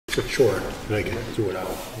It's short, and I can do it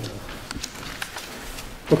out. You know.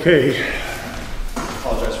 Okay.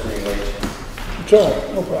 Apologize for being late. It's all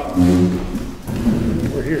right, no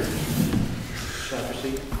problem. We're here. Shall I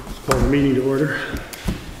proceed? Let's call the meeting to order.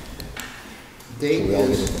 Date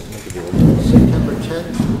is September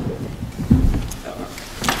 10th,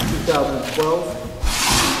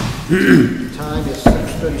 2012. Time is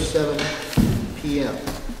 6:37 p.m.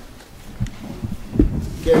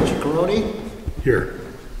 Gary Ciccarone, Here.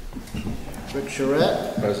 Rick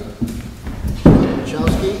Charette, Present.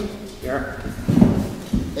 Wachowski, Here.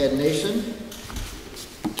 Ed Nason,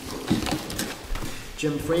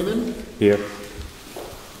 Jim Freeman, Here.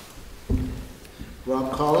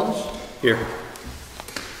 Rob Collins, Here.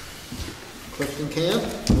 Clifton Camp,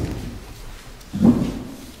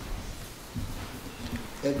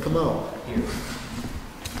 Ed Comeau. Here.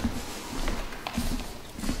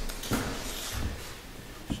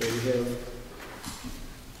 So we have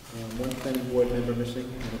one planning board member missing,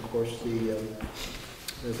 and of course the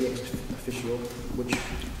ex-officio, which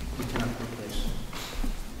we cannot replace.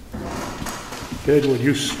 Ed, would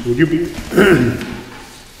you be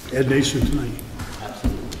Ed Nason tonight?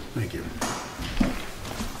 Absolutely. Thank you.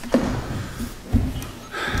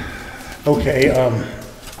 Okay,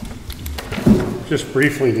 just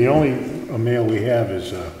briefly, the only mail we have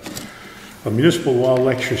is a municipal law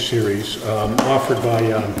lecture series offered by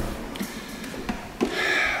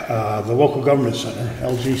the local government center,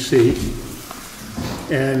 LGC,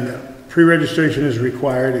 and pre-registration is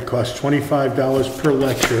required. It costs $25 per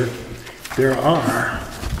lecture. There are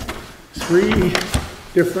 3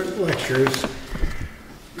 different lectures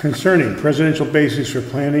concerning presidential basics for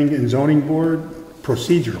planning and zoning board,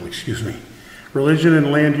 procedural, religion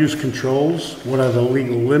and land use controls, what are the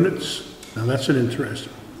legal limits? Now that's an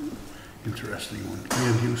interesting one,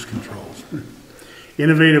 land use controls.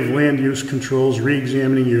 Innovative land use controls,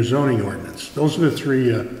 re-examining your zoning ordinance. Those are the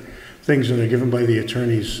 3 things that are given by the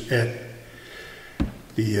attorneys at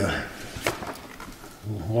the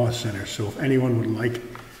law center. So if anyone would like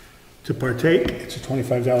to partake, it's a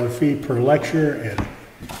 $25 fee per lecture, and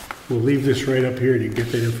we'll leave this right up here and you can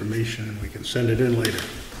get that information and we can send it in later.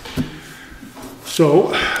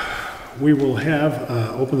 So we will have,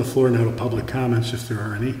 open the floor now to public comments if there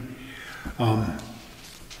are any.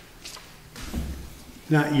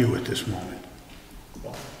 Not you at this moment.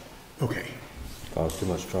 Okay. Caused too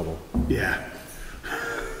much trouble. Yeah.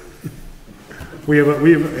 We have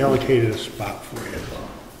allocated a spot for you.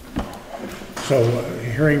 So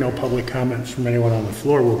hearing no public comments from anyone on the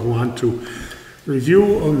floor, we'll go on to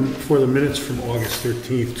review for the minutes from August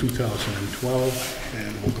 13th, 2012,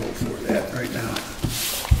 and we'll go for that right now.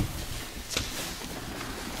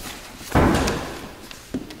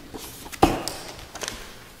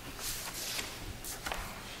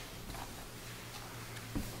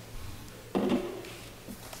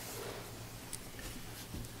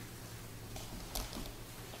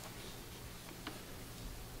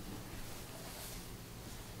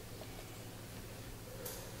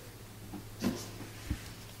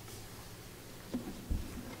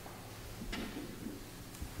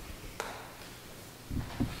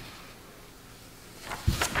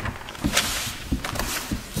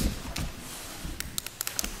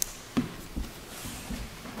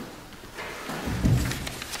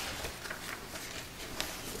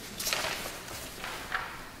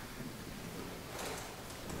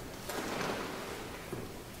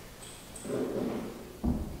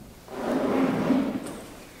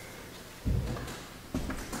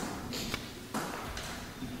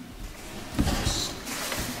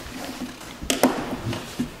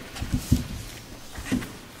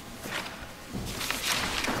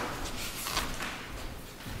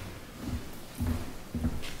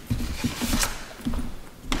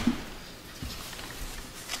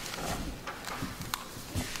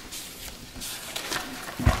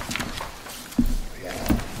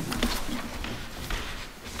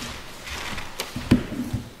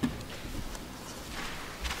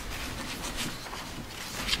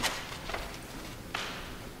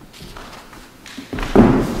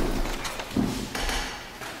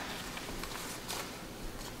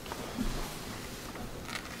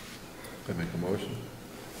 I make a motion.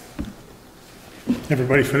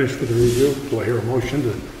 Everybody finished with the review? Do I hear a motion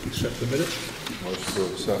to accept the minutes? Motion to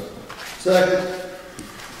accept. Second.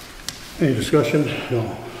 Any discussion?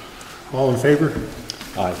 No. All in favor?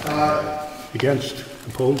 Aye. Against?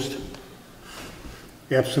 Opposed?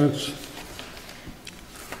 Abstinence?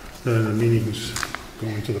 Then the meeting's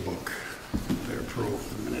going to the book. They're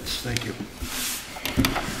approved, the minutes. Thank you.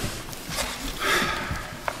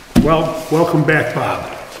 Well, welcome back,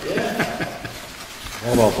 Bob.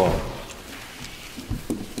 How about Bob?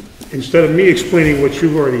 instead of me explaining what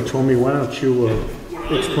you've already told me, why don't you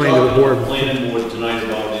explain to the board? Planning board tonight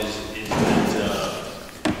about is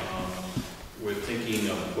that we're thinking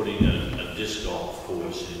of putting a disc golf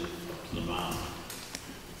course in up to the mountain.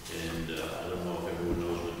 And I don't know if everyone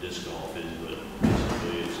knows what disc golf is, but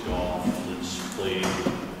basically it's golf that's played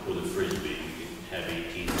with a frisbee. You can have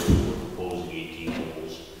 18 holes, we're proposing 18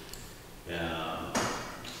 holes.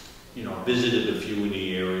 You know, I visited a few in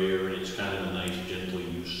the area, and it's kind of a nice, gentle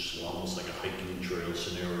use, almost like a hiking trail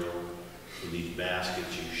scenario with these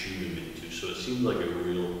baskets you shoot them into. So it seemed like a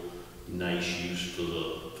real nice use for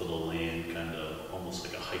the land, kind of almost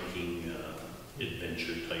like a hiking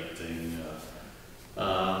adventure type thing.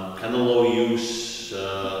 Kind of low use.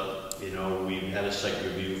 You know, we've had a site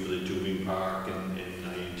review for the tubing park, and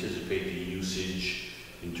I anticipate the usage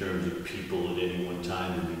in terms of people at any one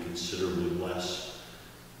time to be considerably less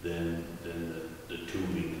than the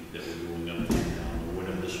tubing that we're doing up and down. The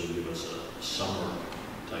winter, this will give us a summer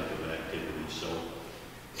type of activity. So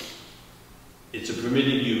it's a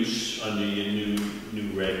permitted use under your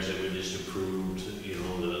new regs that were just approved. You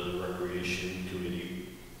know, the recreation committee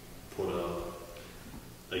put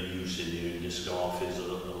a use in there, and disc golf is a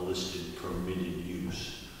listed permitted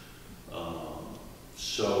use.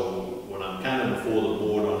 So when I'm kind of before the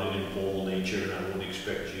board on an informal nature, and I wouldn't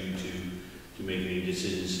expect you to make any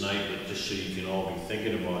decisions tonight, but just so you can all be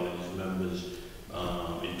thinking about it as members,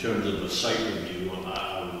 in terms of the site review,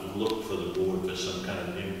 I would look for the board for some kind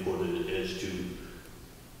of input as to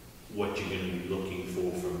what you're going to be looking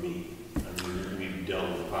for from me. I mean, we've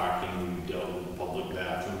dealt with parking, we've dealt with public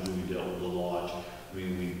bathrooms, we've dealt with the lodge. I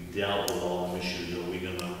mean, we've dealt with all the issues. Are we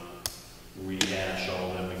going to rehash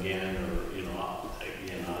all of them again, or, you know,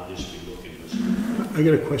 again, I'll just be looking for some. I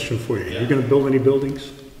got a question for you. Yeah. You're going to build any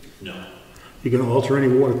buildings? No. You're going to alter any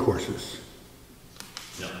water courses?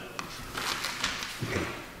 No. Okay.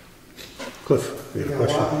 Cliff, you You got a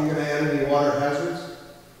question? gonna add any water hazards?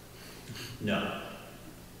 No.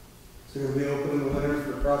 So you'll be open in the winter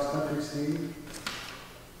for cross-country skiing?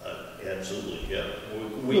 Absolutely, yeah.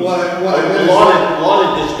 What I A meant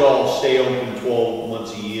lot of disc golf stay open 12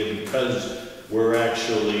 months a year because we're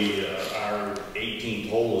actually, our 18th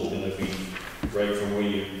hole is going to be right from where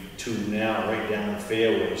you tube now, right down the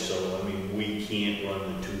fairway. So, I mean, we can't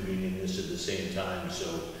run the tubing in this at the same time.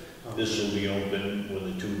 So this will be open when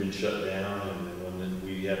the tubing shut down, and then when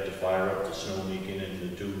we have to fire up the snow making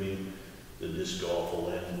and the tubing, the disc golf will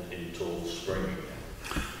end until spring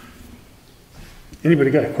again.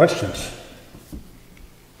 Anybody got questions?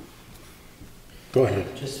 Go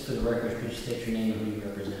ahead. Just for the record, could you state your name and who you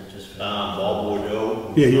represent, just for... Bob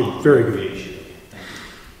Bordeaux. Yeah, you're very good. Recreation.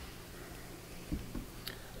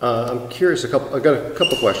 I'm curious, I've got a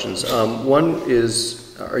couple questions. One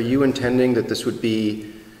is, are you intending that this would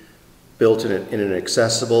be built in an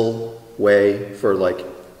accessible way for, like,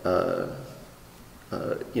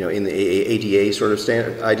 you know, in the ADA sort of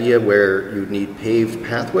standard idea where you need paved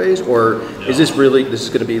pathways, or is this really, this is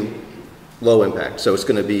going to be low impact? So it's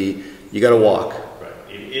going to be, you got to walk. Right.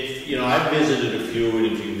 If you know, I've visited a few, and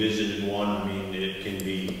if you visited one, I mean, it can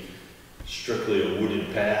be strictly a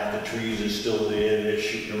wooded path. The trees are still there. They're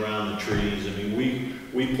shooting around the trees. I mean,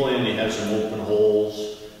 we plan to have some open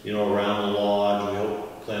holes, you know, around the lodge.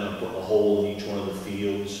 We plan on putting a hole in each one of the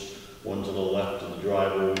fields. One to the left of the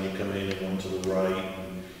driveway when you come in, and one to the right.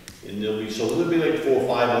 And there'll be, so there'll be like 4 or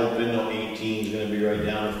 5 open. 18 is going to be right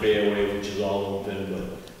down the fairway, which is all open.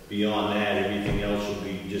 But beyond that, everything else will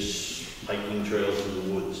be just hiking trails through the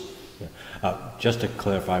woods. Yeah. Just to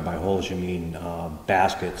clarify, by holes you mean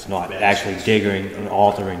baskets, not Baskets. actually digging and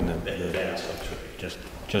altering the That's right.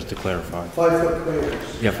 just to clarify. 5-foot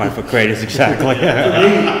craters. Yeah, 5-foot craters, exactly.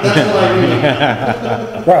 That's what I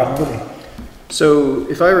mean. Rob, go ahead. So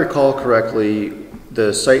if I recall correctly,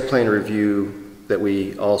 the site plan review that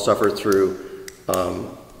we all suffered through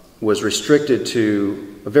was restricted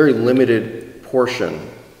to a very limited portion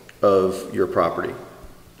of your property.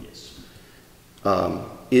 Yes.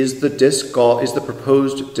 Is the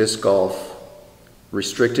proposed disc golf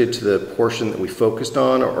restricted to the portion that we focused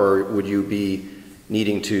on, or would you be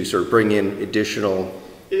needing to sort of bring in additional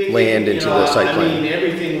land into the site plan? I mean,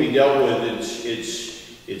 everything we dealt with,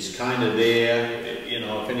 it's kind of there. You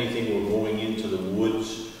know, if anything, we're going into the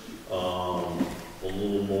woods a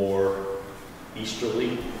little more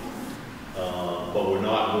easterly, but we're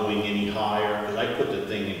not going any higher, because I put the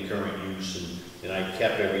thing in current use, and I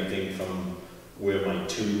kept everything from where my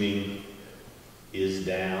tubing is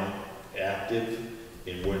down, active,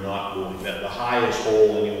 and we're not going that. The highest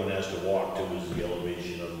hole anyone has to walk to is the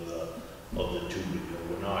elevation of the tubing.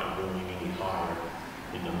 We're not going any higher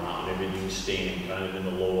in the mountain. Everything's staying kind of in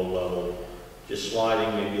the lower level just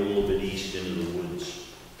sliding maybe a little bit east into the woods,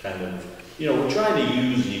 kind of, you know, we're trying to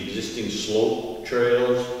use the existing slope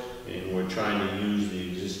trails, and we're trying to use the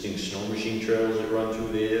existing snow machine trails that run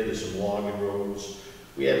through there. There's some logging roads.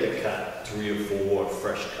 We had to cut 3 or 4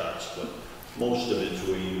 fresh cuts, but most of it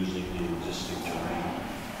we're using the existing terrain.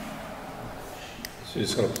 So you're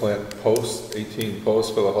just gonna plant posts, 18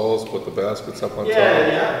 posts for the holes, put the baskets up on top?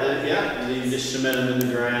 Yeah, you just cement them in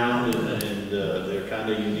the ground, and they're kind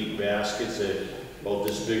of unique baskets. They're about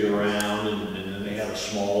this big around, and then they have a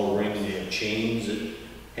smaller ring, and they have chains that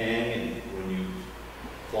hang, and when you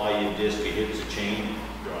fly your disc, it hits the chain,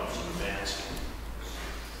 drops in the basket.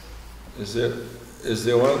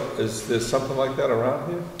 Is there something like that around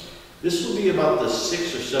here? This will be about the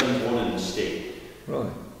 6th or 7th one in the state. Really?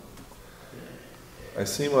 I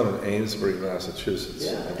seen one in Amesbury, Massachusetts,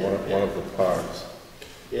 Yeah, in one of the parks.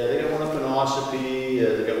 Yeah, they got one up in Ossipee,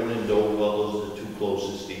 they got one in Dover. Those are the 2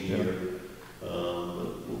 closest to here. But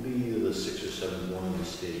we'll be either the 6th or 7th one in the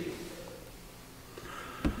state.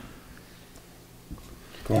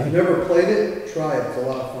 Go I've ahead. never played it, try it, it's a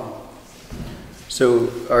lot of fun. So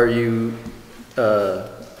are you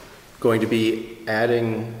going to be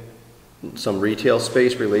adding some retail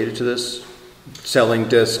space related to this? Selling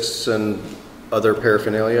discs and other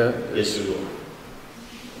paraphernalia? Yes, we will,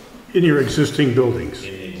 In your existing buildings.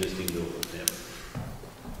 in the existing building, yeah.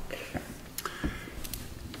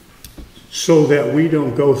 So that we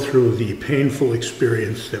don't go through the painful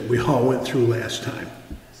experience that we all went through last time.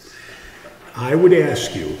 I would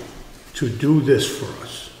ask you to do this for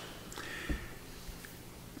us.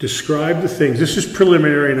 Describe the things. This is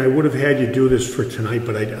preliminary, and I would have had you do this for tonight,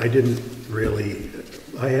 but I didn't really.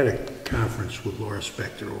 I had a conference with Laura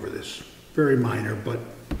Spector over this. Very minor, but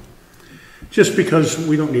just because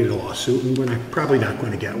we don't need a lawsuit, and we're probably not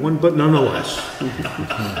going to get one, but nonetheless.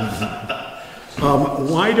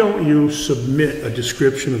 Why don't you submit a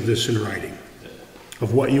description of this in writing,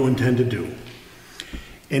 of what you intend to do?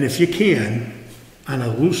 And if you can, on a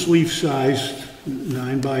loose leaf sized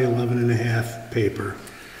 9 by 11.5 paper,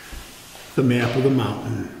 the map of the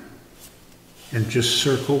mountain, and just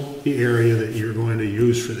circle the area that you're going to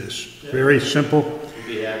use for this. Yeah. Very simple. We'd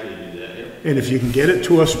be happy to do that, yeah. And if you can get it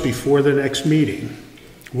to us before the next meeting,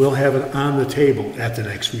 we'll have it on the table at the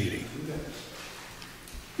next meeting.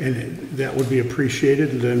 And that would be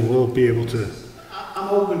appreciated, and then we'll be able to. I'm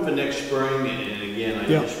open for next spring, and again, I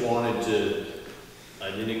Yeah. just wanted to,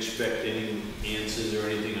 I didn't expect any answers or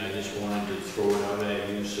anything. I just wanted to throw it out at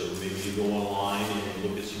you, so maybe you go online and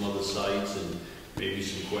look at some other sites, and maybe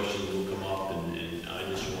some questions will come up, and I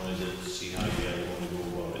just wanted to see how you guys want to go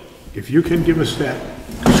about it. If you can give us that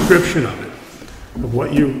description of it, of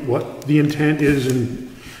what the intent is, and,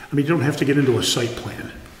 I mean, you don't have to get into a site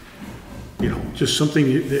plan. You know, just something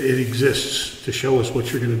that it exists to show us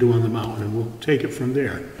what you're gonna do on the mountain, and we'll take it from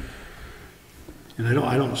there. And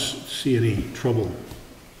I don't see any trouble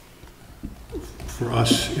for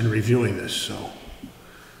us in reviewing this, so.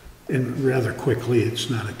 And rather quickly, it's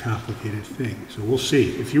not a complicated thing, so we'll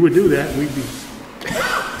see. If you would do that, we'd be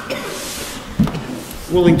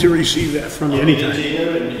willing to receive that from you anytime. I'll be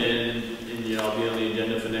here, and you know, I'll be on the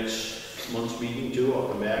agenda for next month's meeting too. I'll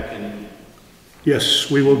come back and. Yes,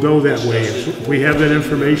 we will go that way. If we have that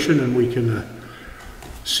information, and we can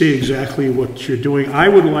see exactly what you're doing. I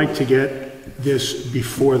would like to get this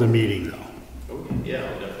before the meeting, though. Okay, yeah,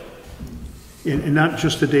 I'll definitely. And not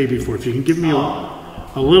just the day before. If you can give me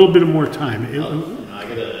a little bit more time. I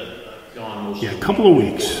gotta go on most. Yeah, a couple of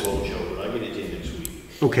weeks. Road show, but I'll get it to you next week.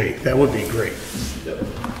 Okay, that would be great. Yep.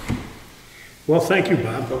 Well, thank you,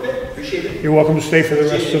 Bob. Okay, appreciate it. You're welcome to stay for the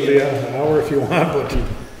rest of the hour if you want, but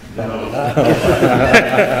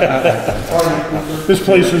this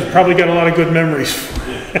place has probably got a lot of good memories.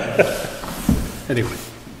 Anyway.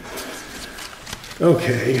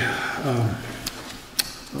 Okay.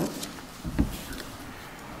 Well,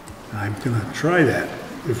 I'm gonna try that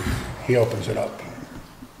if he opens it up.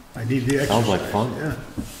 I need the exercise. Sounds like fun. Yeah.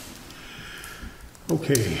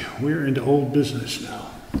 Okay, we're into old business now.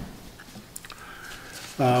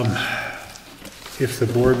 If the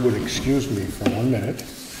board would excuse me for 1 minute,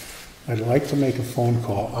 I'd like to make a phone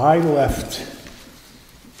call. I left,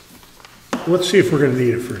 let's see if we're gonna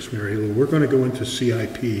need it first, Mary Lou. We're gonna go into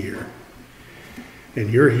CIP here.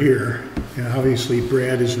 And you're here, and obviously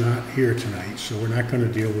Brad is not here tonight, so we're not gonna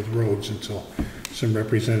deal with roads until some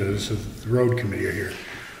representatives of the road committee are here.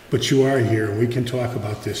 But you are here, and we can talk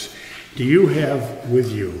about this. Do you have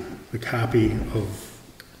with you the copy of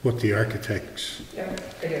what the architects? Yeah,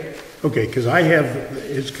 I do. Okay, because I have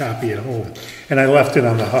his copy at home, and I left it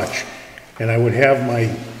on the hutch, and I would have my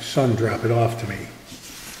son drop it off to me.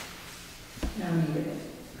 Now needed it.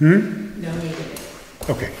 Hmm? No need of it.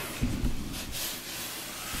 Okay.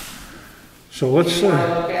 So let's, Do you want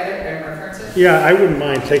to look at it and reference it? yeah, I wouldn't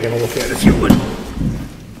mind taking a look at it if you would.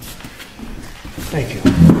 Thank you.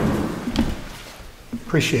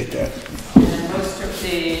 Appreciate that. And most of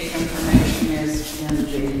the information is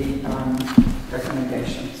in the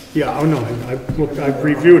recommendations. Yeah, oh no, I've looked, I've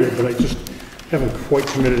reviewed it, but I just haven't quite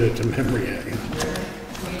committed it to memory yet, you know.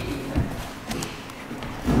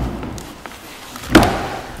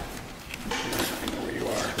 Where you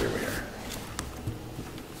are, there we are.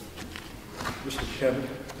 Mr. Chairman,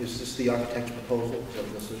 is this the architect's proposal? Is that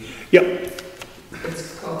what this is? Yep.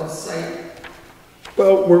 It's called a site.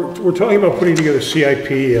 Well, we're talking about putting together CIP.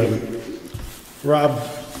 Rob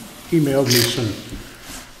emailed me some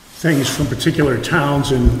things from particular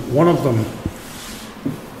towns, and one of them,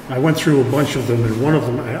 I went through a bunch of them, and one of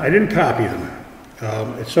them, I didn't copy them.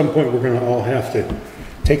 At some point, we're going to all have to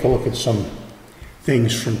take a look at some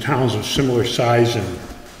things from towns of similar size and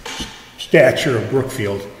stature of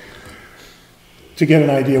Brookfield to get an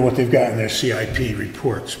idea what they've got in their CIP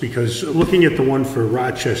reports, because looking at the one for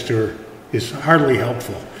Rochester is hardly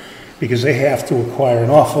helpful, because they have to acquire an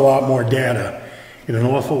awful lot more data and an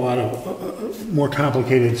awful lot of more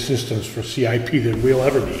complicated systems for CIP than we'll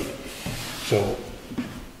ever need. So,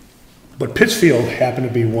 but Pittsfield happened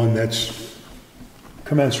to be one that's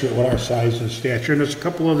commensurate with our size and stature, and there's a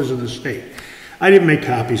couple others in the state. I didn't make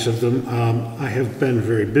copies of them. I have been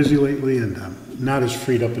very busy lately and not as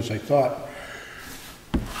freed up as I thought.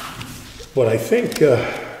 But I think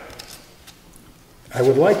I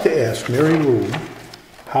would like to ask Mary Lou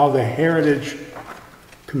how the Heritage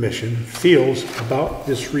Commission feels about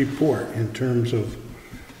this report in terms of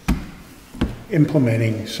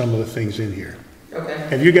implementing some of the things in here. Okay.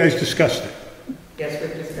 Have you guys discussed it? Yes,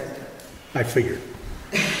 we've discussed it. I figured.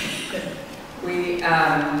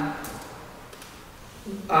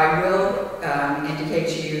 I will indicate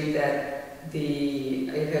to you that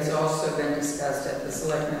it has also been discussed at the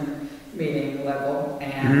selectmen meeting level,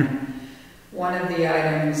 and one of the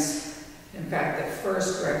items, in fact, the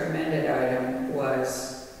first recommended item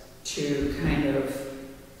was to kind of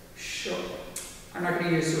show, I'm not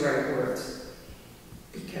going to use the right words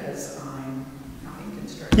because I'm not in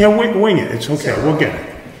construction. Yeah, wing it. It's okay. So, we'll get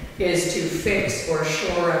it. Is to fix or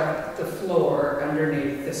shore up the floor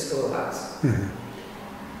underneath the schoolhouse.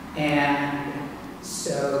 And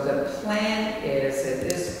so the plan is at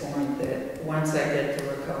this point that once I get through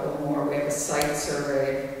a couple more, we have a site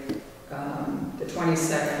survey the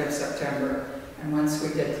 22nd of September, and once we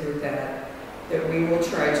get through that we will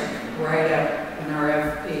try to write up an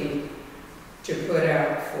RFP to put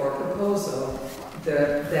out for proposal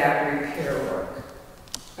that repair work.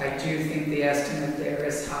 I do think the estimate there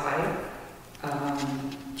is high.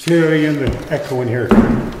 Say that again, the echo in here.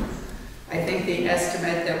 I think the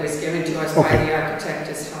estimate that was given to us by the architect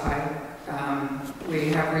is high. We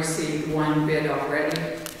have received one bid already,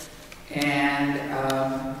 and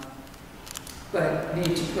but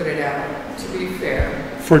need to put it out, to be fair.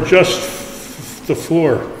 For just the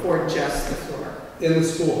floor? For just the floor. In the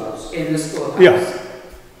schoolhouse. In the schoolhouse. Yeah.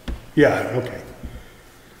 Yeah, okay.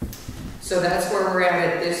 So that's where we're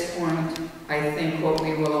at this point. I think what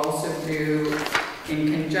we will also do in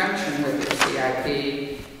conjunction with the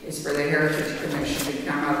CIP is for the Heritage Commission to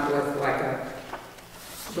come up with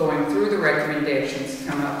going through the recommendations,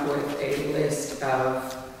 come up with a list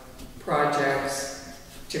of projects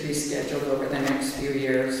to be scheduled over the next few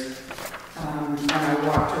years. And I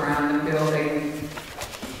walked around the building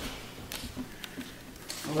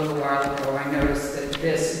a little while ago. I noticed that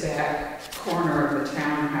this back corner of the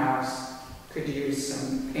townhouse could use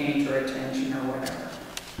some paint or attention or whatever.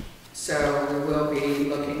 So we will be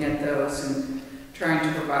looking at those and trying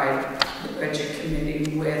to provide the budget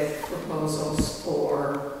committee with proposals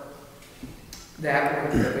for that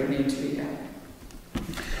work that would need to be done.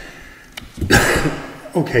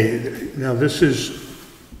 Okay, now this is,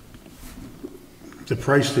 the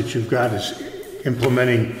price that you've got is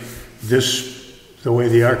implementing this the way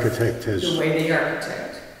the architect has. The way the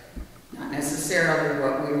architect, not necessarily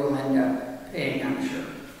what we will end up paying, I'm sure.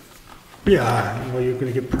 Yeah, well, you're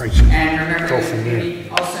going to get pricing. And Go from remember, there. we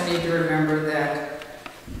also need to remember that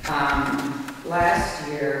last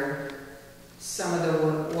year, some of the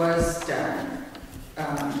work was done.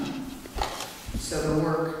 So the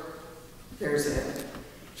work, there's a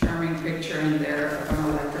charming picture in there of an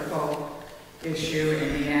electrical issue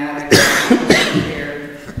in the attic.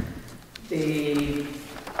 The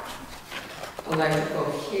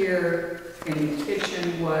electrical here in the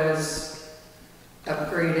kitchen was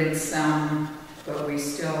upgraded some, but we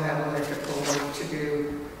still have electrical work to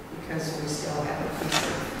do because we still have a piece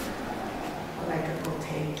of electrical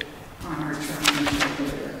tape on our transmission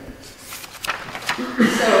later.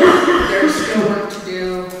 So there's still work to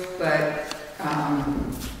do, but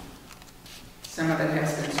some of it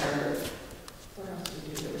has been started. What else did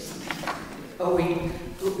we do? There was something. Oh,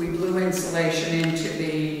 we blew insulation into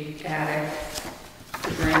the attic to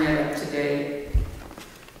bring it up to date.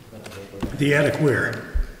 The attic where?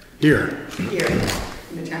 Here. Here,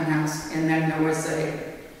 in the townhouse, and then there was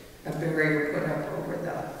a barrier put up over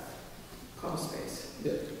the crawl space.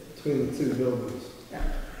 Yeah, between the two buildings. Yeah.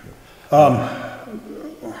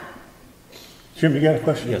 Jim, you got a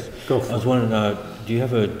question? Yes. Go I for was it. wondering, do you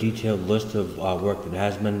have a detailed list of work that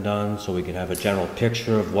has been done, so we can have a general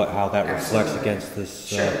picture of how that reflects Absolutely. against this?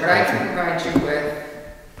 Sure, but I can provide you with,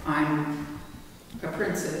 I'm a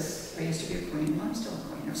princess, I used to be a queen, well, I'm still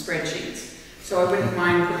a queen, of spreadsheets. So I wouldn't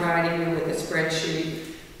mind providing you with a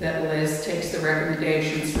spreadsheet that Liz takes the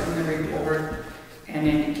recommendations from the report and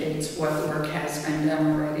indicates what work has been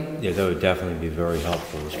done already. Yeah, that would definitely be very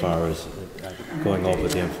helpful as far as going over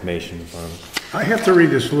the information from. I have to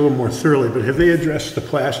read this a little more thoroughly, but have they addressed the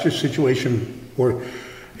plaster situation or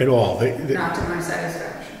at all? Not to my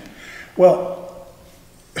satisfaction. Well,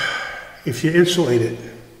 if you insulate it,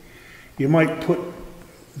 you might put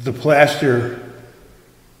the plaster,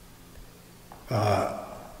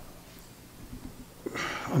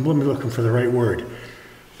 I'm looking for the right word,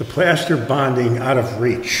 the plaster bonding out of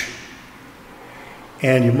reach.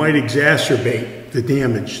 And you might exacerbate the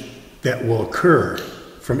damage that will occur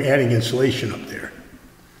from adding insulation up there.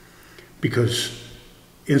 Because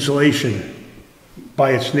insulation,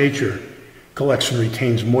 by its nature, collects and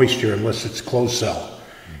retains moisture unless it's closed cell.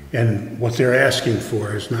 And what they're asking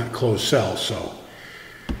for is not closed cell, so.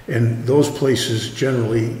 And those places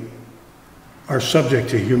generally are subject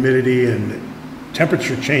to humidity and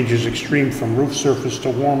temperature changes extreme from roof surface to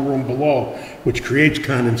warm room below, which creates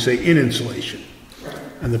condensate in insulation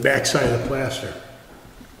on the backside of the plaster.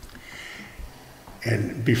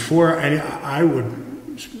 And before I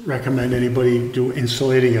would recommend anybody do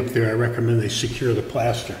insulating up there, I recommend they secure the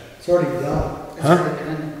plaster. It's already done. It's already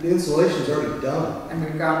done. The insulation's already done. And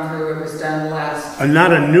we've gone through, it was done last.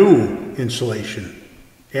 Not a new insulation.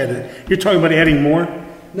 Added. You're talking about adding more?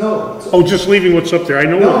 No. Oh, just leaving what's up there. I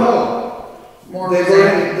know. No. More They've was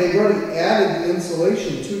added. already added the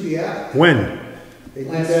insulation to the attic. When? They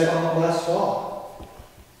did Last that fall. last fall.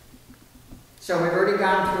 So we've already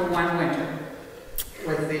gone through one winter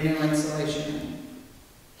with the new insulation in,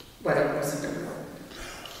 but it wasn't a real.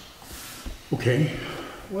 Okay.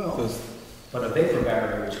 Well, Does- But a vapor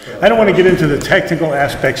barrier is put up. I don't want to get into the technical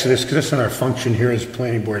aspects of this because that's not our function here as a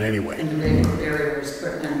planning board anyway. And the vapor barrier was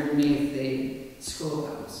put underneath the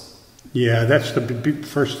schoolhouse. Yeah, that's the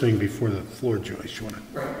first thing before the floor joist. You want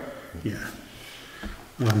to, Right. yeah.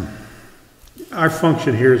 Our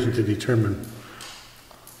function here isn't to determine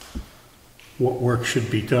what work should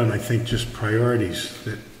be done. I think just priorities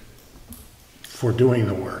that for doing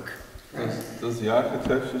the work. Does the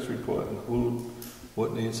architecture's report include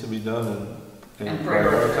what needs to be done and And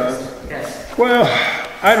prioritize? prioritize, yes. Well,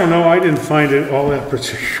 I don't know. I didn't find it all that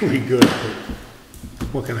particularly good, but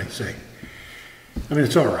what can I say? I mean,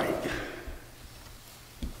 it's all right.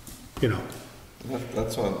 You know.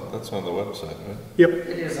 That's on the website, right? Yep.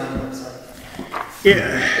 It is on the website.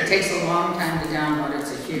 Yeah. It takes a long time to download,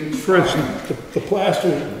 it's a huge. For instance, the plaster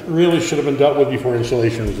really should have been dealt with before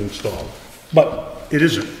insulation was installed, but it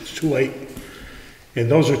isn't. It's too late. And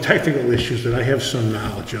those are technical issues that I have some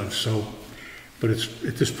knowledge of. So, but it's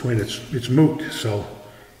at this point it's moot. So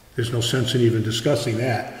there's no sense in even discussing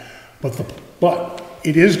that. But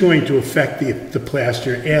it is going to affect the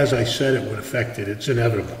plaster as I said it would affect it. It's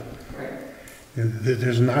inevitable. Right. And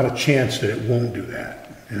there's not a chance that it won't do that.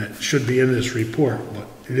 And it should be in this report, but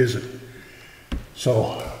it isn't.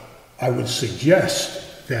 So I would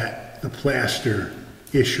suggest that the plaster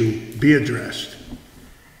issue be addressed.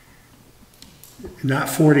 Not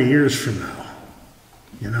 40 years from now.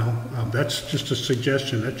 You know, that's just a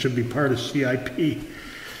suggestion. That should be part of CIP.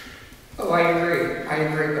 Oh, I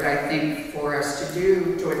agree, but I think for us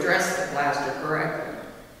to address the plaster correctly,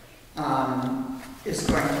 is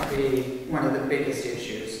going to be one of the biggest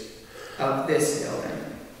issues of this building.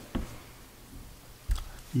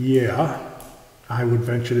 Yeah, I would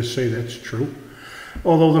venture to say that's true.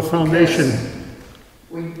 Although the foundation,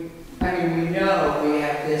 We know we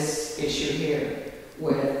have this issue here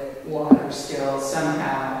with water still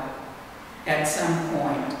somehow, at some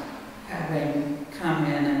point, having come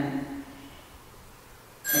in and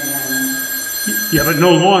yeah, but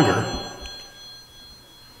no longer.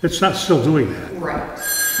 It's not still doing that. right.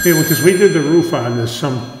 Yeah, because we did the roof on this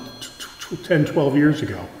some 10, 12 years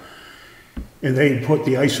ago. And they put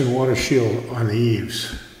the ice and water shield on the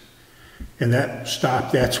eaves. And that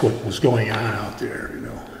stopped, that's what was going on out there, you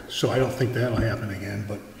know. So I don't think that'll happen again,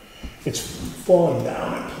 but it's falling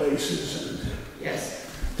down in places. And Yes.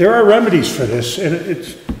 there are remedies for this, and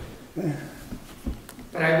it's,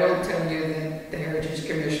 But I will tell you that the Heritage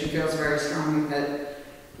Commission feels very strongly that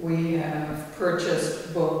we have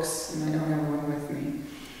purchased books, and I don't have one with me,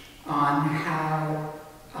 on how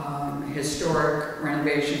historic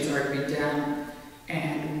renovations are to be done,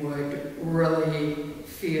 and would really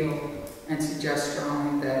feel and suggest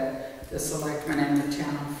strongly that the selectmen and the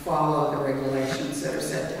town follow the regulations that are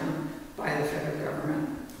set down by the federal government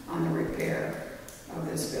on the repair of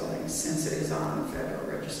this building, since it is on the Federal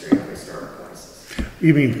Registry of Historic Places.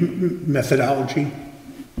 you mean methodology,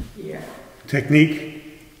 Yeah.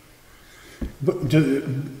 technique? But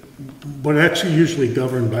that's usually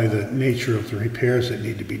governed by the nature of the repairs that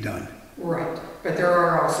need to be done. Right, but there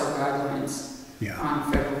are also guidelines Yeah.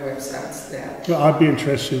 on federal websites that. Well, I'd be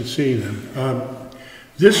interested in seeing them.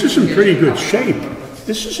 This is in pretty good shape.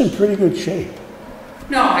 This is in pretty good shape.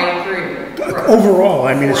 No, I agree. Right. Overall,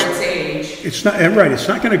 I mean, For its age. it's not, right, it's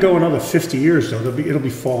not gonna go another 50 years though, it'll be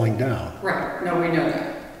falling down. Right, no, we know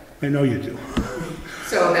that. I know you do.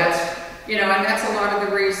 So that's, you know, and that's a lot of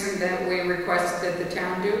the reason that we requested that the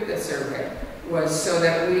town do the survey, was so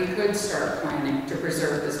that we could start planning to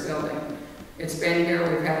preserve this building. It's been here,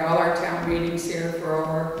 we've had all our town meetings here for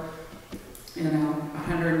over,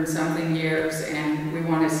 100 and something years, and we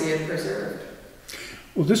want to see it preserved.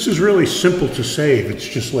 Well, this is really simple to save, it's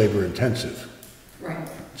just labor intensive. Right.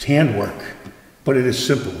 It's handwork, but it is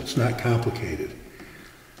simple, it's not complicated.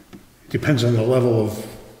 Depends on the level of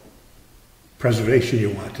preservation you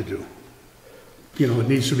want to do. You know, it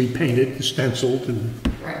needs to be painted and stenciled and,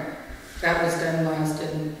 Right. That was done last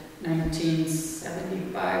in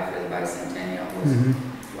 1975 for the bicentennial, was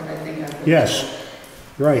what I think I put. yes,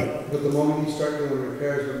 right. But the moment you start doing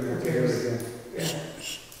repairs, we're going to tear it again. Yeah.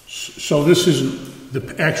 So this isn't,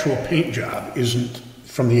 the actual paint job isn't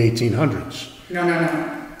from the 1800s. No, no,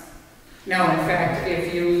 no. No, in fact,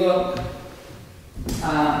 if you look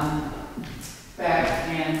back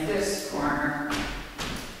in this corner,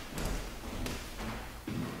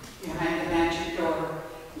 behind the magic door,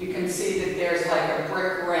 you can see that there's like a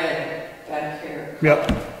brick red back here.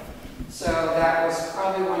 Yep. So that was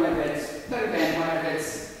probably one of its, could have been one of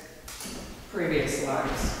its previous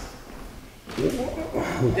lives.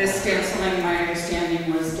 This stenciling, my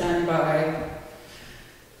understanding, was done by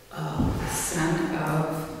the son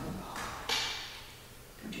of,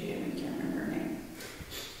 gee, I can't remember her name.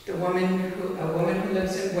 A woman who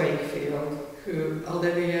lives in Wakefield,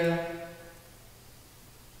 Olivia,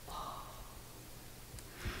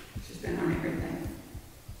 she's been on everything,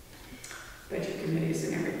 budget committees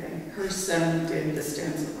and everything. Her son did the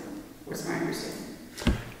stenciling, was my understanding.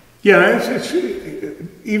 Yeah, it's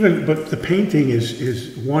even, but the painting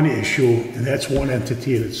is one issue, and that's one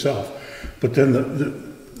entity in itself. But then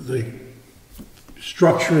the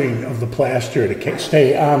structuring of the plaster to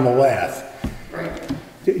stay on the lath. Right.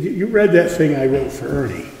 You read that thing I wrote for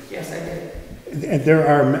Ernie. Yes, I did. And there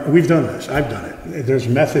are, we've done this, I've done it. There's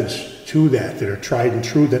methods to that are tried and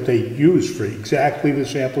true that they use for exactly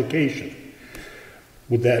this application.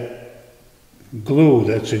 With that glue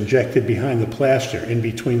that's injected behind the plaster, in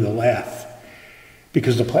between the lath.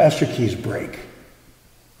 Because the plaster keys break,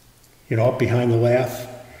 up behind the lath.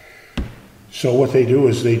 So what they do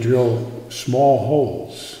is they drill small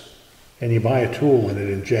holes, and you buy a tool and it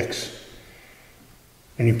injects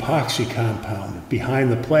an epoxy compound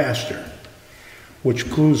behind the plaster, which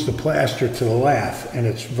glues the plaster to the lath, and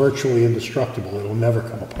it's virtually indestructible. It'll never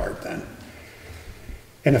come apart then.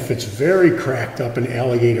 And if it's very cracked up and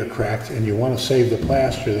alligator cracked and you want to save the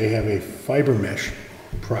plaster, they have a fiber mesh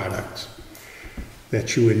product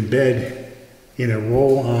that you embed in a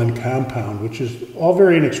roll-on compound, which is all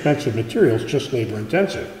very inexpensive materials, just labor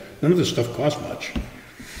intensive. None of this stuff costs much.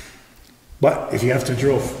 But if you have to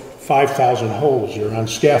drill 5,000 holes, you're on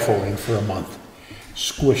scaffolding for a month,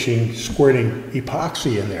 squirting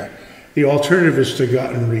epoxy in there. The alternative is to go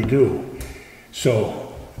out and redo.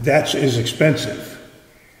 So that is expensive.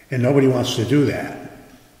 And nobody wants to do that.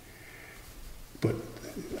 But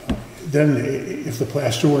then if the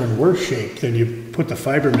plaster were in worse shape, then you put the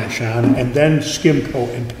fiber mesh on and then skim coat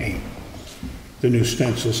and paint the new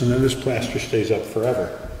stencils, and then this plaster stays up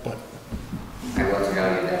forever. But I will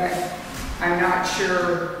tell you that I'm not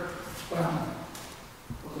sure, well,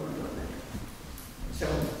 so,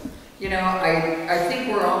 I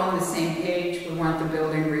think we're all on the same page. We want the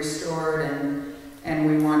building restored and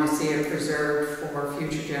we want to see it preserved for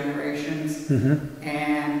future generations.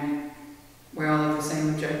 And we all have the same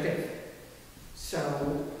objective.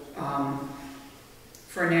 So,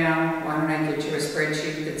 for now, why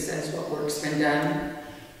says what work's been done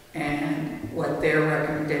and what their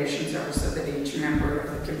recommendations are so that each member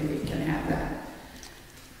of the committee can have that.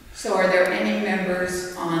 So are there any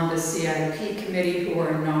members on the CIP committee who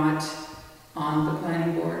are not on the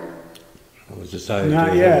planning board? It was decided to Not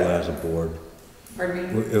handle yet. as a board.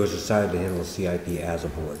 Pardon me? It was decided to handle CIP as a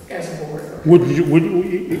board. As a board.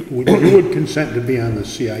 okay. Would consent to be on the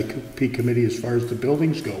CIP committee as far as the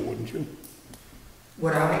buildings go, wouldn't you?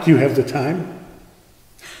 Would I? Do you have the time?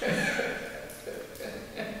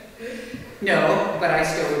 No, but I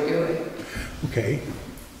still would do it. Okay.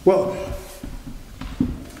 Well,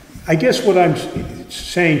 I guess what I'm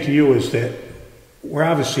saying to you is that we're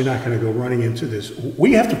obviously not going to go running into this.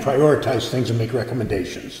 We have to prioritize things and make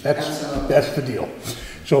recommendations. Absolutely. That's the deal.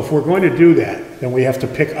 So if we're going to do that, then we have to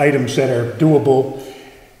pick items that are doable.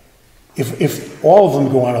 If all of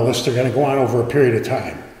them go on a list, they're going to go on over a period of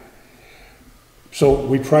time. So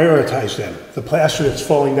we prioritize them. The plaster that's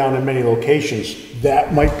falling down in many locations,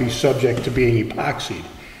 that might be subject to being epoxied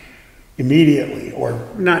immediately or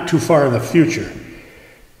not too far in the future.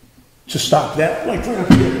 To stop that, like right up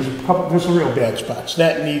here, there's some real bad spots.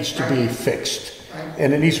 That needs to be fixed.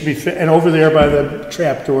 And it needs to be and over there by the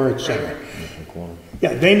trap door, etc.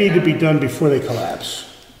 Yeah, they need to be done before they collapse.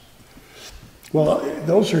 Well,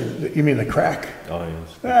 those are, you mean the crack? Oh,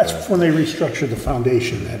 yes. That's when they restructure the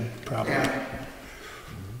foundation, that probably. Yeah.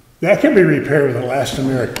 That can be repaired with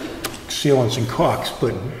elastomeric sealants and caulks,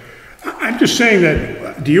 but I'm just saying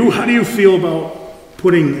that, how do you feel about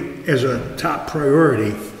putting as a top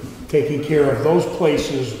priority, taking care of those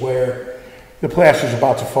places where the plaster is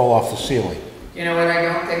about to fall off the ceiling? You know what, I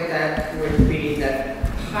don't think that would be the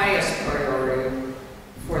highest priority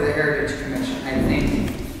for the Heritage Commission. I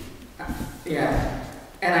think, yeah,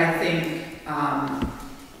 and I think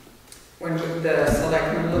when the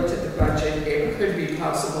selectmen looked at the budget, it could be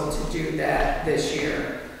possible to do that this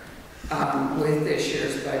year with this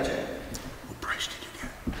year's budget. What price did you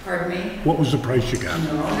get? Pardon me? What was the price you got?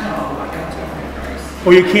 No, I don't tell my price.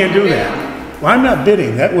 Oh, you can't do that. Well, I'm not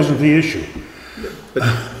bidding. That wasn't the issue. But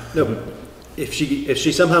no, if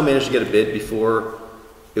she somehow managed to get a bid before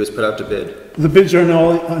it was put out to bid. The bids are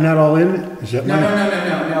not all in? Is that No,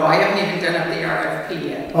 right? no. I haven't even done up the RFP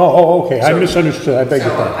yet. Oh, okay. I So- misunderstood. I beg So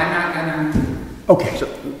your pardon. I'm not gonna, Okay. So,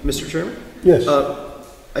 Mr. Chairman? Yes.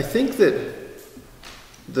 I think that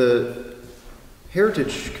the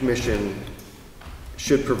Heritage Commission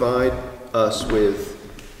should provide us with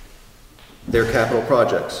their capital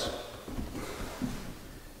projects.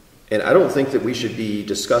 And I don't think that we should be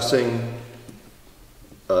discussing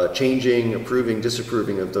changing, approving,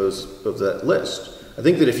 disapproving of that list. I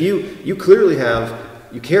think that if you clearly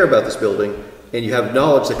you care about this building and you have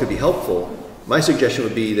knowledge that could be helpful, my suggestion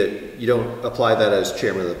would be that you don't apply that as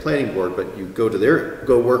chairman of the planning board, but you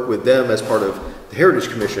go work with them as part of the Heritage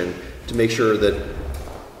Commission to make sure that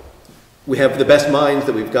we have the best minds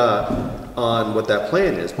that we've got on what that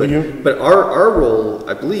plan is. But our role,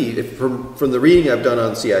 I believe, from the reading I've done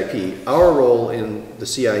on CIP, our role in the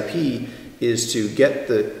CIP is to get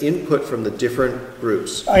the input from the different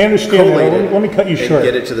groups. I understand that. collate it, Let me cut you and short.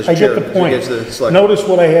 get it to the I get chair- the point. get it to the select- Notice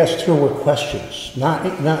what I asked her were questions, not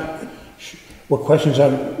were questions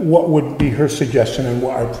on what would be her suggestion and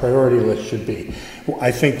what our priority list should be. I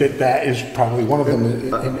think that is probably one of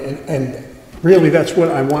them, and really that's what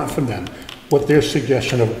I want from them, what their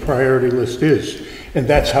suggestion of a priority list is, and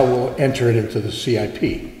that's how we'll enter it into the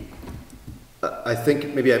CIP. I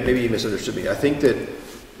think maybe you misunderstood me. I think that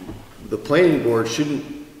the planning board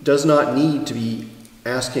does not need to be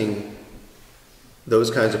asking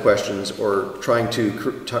those kinds of questions or trying to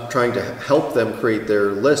help them create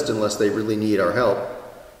their list unless they really need our help.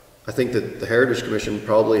 I think that the Heritage Commission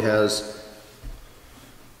probably has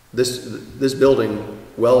this building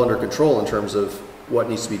well under control in terms of what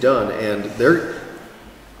needs to be done, and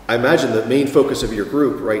I imagine the main focus of your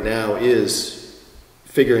group right now is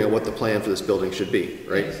figuring out what the plan for this building should be,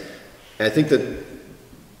 right? And I think that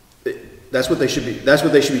that's what they should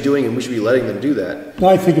be doing, and we should be letting them do that. No,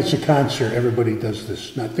 I think it's a concert, everybody does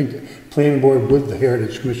this, and I think the planning board with the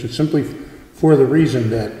Heritage Commission, simply for the reason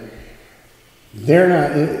that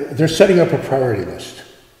they're setting up a priority list.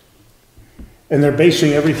 And they're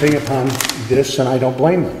basing everything upon this, and I don't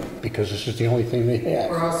blame them, because this is the only thing they have.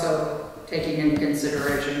 we're also taking into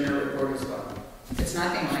consideration your report as well. It's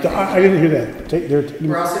nothing like I that. didn't hear that.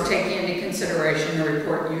 We're also taking into consideration the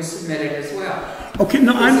report you submitted as well. Okay,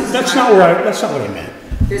 no, that's not what I meant.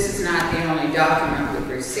 This is not the only document we've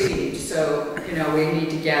received, so, we need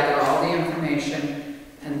to gather all the information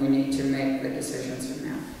and we need to make the decisions from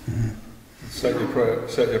now. Set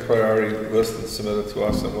your priority list and submit it to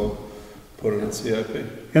us, and we'll Put it in CIP.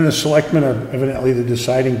 And the selectmen are evidently the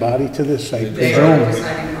deciding body to this, I They are the presume.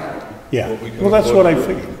 deciding body. Yeah, Well, we can well, that's what I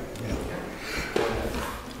afford to- figured.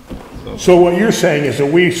 So what you're saying is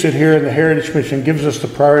that we sit here and the Heritage Commission gives us the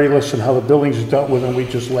priority list and how the buildings are dealt with, and we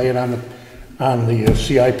just lay it on the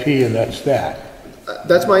CIP, and that's that.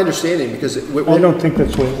 That's my understanding, because I don't think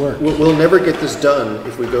that's the way it works. we'll never get this done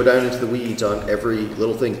if we go down into the weeds on every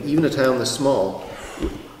little thing, even a town this small.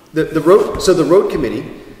 The road committee,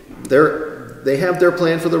 they have their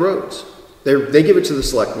plan for the roads. They give it to the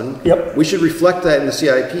selectmen. Yep. We should reflect that in the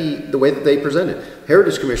CIP the way that they present it.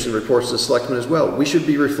 Heritage Commission reports to the selectmen as well. We should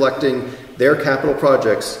be reflecting their capital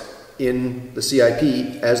projects in the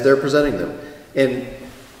CIP as they're presenting them. And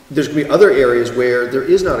there's going to be other areas where there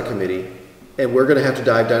is not a committee, and we're going to have to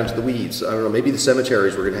dive down to the weeds. I don't know, maybe the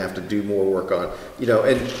cemeteries we're going to have to do more work on,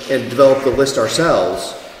 and develop the list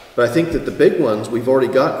ourselves. But I think that the big ones, we've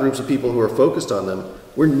already got groups of people who are focused on them.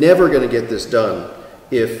 We're never going to get this done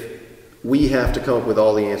if we have to come up with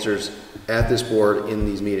all the answers at this board in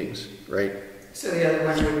these meetings, right? So the other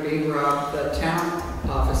one would be, Rob, the town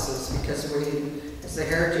offices, because we, as the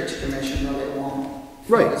Heritage Commission, really won't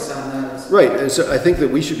focus on those. Right, and so I think that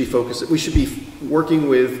we should be focused, we should be working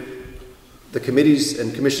with the committees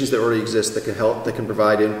and commissions that already exist that can help, that can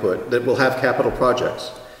provide input, that will have capital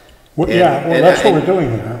projects. Well, that's what we're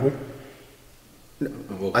doing here, aren't we?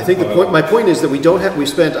 I think my point is that we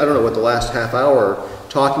spent, I don't know what, the last half hour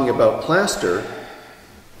talking about plaster,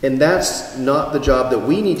 and that's not the job that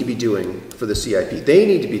we need to be doing for the CIP. They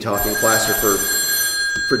need to be talking plaster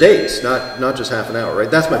for days, not just half an hour,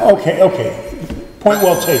 right? That's my point. Okay. Point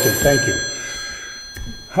well taken, thank you.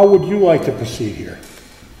 How would you like to proceed here?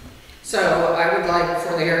 So I would like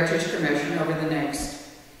for the Heritage Commission over the next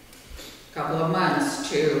couple of months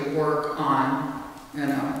to work on,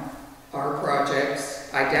 our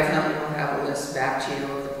projects. I definitely will have a list back to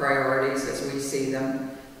you of the priorities as we see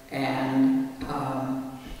them, and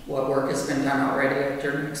what work has been done already at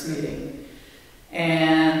your next meeting.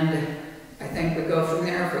 And I think we go from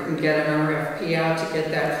there. If we can get an RFP out to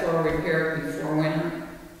get that floor repaired before winter.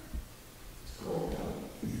 It's cold.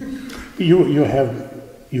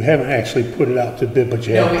 You haven't actually put it out to bid, but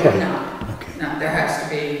you have. No, we have not. Okay. No, there has to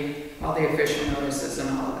be all the official notices and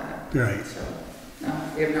all of that. Right. So, no,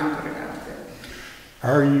 we have not put it out to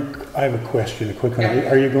bid. I have a question, a quick one. Yeah.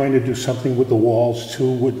 Are you going to do something with the walls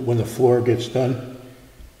too, when the floor gets done?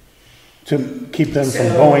 To keep them from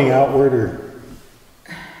bowing outward, or?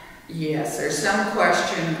 Yes, there's some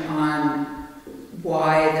question on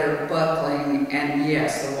why they're buckling, and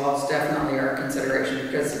yes, the walls definitely are a consideration,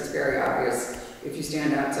 because it's very obvious if you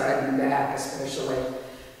stand outside in the back especially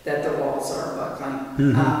that the walls are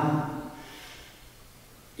buckling. Mm-hmm.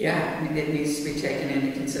 It needs to be taken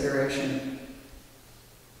into consideration.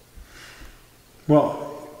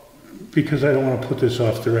 Well, because I don't want to put this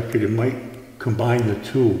off the record, it might combine the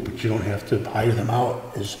two, but you don't have to hire them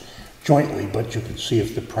out as jointly, but you can see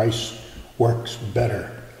if the price works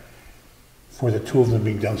better. For the two of them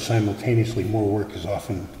being done simultaneously, more work is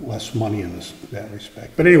often less money in that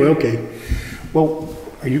respect. But anyway, okay. Well,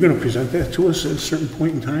 are you going to present that to us at a certain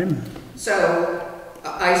point in time? So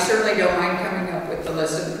I certainly don't mind coming up with the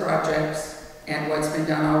list of the projects and what's been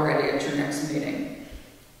done already at your next meeting.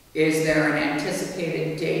 Is there an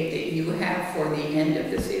anticipated date that you have for the end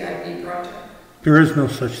of the CIP project? There is no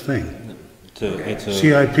such thing. It's a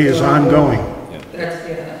CIP is ongoing.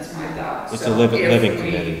 That's my thought. It's So a living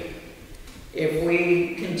committee. If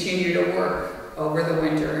we continue to work over the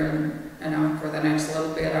winter and for the next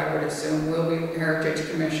little bit, I would assume Heritage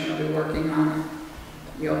Commission will be working on it.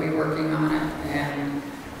 You'll be working on it, and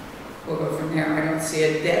we'll go from there. I don't see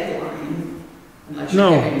a deadline unless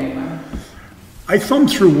you're giving me one. I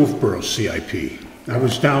thumbed through Wolfborough's CIP. I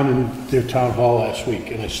was down in their town hall last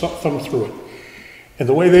week, and I thumbed through it. And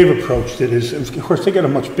the way they've approached it is, of course, they got a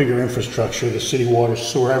much bigger infrastructure, the city water,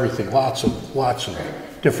 sewer, everything, lots of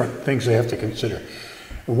different things they have to consider.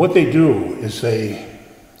 And what they do is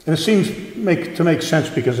and it seems to make sense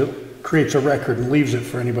because it creates a record and leaves it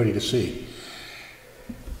for anybody to see.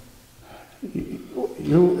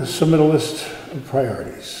 You submit a list of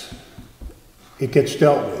priorities. It gets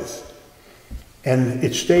dealt with. And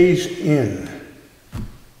it stays in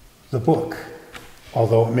the book,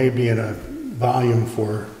 although it may be in a volume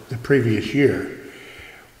for the previous year,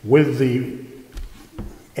 with the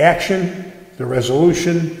action, the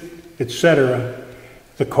resolution, etc.,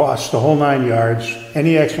 the cost, the whole 9 yards.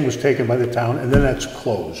 Any action was taken by the town, and then that's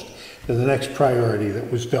closed. Then the next priority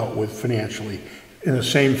that was dealt with financially in the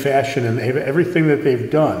same fashion, and they have everything that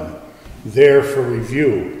they've done there for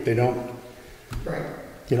review. They don't. Right.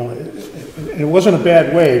 You know, it wasn't a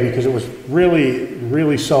bad way because it was really,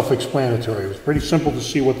 really self-explanatory. It was pretty simple to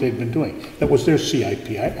see what they'd been doing. That was their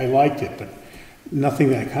CIP. I liked it, but nothing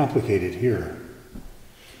that complicated here.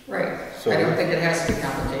 Right. So- I don't think it has to be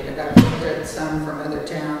complicated. I've looked at some from other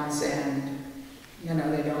towns and, you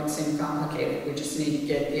know, they don't seem complicated. We just need to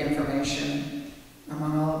get the information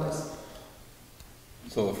among all of us.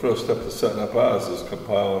 So the first step to setting up ours is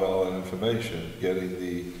compiling all that information, getting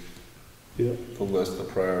the list, the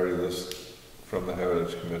priority list from the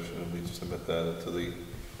Heritage Commission, and we submit that into the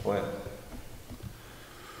plan.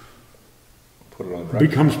 Put it on record.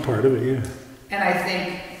 Becomes part of it, yeah. And I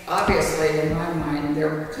think, obviously, in my mind,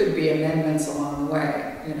 there could be amendments along the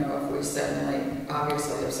way. You know, if we suddenly,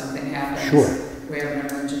 obviously, if something happens, Sure. we have an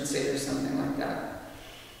emergency or something like that.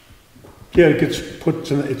 Yeah, it gets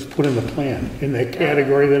it's put in the plan, in the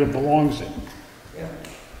category that it belongs in. Yeah.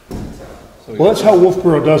 So, So Well, that's how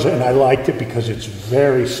Wolfboro does it, and I liked it because it's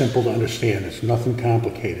very simple to understand. It's nothing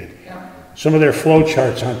complicated. yeah. Some of their flow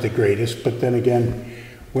charts aren't the greatest, but then again,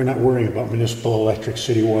 we're not worrying about municipal electric,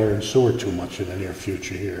 city water, and sewer too much in the near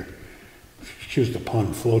future here. Excuse the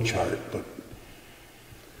pun, flow chart, but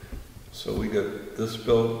So we get this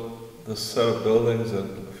set of buildings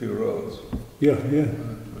and a few roads. yeah.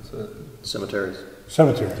 That's it. Cemeteries.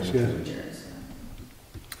 Cemeteries, yeah.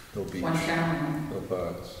 No beach, One town, no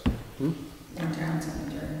parks. one town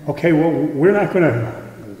cemetery. Okay, well, we're not gonna,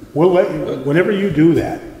 we'll let you, whenever you do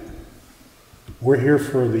that, we're here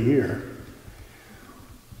for the year.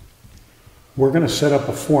 We're gonna set up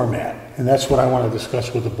a format, and that's what I wanna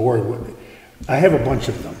discuss with the board. I have a bunch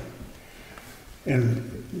of them.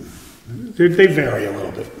 And they vary a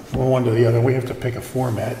little bit from one to the other. We have to pick a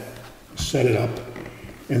format, set it up,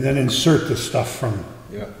 and then insert the stuff from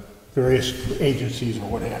Yeah. various agencies or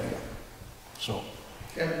what have you. So,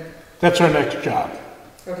 Good. that's our next job.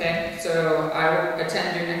 Okay, so I will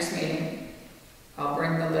attend your next meeting. I'll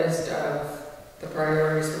bring the list of the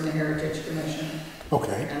priorities from the Heritage Commission,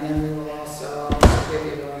 Okay. and then we will also give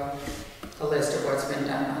you a list of what's been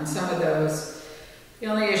done on some of those. The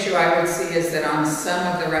only issue I would see is that on some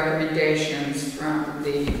of the recommendations from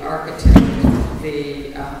the architect,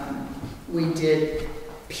 we did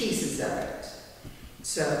pieces of it.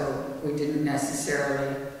 So we didn't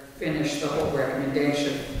necessarily finish the whole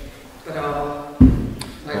recommendation, but I'll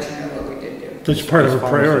let you know what we did do. That's part of As a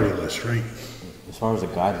far as priority list, right? As far as a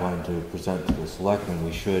guideline to present to the selectmen,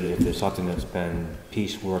 we should, if there's something that's been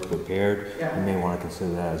piecework repaired, Yeah. we may want to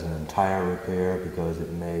consider that as an entire repair because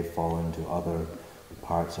it may fall into other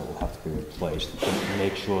parts that will have to be replaced. But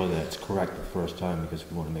make sure that it's correct the first time because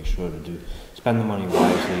we want to make sure to spend the money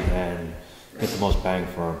wisely and get the most bang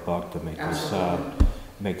for our buck to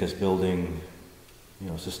make this building,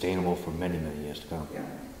 sustainable for many, many years to come. Yeah.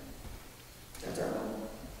 That's our goal.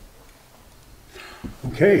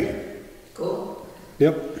 Okay. Cool.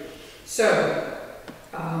 Yep. So,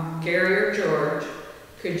 Gary or George,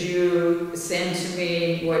 could you send to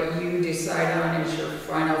me what you decide on as your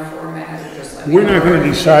final format? Or just let me We're know not going to where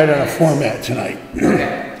decide you on a think it format tonight. is?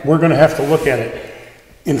 Okay. We're going to have to look at it.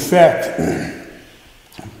 In fact,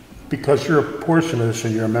 because you're a portion of this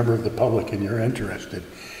and you're a member of the public and you're interested,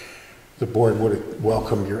 the board would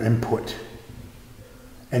welcome your input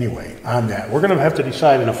anyway on that. We're going to have to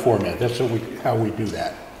decide on a format. That's how we do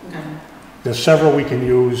that. Okay. There's several we can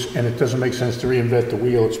use, and it doesn't make sense to reinvent the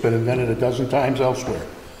wheel. It's been invented a dozen times elsewhere.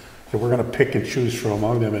 So we're going to pick and choose from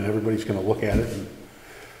among them, and everybody's going to look at it, and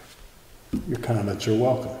your comments are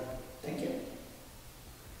welcome. Thank you.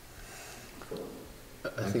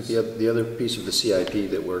 I think the other piece of the CIP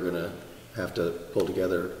that we're going to have to pull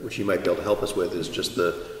together, which you might be able to help us with, is just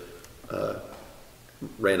the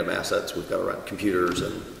random assets we've got around computers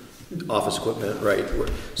and office equipment, right?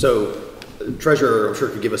 So treasurer, I'm sure,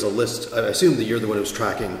 could give us a list. I assume that you're the one who's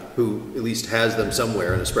tracking, who at least has them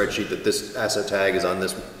somewhere in a spreadsheet that this asset tag is on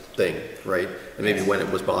this thing, right? And maybe when it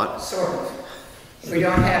was bought. Sort of. We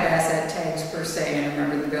don't have asset tags per se, and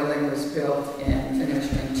remember the building was built and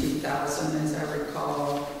finished in 2000, as I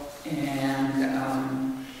recall,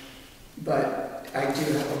 and, but I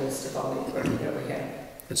do have a list of all the equipment that we have.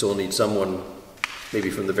 And so we'll need someone, maybe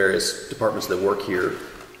from the various departments that work here,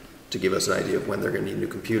 to give us an idea of when they're going to need new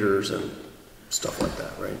computers and stuff like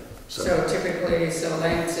that, right? So typically,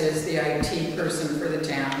 Lance is the IT person for the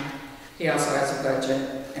town. He also has a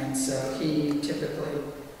budget, and so he typically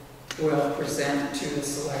will present to the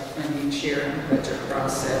selectmen each year in the budget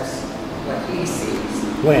process what he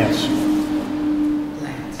sees. Lance.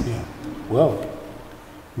 Lance. Yeah. Well,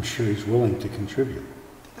 I'm sure he's willing to contribute.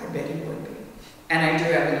 I bet he would be. And I do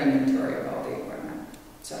have an inventory of all the equipment.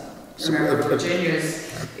 So remember,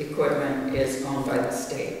 Virginia's equipment is owned by the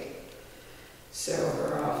state. So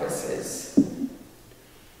her office is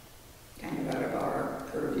kind of out of our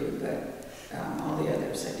purview, but all the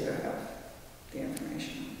others I do have the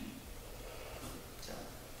information. So,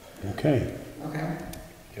 Okay. okay.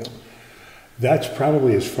 Yep. That's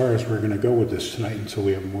probably as far as we're gonna go with this tonight until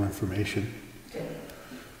we have more information, Good.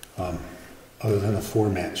 other than the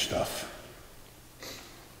format stuff.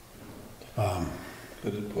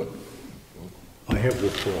 Good input. I have the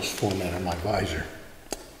girl's format on my visor.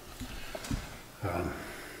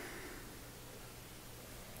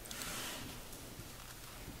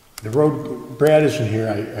 The road, Brad isn't here,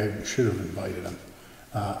 I should have invited him.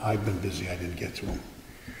 I've been busy, I didn't get to him.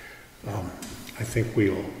 I think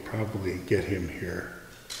we'll probably get him here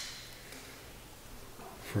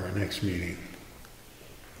for our next meeting.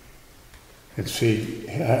 And see,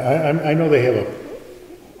 I know they have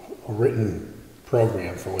a written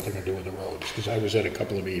program for what they're gonna do with the roads, because I was at a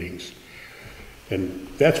couple of meetings. And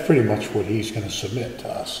that's pretty much what he's gonna submit to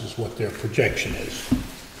us, is what their projection is,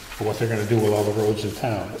 for what they're gonna do with all the roads in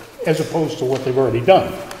town, as opposed to what they've already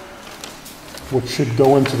done, which should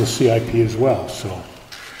go into the CIP as well, so.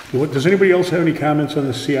 Does anybody else have any comments on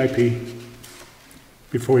the CIP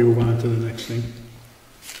before we move on to the next thing?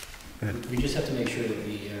 Ed? We just have to make sure that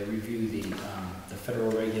we review the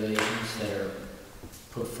federal regulations that are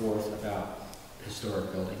put forth about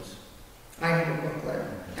historic buildings. I have a booklet,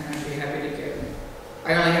 and I'd be happy to give.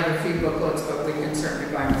 I only have a few booklets, but we can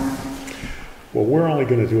certainly buy more. Well, we're only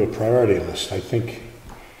gonna do a priority list. I think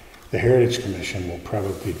the Heritage Commission will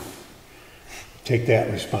probably take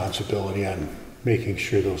that responsibility on making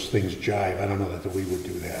sure those things jive. I don't know that we would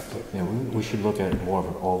do that, but. Yeah, we should look at more of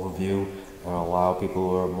an overview and allow people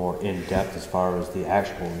who are more in-depth as far as the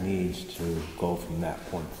actual needs to go from that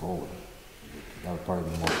point forward. That would probably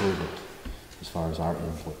be more prudent as far as our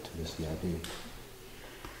input to the CIP.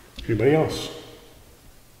 Anybody else?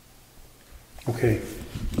 Okay,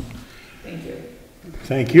 Thank you.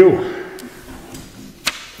 thank you.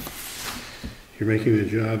 You're making the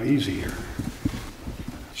job easier.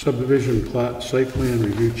 Subdivision plot, site plan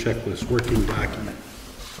review checklist, working document.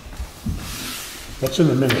 That's in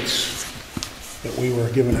the minutes that we were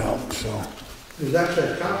giving out, so. There's actually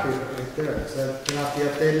a copy of it right there. Is that not the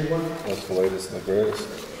updated one? That's the latest and the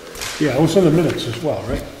greatest. Yeah, it was in the minutes as well,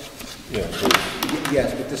 right? Yeah,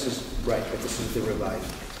 Yes, but this is, right, but this is the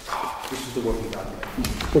revised. This is the working document.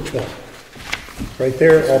 Which one? Right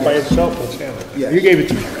there, all by itself? Let's have it. Yes. You gave it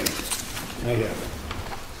to me already. I have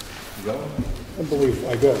it. you got one? I believe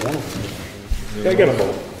I got one of them. Yeah, I got them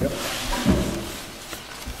both. Yep.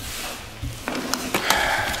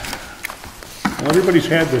 Well, everybody's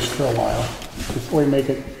had this for a while. Before we make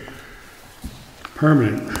it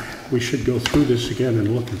permanent, we should go through this again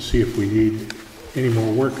and look and see if we need any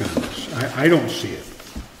more work on this. I don't see it.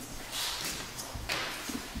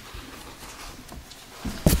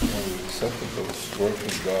 Accepted those working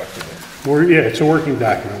documents. Yeah, it's a working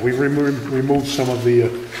document. We've removed some of the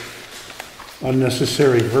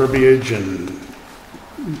unnecessary verbiage and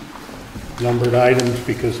numbered items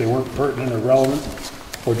because they weren't pertinent or relevant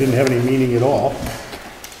or didn't have any meaning at all.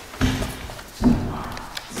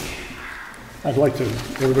 I'd like to,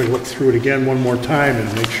 everybody look through it again one more time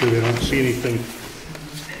and make sure they don't see anything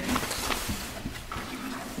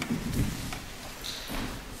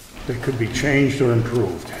that could be changed or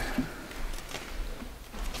improved.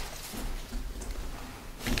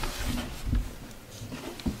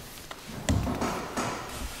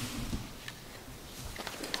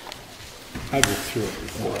 I looked through it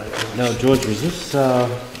before. Now, George, was this,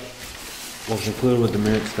 was included with the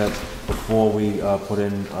minutes that before we put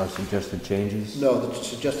in our suggested changes? No, the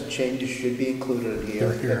suggested changes should be included in here,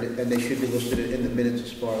 They're here. and they should be listed in the minutes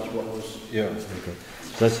as far as what was. Yeah. Okay.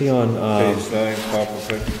 So I see on, Page 9,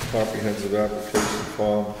 comprehensive application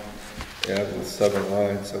form, add with 7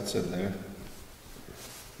 lines, that's in there.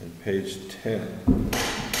 And page 10,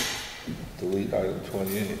 delete item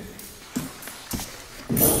 28.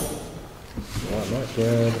 not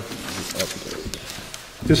bad,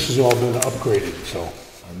 This has all been upgraded, so.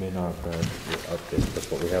 I may not have read the update, but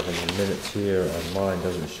what we have in the minutes here on mine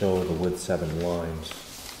doesn't show the with 7 lines.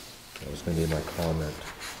 That was gonna be my comment.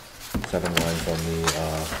 7 lines on the,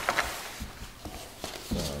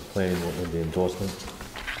 planning with the endorsement.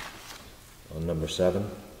 On number 7,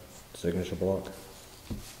 signature block.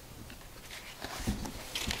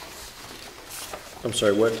 I'm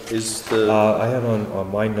sorry, what is the, I have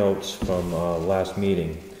on my notes from, last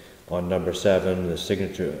meeting, on number 7, the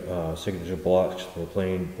signature blocks for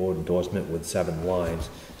planning board endorsement with 7 lines.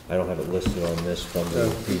 I don't have it listed on this from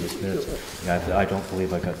the previous minutes. I don't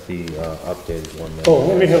believe I got the, updated one. Oh,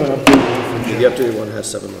 let me have an update. the updated one has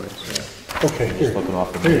 7 lines. Okay, Just here. looking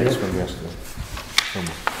off the Here you minutes go. from yesterday. Okay,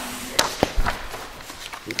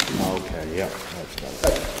 yeah, that's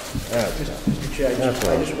better. Mr. Chair, I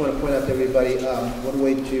just want to point out to everybody, one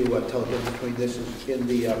way to tell the difference between this is in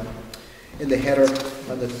the header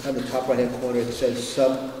on the top right-hand corner, it says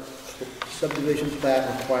subdivision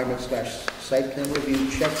plat requirements / site plan review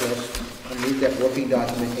checklist underneath that working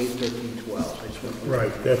document 8/13/12. I just want to point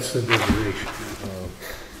Right, that's the designation.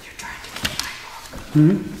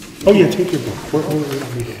 Oh, yeah, take your book. We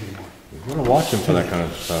don't need it anymore. We're gonna watch him for that kind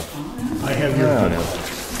of stuff. I have your Yeah, book.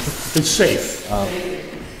 It's safe. I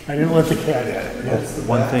didn't let the cat at it. That's the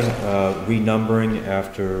One thing, renumbering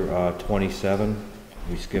after 27,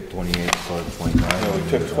 we skipped 28, so 29. No, we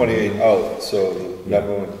took 28 out, so the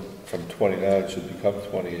number one from 29 should become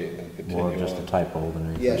 28 and continue More just a on. typo than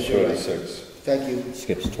anything. Yes, you're right. 36. Thank you.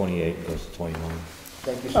 Skips 28, goes to 29.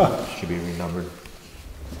 Thank you so much. Should be renumbered.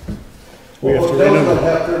 We have to Those renumber.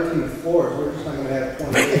 that have 13 floors, we're just not gonna have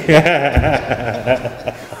 28.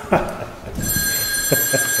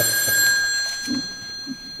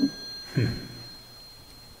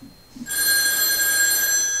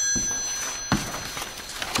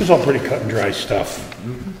 This is all pretty cut and dry stuff.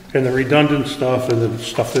 And the redundant stuff and the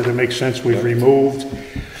stuff that it makes sense we've removed.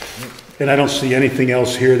 And I don't see anything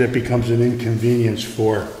else here that becomes an inconvenience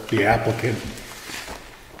for the applicant.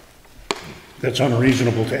 That's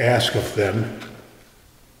unreasonable to ask of them.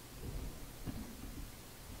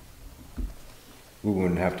 We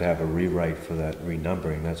wouldn't have to have a rewrite for that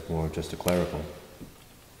renumbering, that's more just a clerical.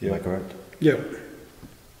 Am I correct? Yeah.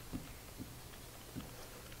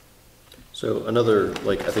 So another,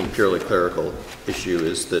 like, I think purely clerical issue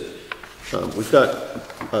is that we've got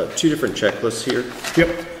two different checklists here.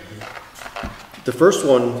 Yep. The first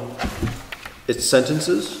one, it's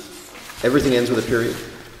sentences. Everything ends with a period.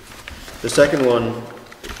 The second one,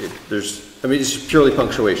 it's purely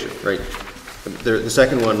punctuation, right? The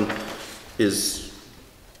second one is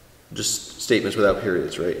just statements without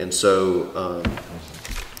periods, right? And so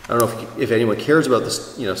I don't know if anyone cares about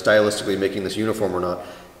this, stylistically making this uniform or not.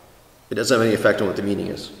 It doesn't have any effect on what the meaning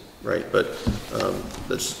is, right? But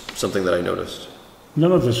that's something that I noticed.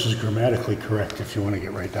 None of this is grammatically correct if you want to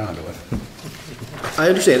get right down to it. I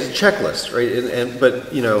understand, it's a checklist, right?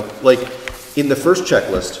 But, like in the first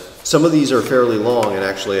checklist, some of these are fairly long and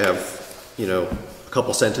actually have, a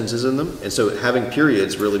couple sentences in them. And so having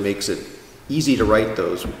periods really makes it easy to write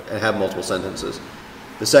those and have multiple sentences.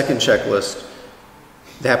 The second checklist,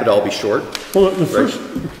 they happen to all be short. Well, the first,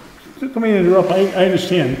 let me interrupt, I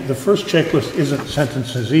understand, the first checklist isn't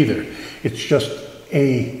sentences either. It's just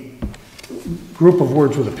a group of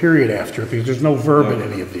words with a period after it, because there's no verb in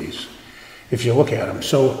any of these, if you look at them.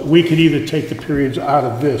 So we could either take the periods out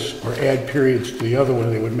of this or add periods to the other one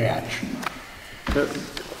and they would match.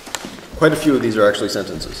 Quite a few of these are actually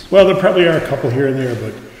sentences. Well, there probably are a couple here and there,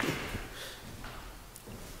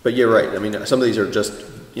 But you're right, I mean, some of these are just,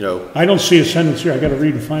 I don't see a sentence here, I gotta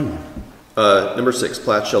read and find one. number 6,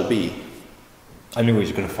 plat shall be. I knew he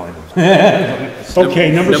was gonna find them.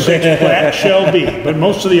 Okay, number 6, plat shall be, but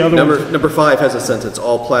most of the other ones. Number 5 has a sentence,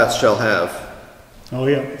 all plats shall have. Oh,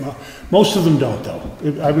 yeah, well, most of them don't though.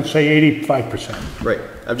 I would say 85%. Right,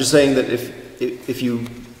 I'm just saying that if you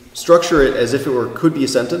structure it as if it could be a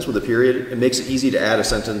sentence with a period, it makes it easy to add a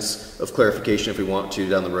sentence of clarification if we want to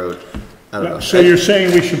down the road. I don't know. So you're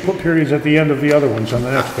saying we should put periods at the end of the other ones on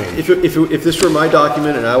the next page? If this were my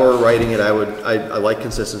document and I were writing it, I like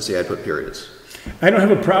consistency, I'd put periods. I don't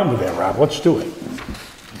have a problem with that, Rob. Let's do it.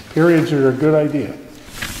 Periods are a good idea.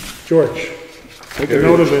 George, take a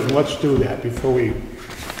note of it and let's do that before we're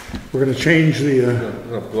going to change the... I'm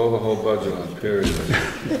gonna blow the whole budget on period.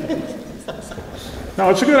 No,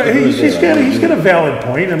 it's a good... He's got a valid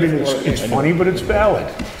point. I mean, it's funny, but it's valid.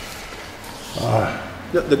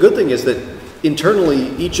 The good thing is that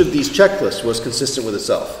internally, each of these checklists was consistent with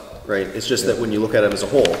itself, right? It's just that when you look at them as a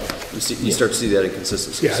whole, you start to see that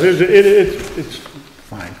inconsistency. Yeah, it's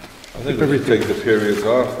fine. I think we should take the periods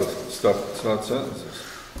off with stuff that's not sentences.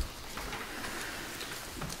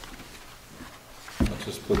 Let's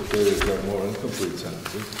just put periods on more incomplete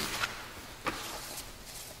sentences.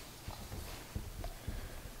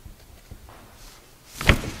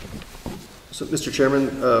 So, Mr.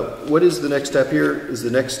 Chairman, what is the next step here? Is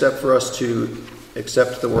the next step for us to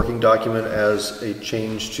accept the working document as a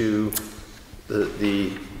change to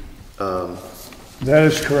the That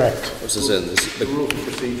is correct. what's this in? The rules of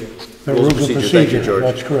procedure. The Rules of rules of procedure. Thank you, procedure, George.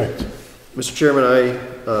 that's correct. Mr. Chairman,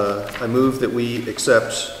 I move that we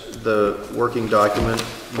accept the working document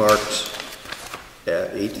marked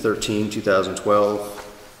at 8/13/2012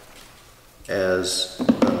 as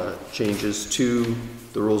changes to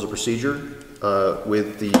the rules of procedure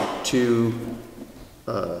with the two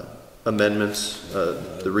amendments, the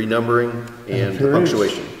renumbering and the Variance.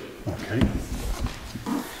 punctuation. Okay.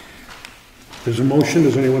 There's a motion,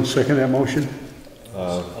 does anyone second that motion?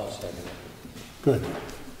 I'll second it. Good.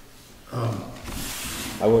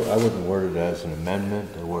 I wouldn't word it as an amendment,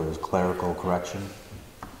 I word it as clerical correction.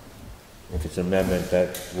 If it's an amendment,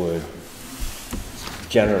 that would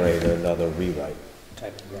generate another rewrite.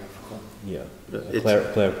 Typographical. Yeah,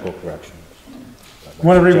 It's- clerical correction.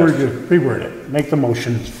 Want to reword it, make the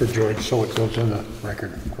motion for George so it goes in the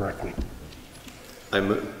record correctly.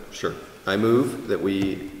 Sure. I move that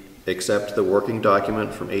we accept the working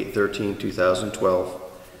document from 8/13/2012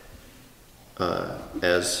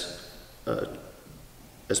 as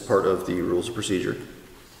part of the rules of procedure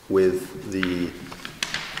with the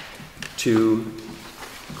 2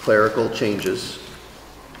 clerical changes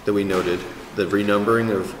that we noted, the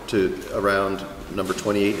renumbering to around number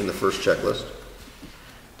 28 in the first checklist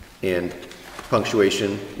and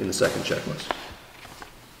punctuation in the second checklist.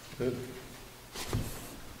 Good.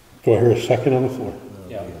 Do I hear a second on the floor?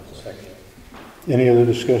 Yeah, second. Any other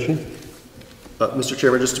discussion? Mr.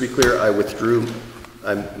 Chairman, just to be clear, I withdrew,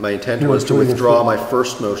 my intent You was to withdrew your withdraw my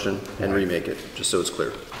first motion and remake it, just so it's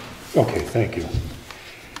clear. Okay, thank you.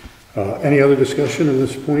 Any other discussion at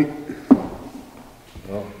this point?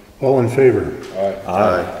 No. All in favor? All right.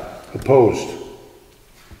 Aye. Opposed?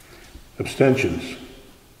 Abstentions?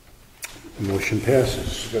 The motion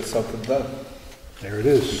passes. You got something done. There it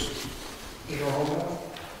is.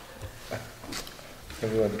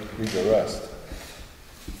 Everyone read the rest.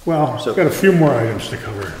 Well, So- got a few more items to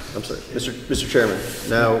cover. I'm sorry, Mr. Chairman,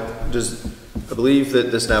 now, I believe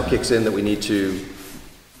that this now kicks in that we need to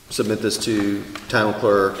submit this to town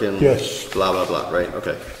clerk and Yes. blah, blah, blah, right?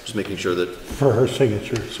 Okay, just making sure that, For her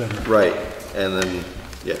signature, et cetera. right, and then,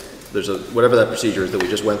 yeah, there's whatever that procedure is that we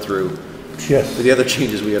just went through, Yes, for the other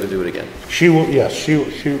changes, we gotta do it again. she will, yes,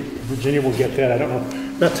 Virginia will get that, I don't know,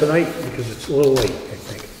 not tonight, because it's a little late, I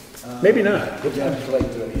think. Maybe not. You got until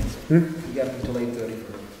 8:30. You got until 8:30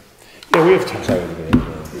 for Yeah, we have time.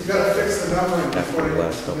 He's gotta fix the numbering After before the he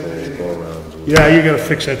last couple submit of it. go-arounds. Yeah, you gotta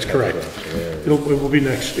fix, that's correct. It will be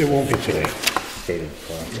next, it won't be today. Stated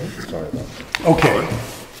process, sorry about that. Okay.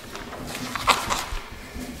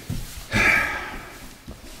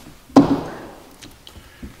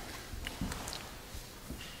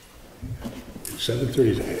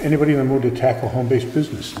 $7:30. Anybody in the mood to tackle home-based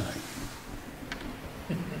business tonight?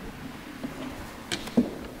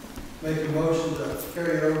 Make a motion to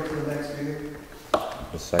carry it over to the next meeting.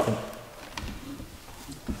 A second?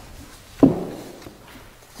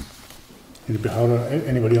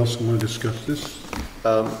 Anybody else want to discuss this?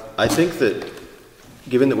 I think that,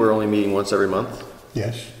 given that we're only meeting once every month,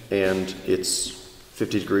 Yes. and it's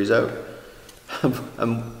 50 degrees out,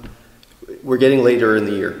 we're getting later in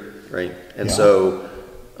the year, right? And Yeah. so,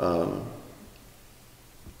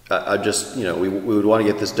 I just, we would want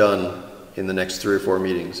to get this done in the next 3 or 4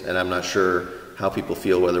 meetings, and I'm not sure how people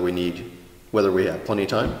feel, whether we have plenty of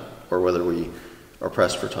time, or whether we are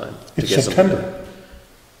pressed for time to It's get something done. September.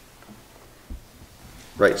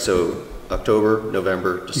 Right, so October,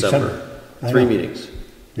 November, December, I 3 know. meetings.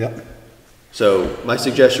 Yep. So my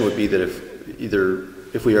suggestion would be that if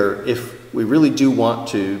we really do want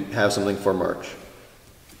to have something for March,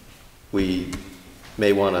 we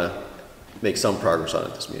may want to make some progress on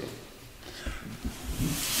it this meeting.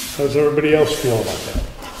 How does everybody else feel about that?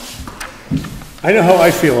 I know how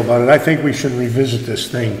I feel about it. I think we should revisit this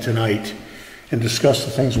thing tonight and discuss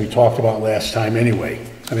the things we talked about last time anyway.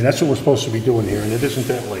 I mean, that's what we're supposed to be doing here, and it isn't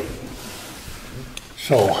that late.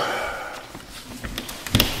 So,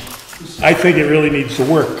 I think it really needs to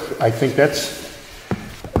work. I think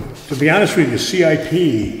to be honest with you,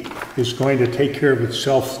 CIP is going to take care of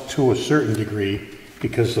itself to a certain degree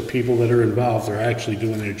because the people that are involved are actually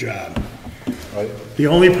doing their job. Right. The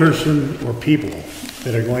only person or people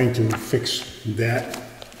that are going to fix that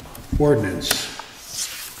ordinance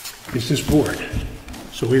is this board.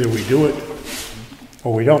 So either we do it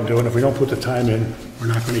or we don't do it. If we don't put the time in, we're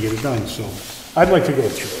not going to get it done. So I'd like to go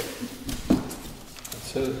through it.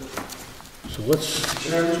 That's it. So let's,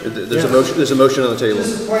 There's a motion on the table. This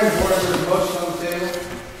is point of order, there's a motion on the table.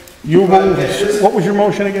 you moved, what was your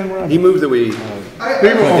motion again, Rob? He moved that we, I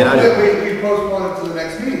get out of we postpone it to the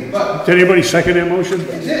next meeting, but Did anybody second that motion?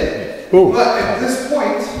 I did. Who? But at this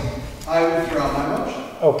point, I withdraw my motion.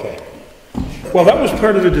 Okay. Well, that was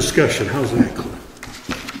part of the discussion. How's that,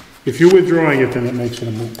 Cliff? If you're withdrawing it, then it makes it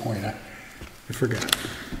a moot point. I forgot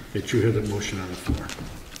that you had the motion on the floor.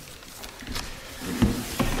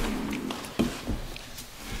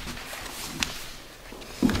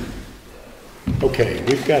 Okay,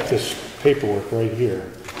 we've got this paperwork right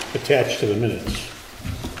here attached to the minutes.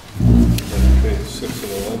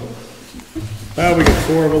 We got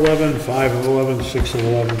 4 of 11, 5 of 11, 6 of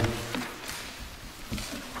 11.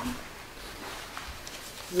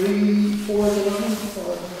 3, 4, 11,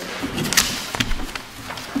 11.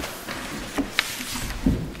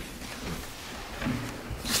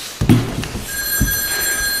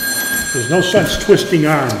 There's no sense twisting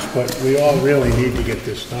arms, but we all really need to get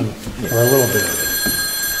this done, or a little bit of it.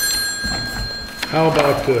 How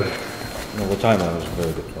about, No, the timeline was a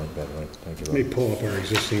very good point, by the way. Thank you. let me pull up our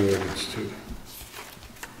existing ordinance too.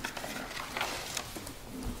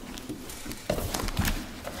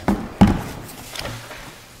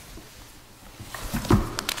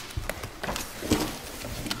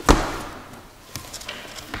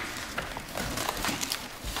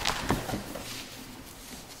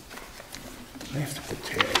 I have to put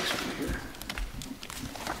tags on here.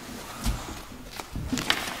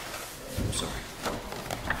 I'm sorry.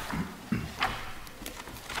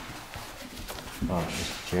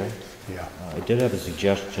 Mr. Chair? Yeah. I did have a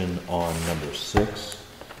suggestion on number 6.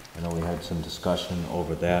 I know we had some discussion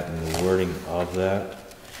over that and the wording of that.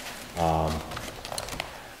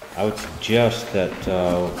 I would suggest that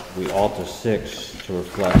we alter 6 to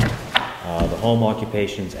reflect the home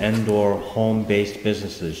occupations and/or home-based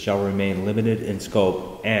businesses shall remain limited in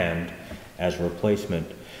scope and, as a replacement,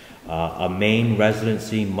 a main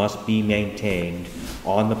residency must be maintained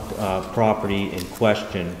on the property in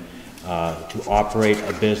question to operate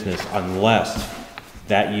a business unless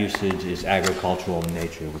that usage is agricultural in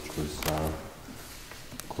nature, which was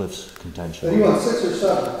Cliff's contention. Are you on 6 or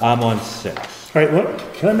 7? I'm on 6. All right,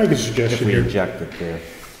 look, can I make a If suggestion we here? inject it there.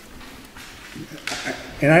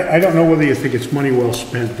 And I don't know whether you think it's money well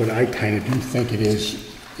spent, but I kind of do think it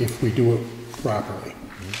is if we do it properly.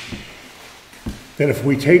 That if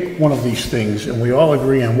we take one of these things and we all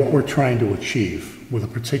agree on what we're trying to achieve with a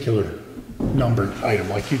particular numbered item,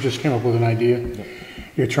 like you just came up with an idea,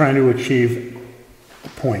 you're trying to achieve a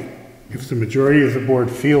point. If the majority of the board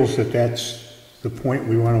feels that that's the point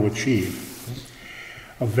we want to achieve,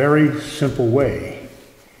 a very simple way,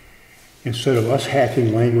 instead of us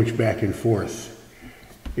hacking language back and forth,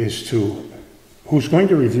 is to, who's going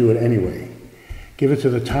to review it anyway, give it to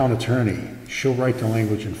the town attorney. She'll write the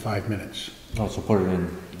language in 5 minutes. Also put it in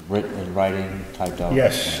writing, typed out.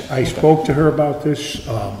 Yes, I spoke to her about this.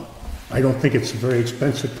 I don't think it's a very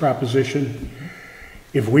expensive proposition.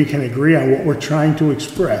 If we can agree on what we're trying to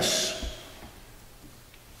express,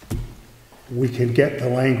 we can get the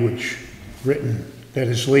language written that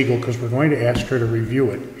is legal, because we're going to ask her to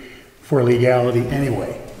review it for legality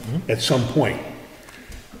anyway, at some point.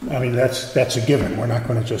 I mean, that's a given. We're not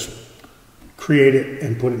going to just create it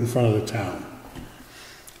and put it in front of the town.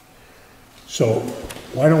 So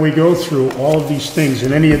why don't we go through all of these things,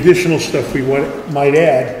 and any additional stuff we might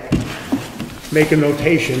add, make a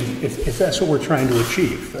notation if that's what we're trying to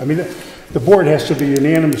achieve. I mean, the board has to be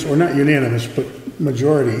unanimous, or not unanimous, but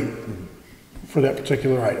majority for that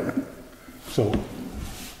particular item. So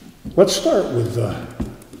let's start with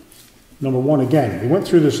number 1 again. We went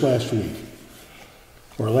through this last week,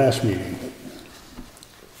 or last meeting.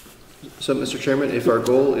 So, Mr. Chairman, if our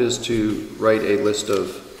goal is to write a list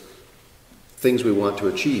of things we want to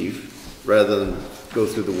achieve, rather than go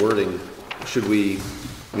through the wording, should we,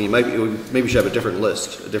 I mean, maybe we should have a different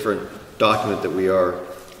list, a different document that we are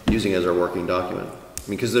using as our working document. I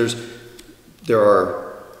mean, because there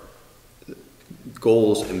are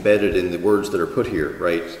goals embedded in the words that are put here,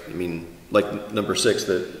 right? I mean, like number 6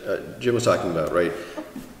 that Jim was talking about, right?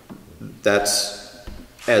 That's,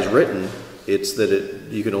 as written, it's that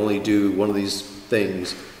you can only do one of these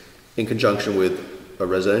things in conjunction with a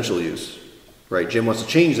residential use, right? Jim wants to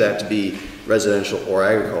change that to be residential or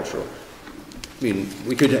agricultural. I mean,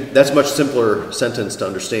 that's a much simpler sentence to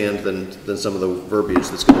understand than some of the verbiage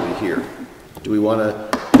that's going to be here. Do we want to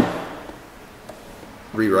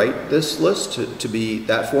rewrite this list to be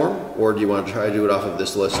that form, or do you want to try to do it off of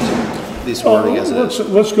this list, this wording as it is?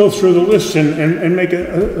 Let's go through the list and make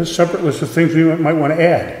a separate list of things we might want to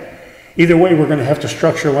add. Either way, we're going to have to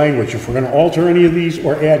structure language if we're going to alter any of these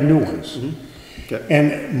or add new ones. Okay.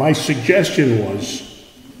 And my suggestion was,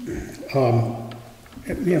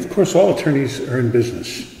 of course, all attorneys are in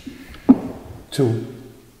business to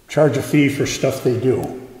charge a fee for stuff they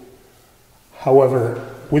do. However,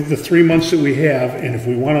 with the 3 months that we have, and if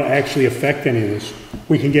we want to actually affect any of this,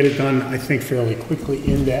 we can get it done, I think, fairly quickly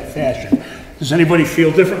in that fashion. Does anybody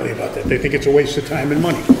feel differently about that? They think it's a waste of time and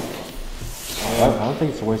money? I don't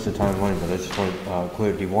think it's a waste of time and money, but I just want to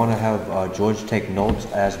clear. Do you want to have George take notes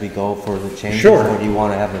as we go for the changes? Sure. Or do you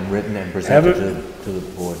want to have them written and presented to the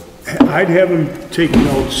board? I'd have him take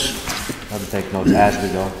notes. Have him take notes as we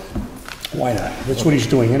go. Why not? That's what he's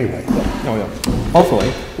doing anyway. Oh, yeah.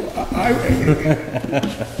 Hopefully.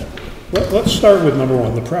 Let's start with number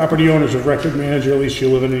one. The property owners of record manager, at least you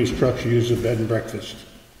live in any structure, use a bed and breakfast.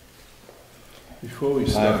 Before we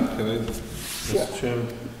start, can I, Mr. Chairman?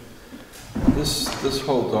 This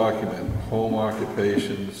whole document, home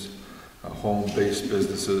occupations, home-based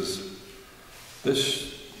businesses,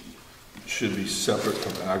 this should be separate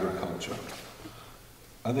from agriculture.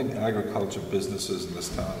 I think agriculture businesses in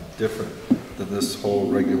this town are different than this whole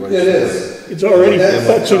regulation. It is. It's already,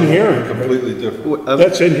 that's inherent. Completely different.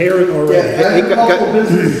 That's inherent Yeah, already. agricultural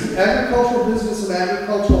business and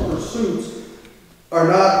agricultural pursuits are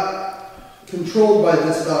not controlled by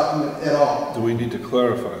this document at all. Do we need to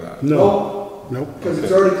clarify that? No, nope. Because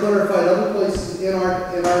it's already clarified other places in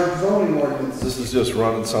our zoning ordinance. This is just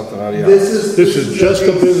running something out of your This house. is Just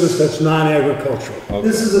a business that's non-agricultural. Okay.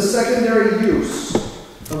 This is a secondary use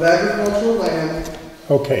of agricultural land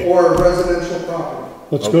Okay, or residential property.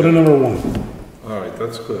 let's go to number one. All right,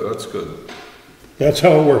 that's good, that's good. That's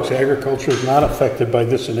how it works. Agriculture is not affected by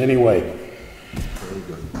this in any way. Very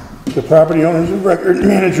good. The property owners of record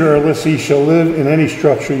manager or lessee shall live in any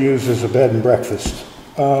structure used as a bed and breakfast.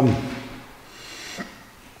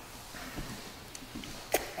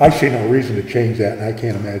 I see no reason to change that, and I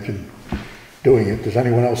can't imagine doing it. Does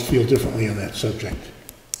anyone else feel differently on that subject?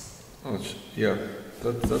 Oh, yeah,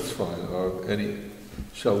 that's fine. Any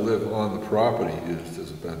shall live on the property used as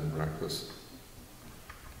a bed and breakfast.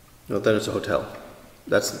 No, then it's a hotel.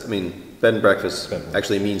 That's, I mean, bed and breakfast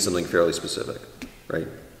actually means something fairly specific, right?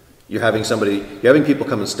 You're having people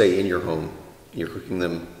come and stay in your home. You're cooking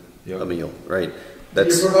them a meal, right?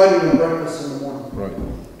 That's You're providing them breakfast in the morning Right,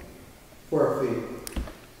 for a fee.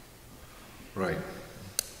 right.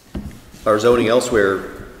 our zoning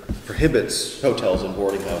elsewhere prohibits hotels and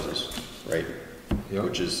boarding houses, right? Yeah.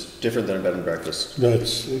 Which is different than a bed and breakfast. So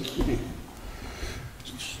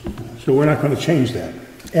we're not going to change that.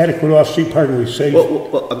 Adequate off-street parking, we say.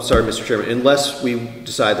 Well, I'm sorry, Mr. Chairman, unless we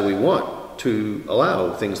decide that we want to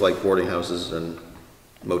allow things like boarding houses and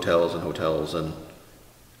motels and hotels, and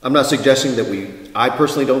I'm not suggesting that I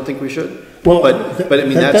personally don't think we should. Well, but I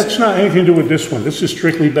mean, that's not anything to do with this one. This is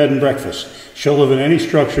strictly bed and breakfast. Shall live in any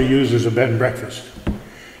structure used as a bed and breakfast.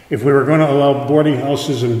 If we were going to allow boarding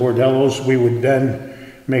houses and bordellos, we would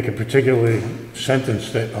then make a particular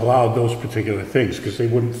sentence that allowed those particular things, because they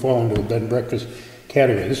wouldn't fall into the bed and breakfast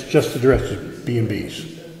category. This just addresses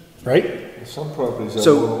B&Bs, right? Some properties have a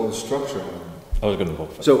So- little structure on them. I was gonna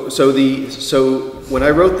vote for that. So when I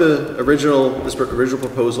wrote this original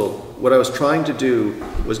proposal, what I was trying to do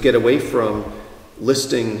was get away from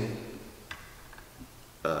listing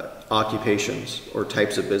occupations or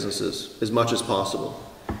types of businesses as much as possible,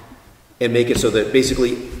 and make it so that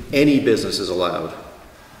basically any business is allowed,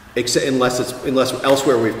 except unless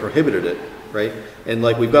elsewhere we've prohibited it, right? And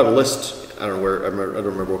like we've got a list, I don't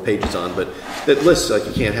remember what page it's on, but that lists like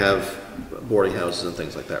you can't have boarding houses and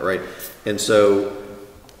things like that, right? And so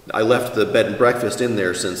I left the bed and breakfast in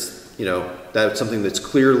there since, you know, that's something that's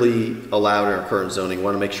clearly allowed in our current zoning. We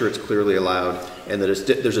want to make sure it's clearly allowed, and that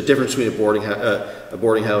there's a difference between a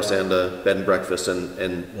boarding house and a bed and breakfast and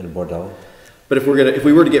In a bordello? But if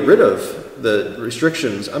we were to get rid of the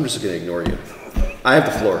restrictions, I'm just going to ignore you. I have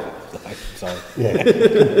the floor. Sorry. Yeah.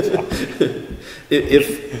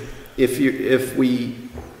 If we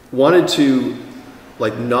wanted to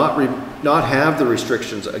like not have the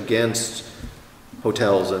restrictions against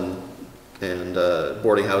hotels and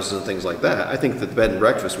boarding houses and things like that, I think that the bed and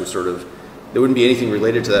breakfast would there wouldn't be anything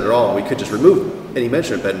related to that at all. We could just remove any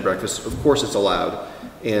mention of bed and breakfast. Of course it's allowed,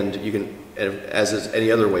 and you can, as is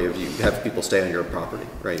any other way of you have people stay on your property,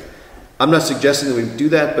 right? I'm not suggesting that we do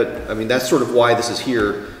that, but I mean that's sort of why this is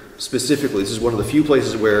here specifically. This is one of the few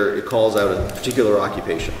places where it calls out a particular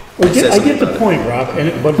occupation. Well, I get the point, Rob,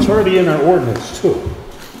 but it's already in our ordinance too.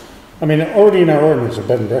 I mean, already in our ordinance, a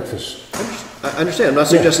bed and breakfast. I understand. I'm not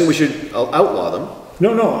suggesting we should outlaw them.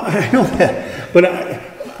 No, I know that. But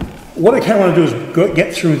what I kind of want to do is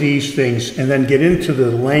get through these things and then get into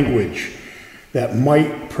the language that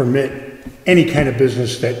might permit any kind of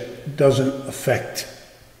business that doesn't affect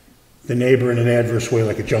the neighbor in an adverse way,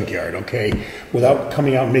 like a junkyard, okay? Without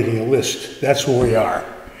coming out and making a list. That's where we are.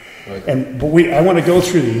 Right. But I want to go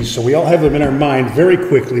through these so we all have them in our mind very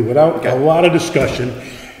quickly without a lot of discussion.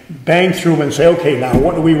 Bang through them and say, okay, now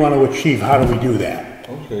what do we want to achieve? How do we do that?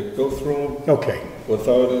 Okay, go through them Okay.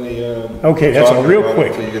 without any, Okay, that's talking real about it quick.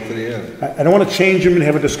 Until you get to the end. I don't want to change them and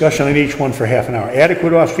have a discussion on each one for half an hour.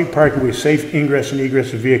 Adequate off-street parking with safe ingress and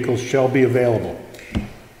egress of vehicles shall be available.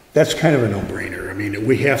 That's kind of a no-brainer. I mean,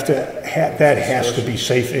 we have to, that has to be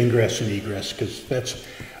safe ingress and egress, because that's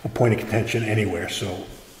a point of contention anywhere. So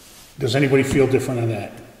does anybody feel different on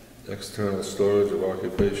that? external storage of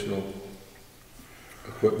occupational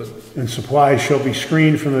equipment. And supplies shall be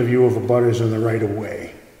screened from the view of abutters in the right of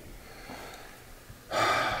way.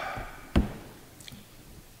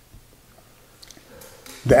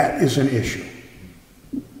 That is an issue.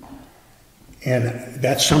 And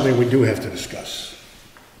that's something we do have to discuss.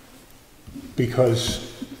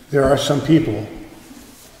 Because there are some people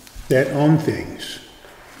that own things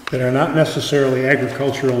that are not necessarily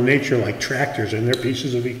agricultural in nature, like tractors and their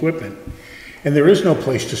pieces of equipment. And there is no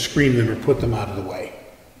place to screen them or put them out of the way.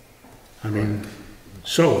 I mean,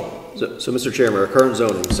 so Mr. Chairman, our current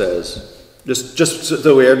zoning says, just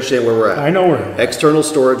so we understand where we're at. I know where we're at. External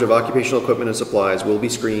storage of occupational equipment and supplies will be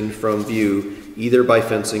screened from view either by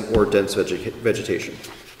fencing or dense vegetation.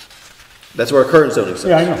 That's what our current zoning says.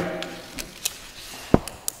 Yeah, I know.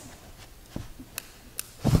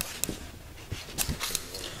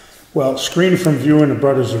 Well, screen from view in the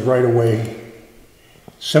abutters of right of way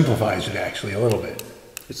simplifies it actually a little bit.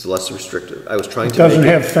 It's less restrictive. I was trying to It doesn't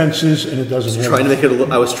have fences and it doesn't have.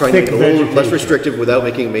 I was trying to make it a little vegetation. less restrictive without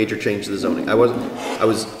making a major change to the zoning. I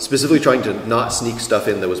was specifically trying to not sneak stuff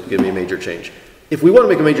in that was going to be a major change. If we want to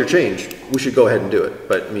make a major change, we should go ahead and do it.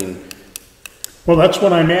 But I mean, Well, that's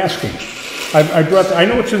what I'm asking. I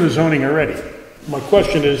know it's in the zoning already. My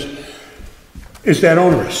question is that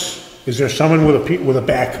onerous? Is there someone with a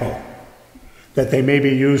backhoe that they maybe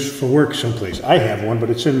use for work someplace? I have one, but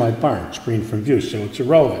it's in my barn, screened from view, so it's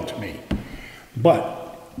irrelevant to me.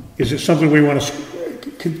 But is it something we want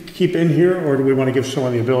to keep in here, or do we want to give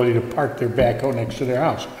someone the ability to park their backhoe next to their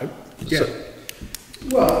house? Yeah.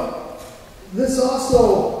 Well, this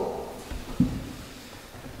also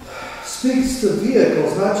speaks to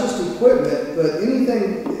vehicles, not just equipment, but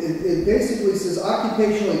anything, it basically says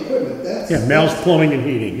occupational equipment. Yeah, Mel's Plumbing and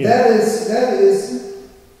Heating. Yeah. That is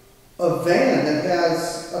a van that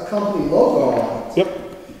has a company logo on it.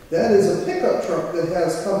 Yep. That is a pickup truck that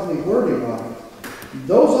has company wording on it.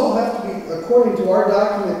 Those all have to be, according to our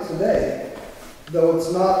document today, though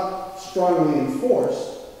it's not strongly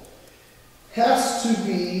enforced, has to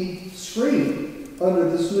be screened under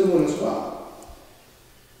this new one as well.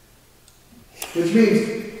 Which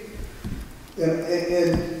means,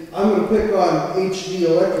 and I'm going to pick on HD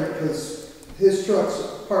Electric because his truck's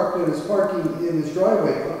parked in his parking in his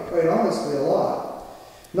driveway, quite honestly, a lot.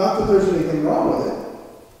 Not that there's anything wrong with it,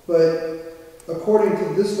 but according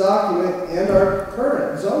to this document and our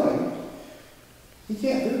current zoning, he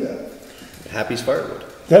can't do that. Happy's Firewood.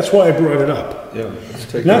 That's why I brought it up. Yeah, let's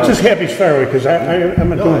take it Not out. just Happy's Firewood, because I'm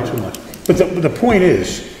not doing too much. But the point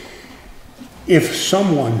is, if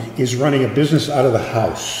someone is running a business out of the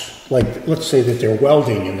house, like let's say that they're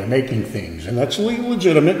welding and they're making things, and that's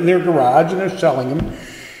legitimate in their garage and they're selling them,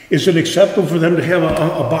 is it acceptable for them to have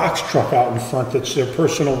a box truck out in front that's their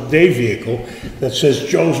personal day vehicle that says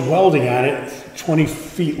Joe's Welding on it, 20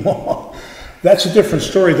 feet long? That's a different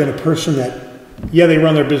story than a person that, yeah, they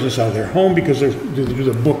run their business out of their home because they do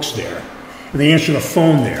the books there, and they answer the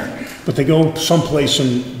phone there. But they go someplace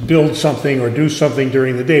and build something or do something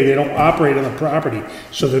during the day. They don't operate on the property,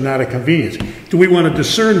 so they're not a convenience. Do we want to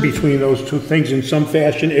discern between those two things in some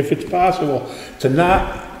fashion, if it's possible, to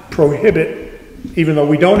not prohibit, even though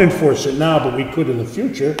we don't enforce it now, but we could in the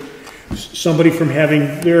future, somebody from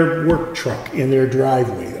having their work truck in their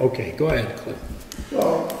driveway? Okay, go ahead, Cliff.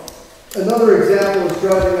 Well, another example is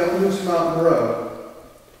driving up Moose Mountain Road.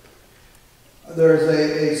 There's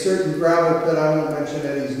a certain gravel pit, I won't mention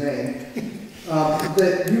Eddie's name,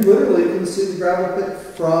 that you literally can see the gravel pit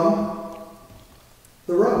from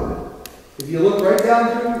the road. If you look right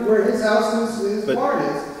down through where his house is, his barn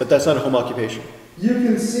is. But that's not a home occupation. You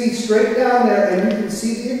can see straight down there and you can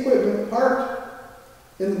see the equipment parked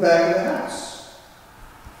in the back of the house.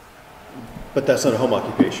 But that's not a home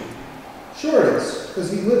occupation. Sure it is, because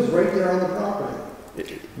he lives right there on the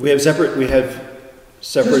property. We have separate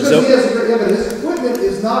Just because zones. but his equipment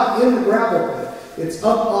is not in the gravel pit. It's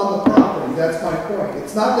up on the property. That's my point.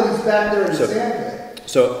 It's not that he's back there in the sand pit.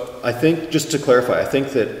 So I think, just to clarify, I think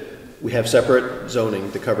that we have separate zoning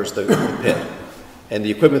that covers the pit. And the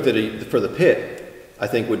equipment for the pit, I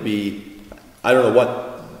think would be, I don't know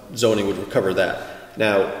what zoning would cover that.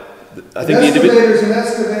 Now, I think An excavator's an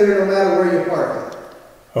excavator no matter where you park it.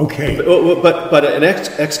 Okay. But an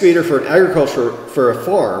excavator for an agriculture, for a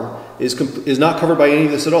farm, is not covered by any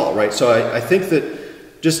of this at all, right? So I think that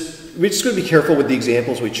we're just going to be careful with the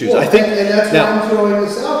examples we choose. Well, I think, and that's now, why I'm throwing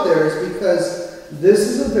this out there, is because this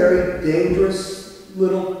is a very dangerous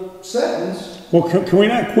little sentence. Well, can we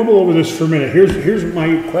not quibble over this for a minute? Here's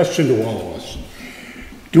my question to all of us.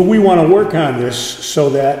 Do we want to work on this so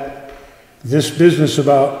that this business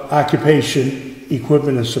about occupation,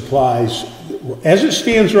 equipment, and supplies As it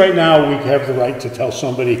stands right now, we have the right to tell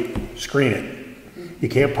somebody, screen it. You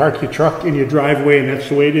can't park your truck in your driveway, and that's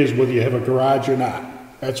the way it is, whether you have a garage or not.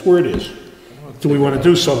 That's where it is. Do we want to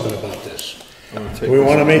do something about this? Do we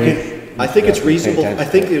want to make it? I think it's reasonable, I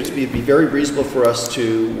think it would be very reasonable for us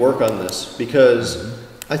to work on this, because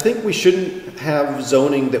I think we shouldn't have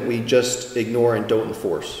zoning that we just ignore and don't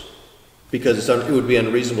enforce, because it would be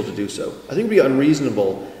unreasonable to do so. I think it would be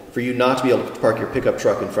unreasonable for you not to be able to park your pickup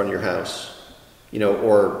truck in front of your house, you know,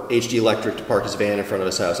 or HD Electric to park his van in front of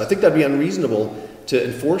his house. I think that'd be unreasonable to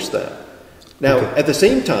enforce that. Now, at the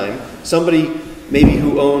same time, somebody maybe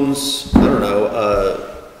who owns, I don't know,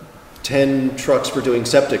 10 trucks for doing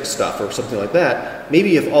septic stuff or something like that,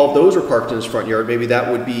 maybe if all those are parked in his front yard, maybe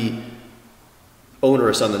that would be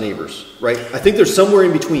onerous on the neighbors, right? I think there's somewhere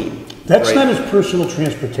in between. That's right? not his personal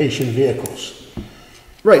transportation vehicles.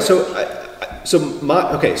 Right, so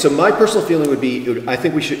my personal feeling would be, I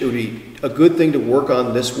think it would be a good thing to work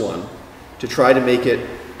on this one to try to make it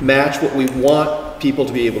match what we want people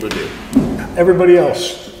to be able to do. Everybody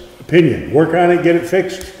else, opinion, work on it, get it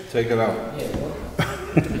fixed? Take it out.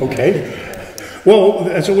 Okay. Well,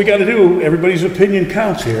 that's what we got to do. Everybody's opinion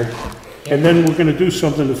counts here. And then we're going to do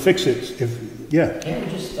something to fix it. Can't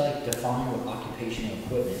we just like define what occupational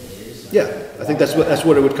equipment is? Yeah, I think that's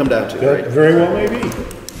what it would come down to, That right? very well may be.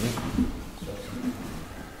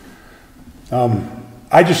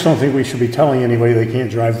 I just don't think we should be telling anybody they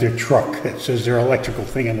can't drive their truck that says their electrical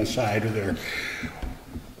thing on the side or their...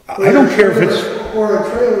 I don't care if it's... Or a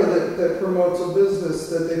trailer that promotes a business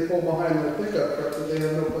that they pull behind their pickup truck that they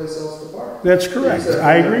have no place else to park. That's correct.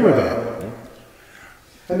 I agree with that.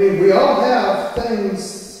 I mean, we all have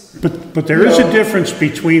things. But there is a difference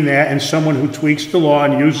between that and someone who tweaks the law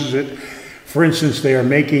and uses it. For instance, they are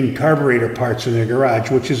making carburetor parts in their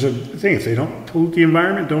garage, which is a thing. If they don't pollute the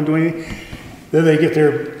environment, don't do anything, then they get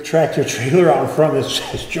their tractor trailer out in front that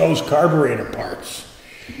says Joe's carburetor parts.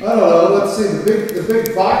 I don't know, let's see, the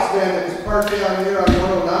big box van that was parked down here on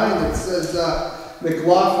 109 that says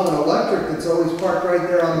McLaughlin Electric, that's always parked right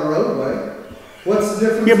there on the roadway. What's the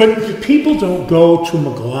difference? Yeah, but people don't go to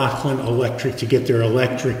McLaughlin Electric to get their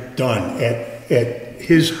electric done at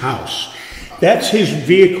his house. That's his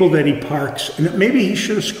vehicle that he parks, and maybe he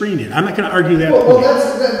should have screened it. I'm not going to argue that point. Well,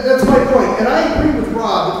 that's my point, and I agree with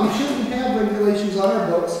Rob that we shouldn't have regulations on our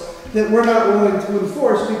books that we're not willing to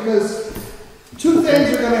enforce, because two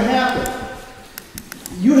things are going to happen.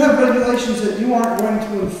 You have regulations that you aren't going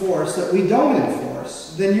to enforce, that we don't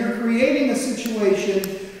enforce, then you're creating a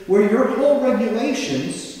situation where your whole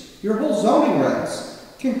regulations, your whole zoning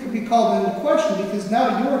regs can be called into question, because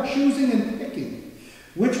now you're choosing and picking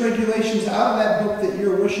which regulations out of that book that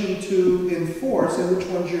you're wishing to enforce and which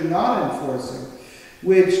ones you're not enforcing,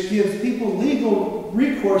 which gives people legal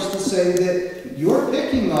recourse to say that you're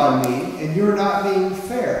picking on me and you're not being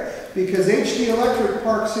fair. Because HD Electric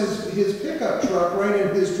parks his pickup truck right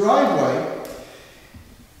in his driveway,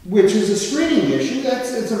 which is a screening issue.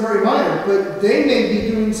 It's a very minor, but they may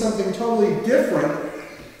be doing something totally different,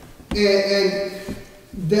 and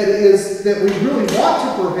that we really want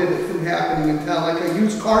to prohibit from happening in town, like a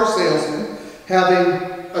used car salesman having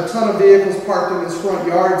a ton of vehicles parked in his front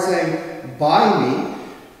yard saying, "Buy me,"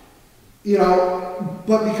 you know.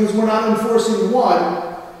 But because we're not enforcing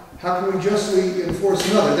one, how can we justly enforce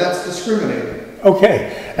another? That's discriminating.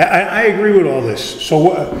 Okay, I agree with all this.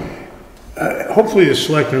 So hopefully the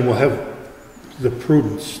selectmen will have the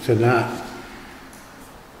prudence to not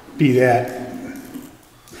be that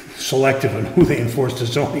selective in who they enforce the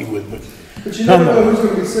zoning with. But you never know who's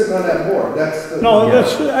going to be sitting on that board. That's the... No,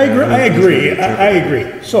 I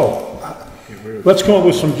agree. So let's come up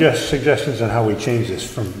with some suggestions on how we change this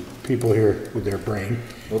from people here with their brain.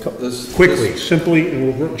 Quickly, simply,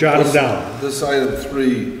 and we'll jot them down. This item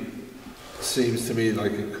 3 seems to me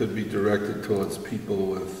like it could be directed towards people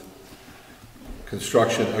with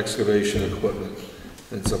construction, excavation equipment,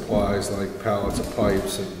 and supplies like pallets of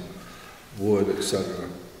pipes and wood, etc.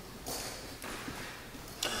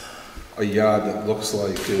 A yard that looks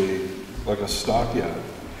like a stockyard.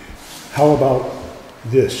 How about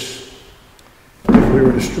this? If we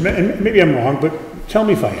were to, and maybe I'm wrong, but tell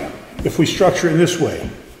me if I am. If we structure it in this way,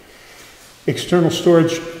 external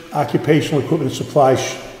storage, occupational equipment and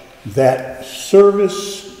supplies that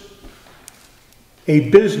service a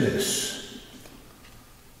business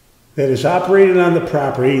that is operated on the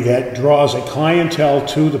property that draws a clientele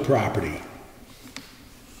to the property.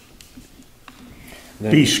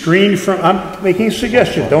 Be screened from, I'm making a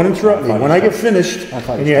suggestion, don't interrupt me. When I get finished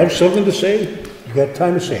and you have something to say, you got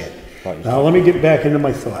time to say it. Now let me get back into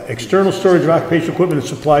my thought. External storage of occupational equipment and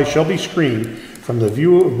supplies shall be screened from the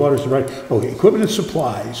view of butters and right. Okay, equipment and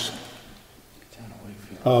supplies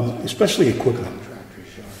especially equipment.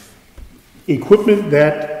 Equipment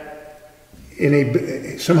that,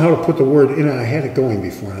 somehow to put the word in, I had it going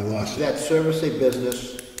before and I lost it. That service a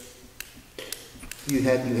business, you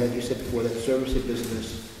said before, that service a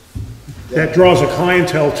business. That draws a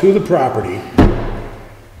clientele to the property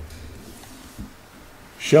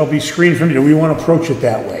shall be screened from you. We want to approach it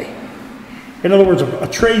that way. In other words, a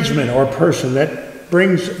tradesman or a person that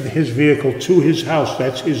brings his vehicle to his house,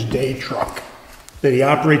 that's his day truck, that he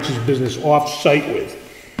operates his business off-site with.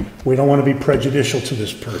 We don't want to be prejudicial to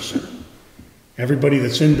this person. Everybody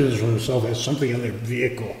that's in business for himself has something on their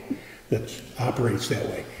vehicle that operates that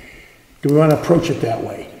way. Do we want to approach it that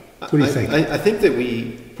way? What do you think? I think that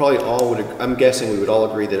we probably all would, I'm guessing we would all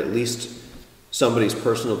agree that at least somebody's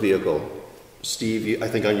personal vehicle, Steve, I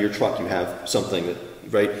think on your truck you have something, that,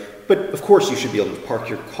 right? But of course you should be able to park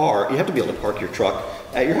your car, you have to be able to park your truck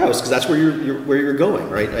at your house because that's where you're going,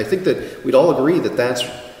 right? I think that we'd all agree that that's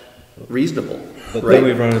reasonable. But right? then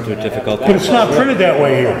we run into a difficult... But it's not printed that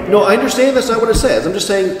way here. No, I understand that's not what it says. I'm just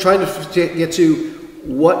saying, trying to get to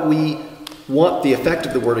what we want the effect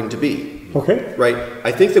of the wording to be. Okay. Right?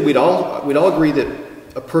 I think that we'd all agree that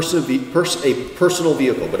a personal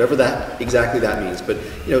vehicle, whatever that exactly that means, but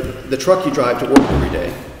you know, the truck you drive to work every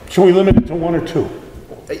day. Should we limit it to one or two?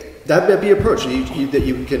 That might be an approach that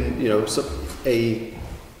you can, you know,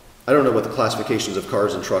 I don't know what the classifications of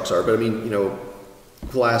cars and trucks are, but I mean, you know,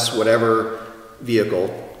 class whatever vehicle.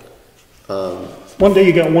 One day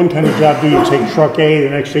you got one kind of job, you take truck A, the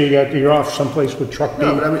next day you're off someplace with truck B.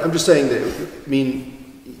 No, but I'm just saying that, I mean,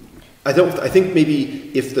 I think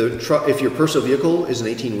maybe if your personal vehicle is an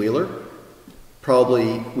 18-wheeler,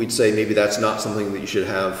 probably we'd say maybe that's not something that you should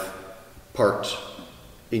have parked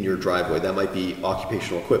in your driveway. That might be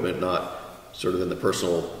occupational equipment, not sort of in the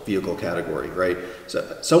personal vehicle category, right?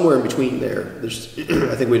 So somewhere in between there,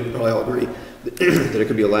 I think we'd probably all agree that it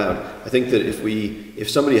could be allowed. I think that if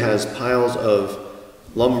somebody has piles of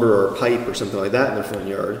lumber or pipe or something like that in their front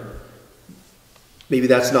yard, maybe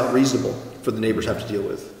that's not reasonable for the neighbors to have to deal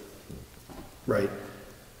with, right?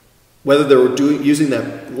 Whether they're using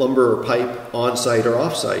that lumber or pipe on-site or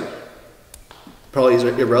off-site probably is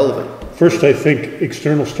irrelevant. First, I think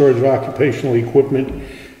external storage of occupational equipment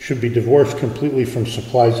should be divorced completely from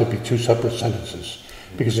supplies. That'd be two separate sentences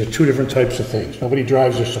because they're two different types of things. Nobody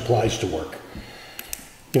drives their supplies to work.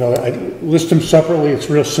 You know, I list them separately. It's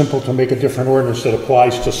real simple to make a different ordinance that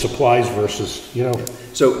applies to supplies versus, you know.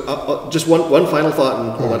 So just one final thought,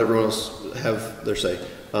 and I'll let everyone else have their say.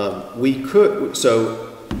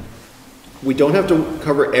 We don't have to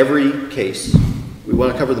cover every case. We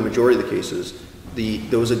want to cover the majority of the cases.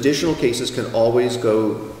 Those additional cases can always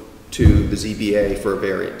go to the ZBA for a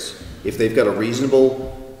variance. If they've got a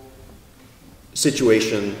reasonable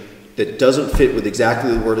situation that doesn't fit with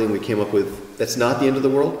exactly the wording we came up with, that's not the end of the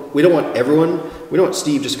world. We don't want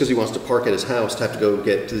Steve, just because he wants to park at his house, to have to go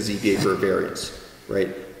get to the ZBA for a variance,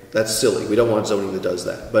 right? That's silly. We don't want zoning that does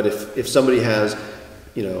that. But if somebody has,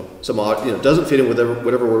 you know, some odd, you know, doesn't fit in with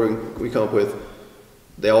whatever wording we come up with,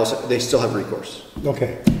 they still have recourse.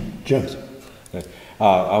 Okay, Jim. Okay.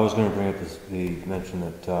 I was going to bring up the mention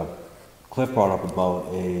that Cliff brought up about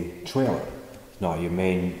a trailer. It's not your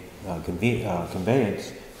main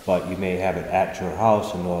conveyance, but you may have it at your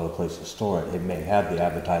house and no other place to store it. It may have the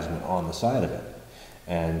advertisement on the side of it,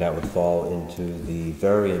 and that would fall into the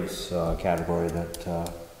variance category that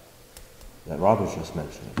Rob was just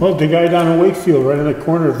mentioning. Well, the guy down in Wakefield, right in the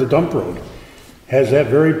corner of the dump road, has that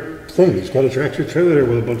very thing. He's got a tractor trailer there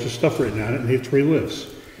with a bunch of stuff written on it, and that's where he lives.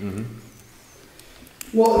 Mm-hmm.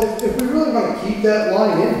 Well, if we really want to keep that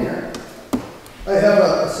line in here, I have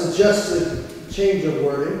a suggested change of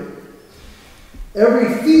wording.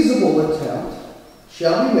 Every feasible attempt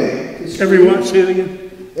shall be made to screen... Every what? Say it again.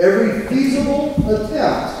 Every feasible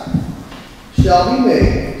attempt shall be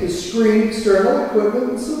made to screen external equipment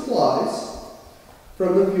and supplies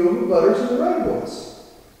from the view of the butters and the right-of-ways.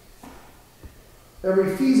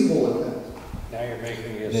 Every feasible attempt. Now you're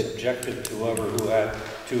making it subjective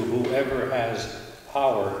to whoever has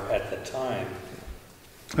power at the time.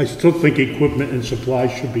 I still think equipment and supplies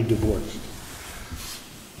should be divorced.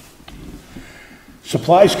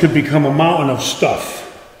 Supplies could become a mountain of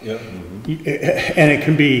stuff. Yeah. Mm-hmm. And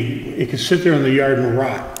it can sit there in the yard and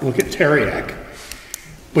rot. Look at Terriac.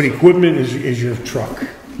 But equipment is your truck.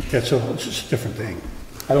 It's just a different thing.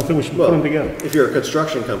 I don't think we should put them together. If you're a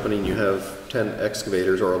construction company and you have 10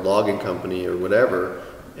 excavators, or a logging company or whatever,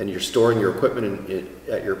 and you're storing your equipment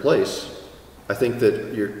at your place, I think that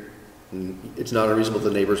it's not unreasonable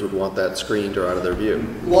the neighbors would want that screened or out of their view.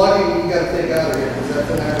 Logging, you got to take out of here because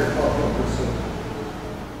that's an agricultural pursuit.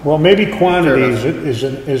 Well, maybe quantities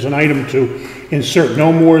is an item to insert,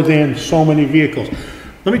 no more than so many vehicles.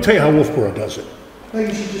 Let me tell you how Wolfboro does it. I think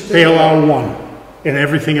you should just take They it allow out. one, and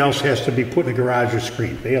everything else has to be put in a garage or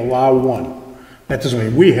screen. They allow one. That doesn't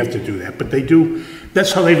mean we have to do that, but they do.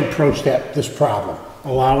 That's how they've approached this problem,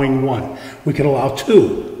 allowing one. We can allow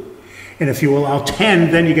 2. And if you allow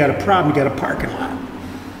 10, then you got a problem, you got a parking lot.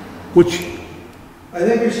 Which, I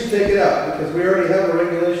think we should take it out, because we already have a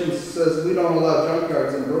regulation that says we don't allow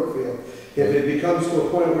junkyards in Brookfield. If it becomes to a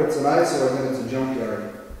point where it's an eyesore, then it's a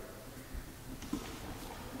junkyard.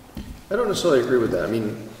 I don't necessarily agree with that. I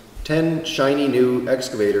mean, 10 shiny new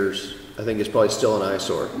excavators, I think is probably still an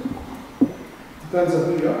eyesore. Depends on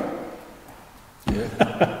who you are.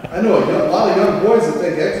 Yeah. I know a lot of young boys that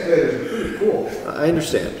think excavators are pretty cool. I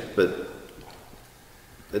understand, but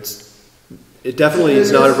it definitely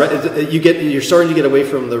is not you're starting to get away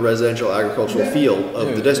from the residential agricultural feel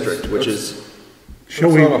of the district, which is.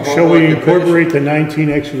 shall we incorporate the 19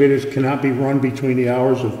 excavators cannot be run between the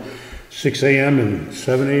hours of 6 a.m. and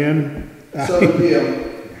 7 a.m.? 7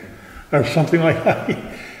 p.m. Or something like that.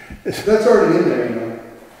 That's already in there, you know.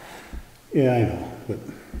 Yeah, I know, but.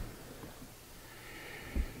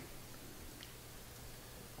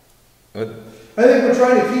 I think we're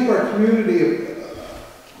trying to keep our community.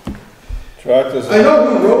 Tractors. I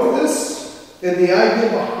know who wrote this, and the idea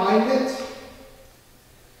behind it.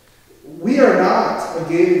 We are not a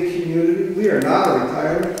gated community. We are not a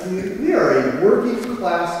retirement community. We are a working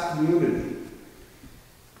class community.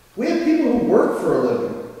 We have people who work for a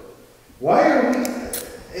living. Why are we?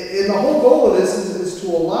 And the whole goal of this is to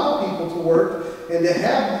allow people to work and to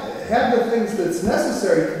have the things that's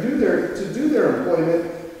necessary to do their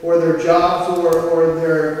employment or their jobs or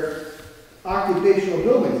their occupational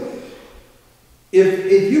buildings.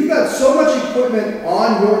 If you've got so much equipment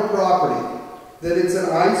on your property that it's an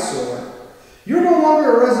eyesore, you're no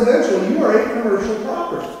longer a residential, you are a commercial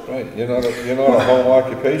property. Right, you're not a home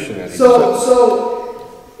occupation anymore.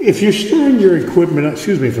 So If you're storing your equipment,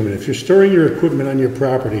 excuse me for a minute, if you're storing your equipment on your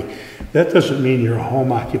property, that doesn't mean you're a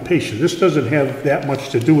home occupation. This doesn't have that much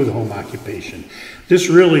to do with home occupation. This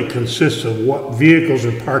really consists of what vehicles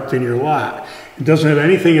are parked in your lot. It doesn't have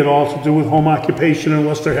anything at all to do with home occupation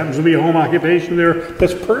unless there happens to be a home occupation there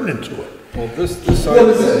that's pertinent to it. Well, this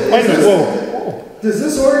does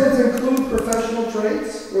this ordinance include professional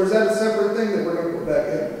trades, or is that a separate thing that we're going to put back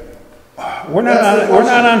in? We're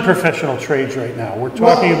not on professional trades right now. We're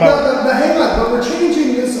talking about. No, hang on, but we're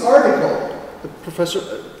changing this article. Professor,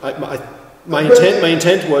 my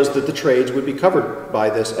intent was that the trades would be covered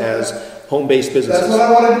by this as home-based businesses. That's what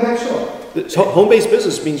I wanted to make sure. So home-based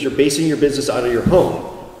business means you're basing your business out of your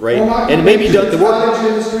home, right? And maybe the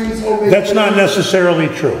work. That's not necessarily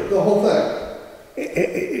true. The whole thing.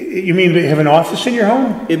 You mean they have an office in your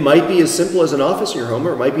home? It might be as simple as an office in your home,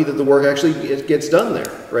 or it might be that the work actually gets done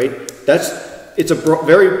there, right? It's a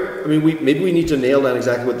very, I mean, maybe we need to nail down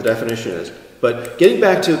exactly what the definition is. But getting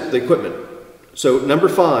back to the equipment, so number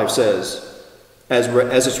 5 says, as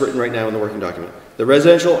it's written right now in the working document, the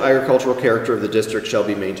residential agricultural character of the district shall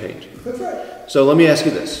be maintained. That's right. So let me ask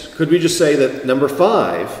you this. Could we just say that number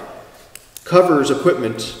 5 covers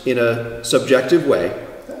equipment in a subjective way,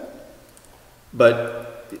 but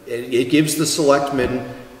it gives the selectmen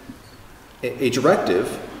a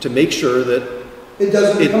directive to make sure that it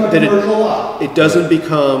doesn't become a commercial lot. It doesn't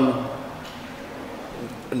become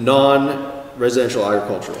non-residential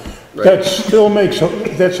agricultural. Right? That still makes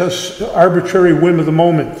that's an arbitrary whim of the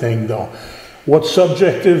moment thing, though. What's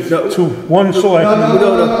subjective to one selectman?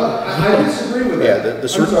 No. I disagree with that. Yeah, I'm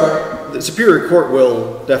sorry. The Superior Court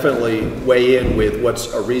will definitely weigh in with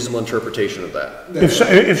what's a reasonable interpretation of that.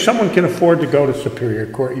 If someone can afford to go to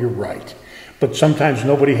Superior Court, you're right. But sometimes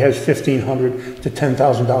nobody has $1,500 to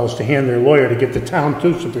 $10,000 to hand their lawyer to get the town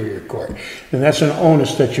to Superior Court. And that's an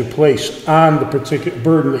onus that you place on the particular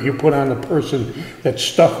burden that you put on the person that's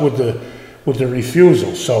stuck with the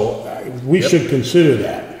refusal. So we should consider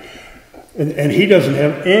that. And he doesn't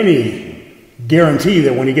have any guarantee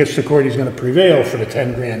that when he gets to court he's going to prevail for the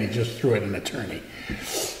 10 grand he just threw at an attorney.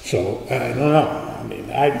 So I don't know. I mean,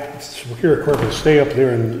 Superior Court will stay up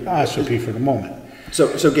there in Ossipee for the moment.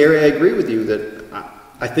 So Gary, I agree with you that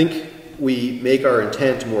I think we make our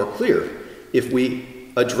intent more clear if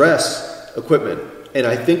we address equipment. And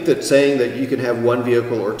I think that saying that you can have 1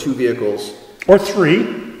 vehicle or 2 vehicles or 3,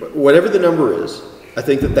 whatever the number is, I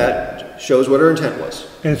think that shows what our intent was.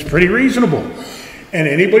 And it's pretty reasonable. And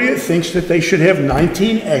anybody that thinks that they should have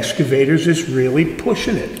 19 excavators is really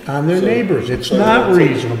pushing it on their neighbors. It's not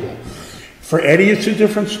reasonable. For Eddie, it's a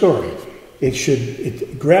different story.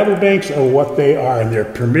 Gravel banks are what they are, and they're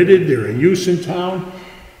permitted, they're in use in town.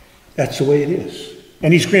 That's the way it is.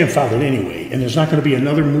 And he's grandfathered anyway, and there's not gonna be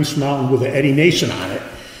another Moose Mountain with an Eddie Mason on it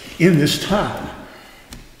in this town.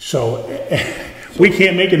 So, we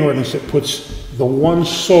can't make an ordinance that puts the one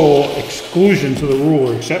sole exclusion to the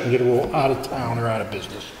rule or exception to the rule out of town or out of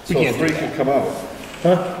business. We So can't do three that. could come out.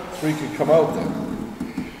 Huh? Three could come out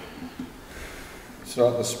then. It's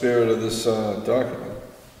not in the spirit of this document.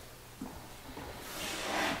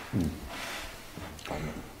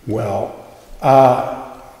 Well,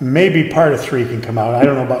 maybe part of 3 can come out. I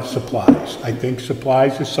don't know about supplies. I think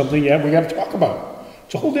supplies is something, yeah, we gotta talk about.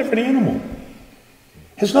 It's a whole different animal.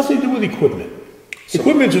 Has nothing to do with equipment.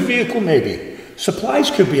 Equipment's a vehicle, maybe. Supplies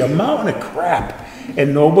could be a mountain of crap,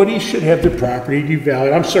 and nobody should have their property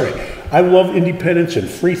devalued. I'm sorry, I love independence and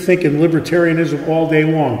free-thinking libertarianism all day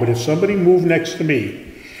long, but if somebody moved next to me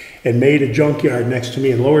and made a junkyard next to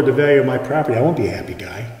me and lowered the value of my property, I won't be a happy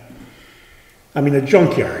guy. I mean, a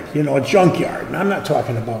junkyard, you know, a junkyard, and I'm not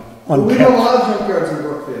talking about Well, we unkept. don't allow junkyards in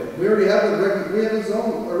Brookfield. We already have a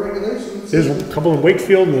zone, a regulation. There's a couple in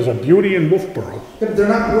Wakefield, and there's a beauty in Wolfboro. Yeah, but they're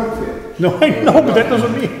not Brookfield. No, I know, but that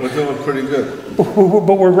doesn't mean, We're doing pretty good. but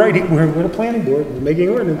we're writing, we're a planning board, we're making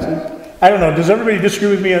ordinances. I don't know, does everybody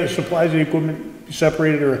disagree with me on supplies and equipment be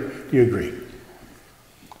separated, or do you agree?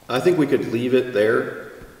 I think we could leave it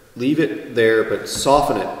there, but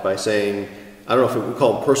soften it by saying, I don't know if we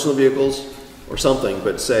call them personal vehicles or something,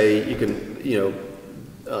 but say you can, you know,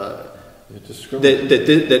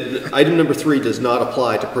 that item number 3 does not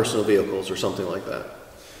apply to personal vehicles or something like that.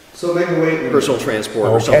 So make a weight limit. Personal transport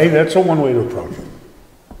or Okay, something. that's a one way to approach it.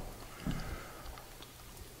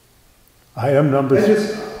 Item number, I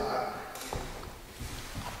just,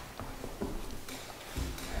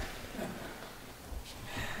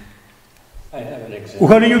 I have an example.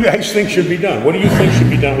 what do you guys think should be done? What do you think should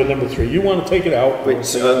be done with number 3? You want to take it out? Wait,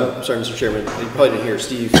 so, I'm sorry, Mr. Chairman, you probably didn't hear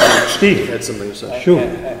Steve. Steve. Had something to say. Sure. I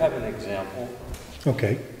have an example.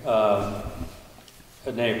 Okay, A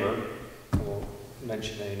neighbor, I won't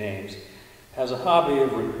mention any names, has a hobby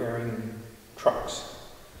of repairing trucks.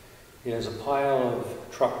 He has a pile of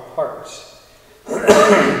truck parts.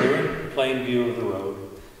 They're in plain view of the road.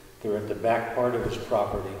 They're at the back part of his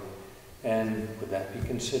property. And would that be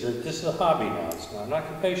considered, this is a hobby now, it's not an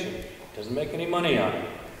occupation. Doesn't make any money on it.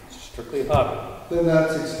 It's strictly a hobby. then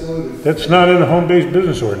that's excluded. that's not in the home-based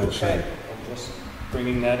business ordinance. Okay, I'm just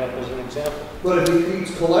bringing that up as an example. But if he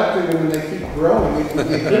keeps collecting them and they keep growing, it could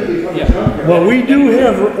become a Yeah. junkyard. Well, we do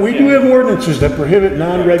have ordinances that prohibit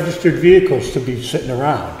non-registered vehicles to be sitting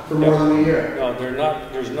around. For more than a year. No, they're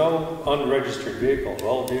not, there's no unregistered vehicles.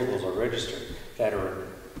 All vehicles are registered that are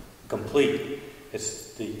complete.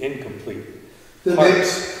 It's the incomplete Then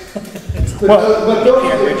parts. But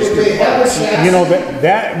those, if they have a chassis. You know,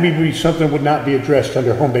 that would be something that would not be addressed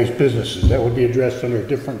under home-based businesses. That would be addressed under a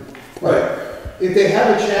different. Right. If they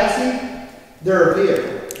have a chassis, they're a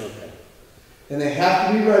vehicle. Okay. And they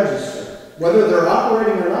have to be registered. Whether they're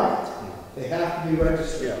operating or not, they have to be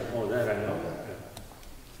registered. Yeah, oh, that I know.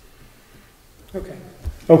 Yeah. Okay.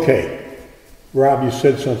 Okay, Rob, you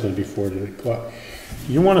said something before.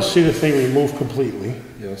 You want to see the thing removed completely.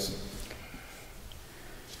 Yes.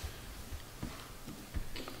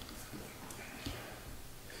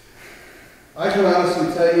 I can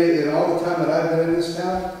honestly tell you, in all the time that I've been in this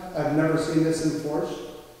town, I've never seen this enforced.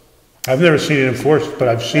 I've never seen it enforced, but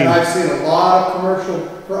I've seen. And I've seen a lot of commercial,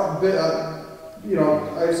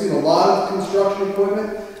 I've seen a lot of construction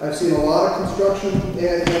equipment. I've seen a lot of construction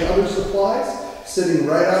and other supplies sitting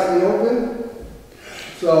right out in the open.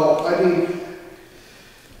 So, I mean,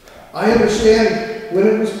 I understand when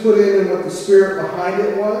it was put in and what the spirit behind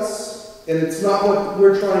it was, and it's not what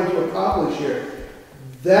we're trying to accomplish here.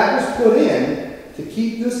 That was put in to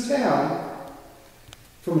keep this town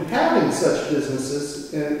from having such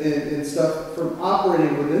businesses and stuff from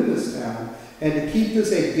operating within this town, and to keep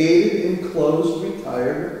this a gated, enclosed,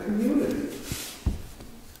 retirement community.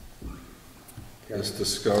 This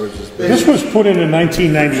discourages This was put in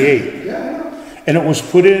 1998, Yeah, I know. and it was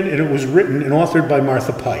put in, and it was written and authored by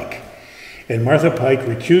Martha Pike. And Martha Pike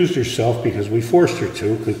recused herself because we forced her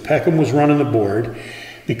to, because Peckham was running the board,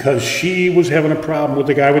 because she was having a problem with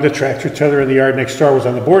the guy with the tractor trailer in the yard next door was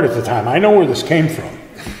on the board at the time. I know where this came from.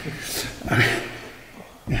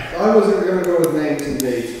 I wasn't gonna go with names and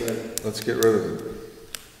dates, but Let's get rid of it.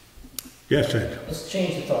 Yes, Ed. Let's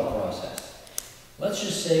change the thought process. Let's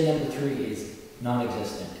just say number 3 is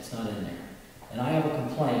non-existent, it's not in there. And I have a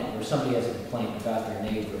complaint, or somebody has a complaint about their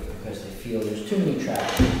neighbor because they feel there's too many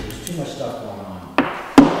traffic, there's too much stuff going on.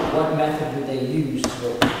 What method would they use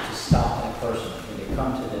to stop that person? Would they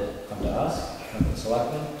come to us, come to the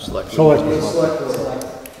selectmen? the select board.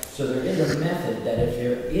 So there is a method that if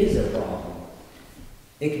there is a problem,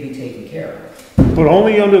 it can be taken care of. But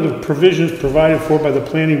only under the provisions provided for by the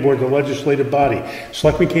planning board, the legislative body.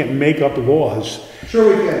 Selectmen can't make up laws. Sure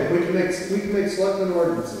we can. We can make selectmen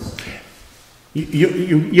ordinances.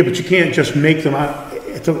 Yeah, but you can't just make them out,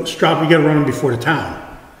 at the strop, you gotta run them before the town.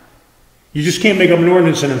 You just can't make up an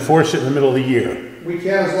ordinance and enforce it in the middle of the year. We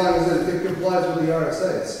can as long as it complies with the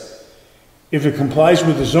RSAs. If it complies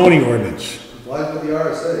with the zoning ordinance, Complies with the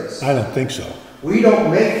RSAs. I don't think so. We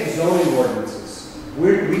don't make zoning ordinances.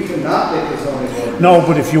 We cannot make a zoning ordinance. No,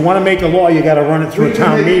 but if you wanna make a law, you gotta run it through a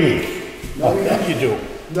town meeting. No, we Yeah, don't. you do.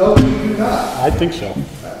 No, we do not. I think so.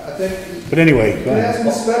 I think, But anyway, you go can ahead. ask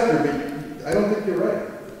Inspector, but I don't think you're right.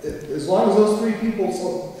 As long as those three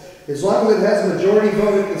people, as long as it has a majority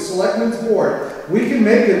vote at the selectmen's board, we can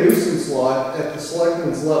make a nuisance law at the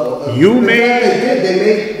selectmen's level. You In made- fact, they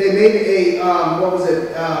did. They made a, what was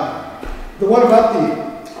it, the one about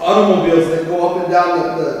the automobiles that go up and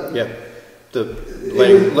down the Yeah, the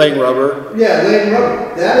laying rubber. yeah, laying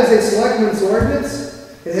rubber. That is a selectmen's ordinance.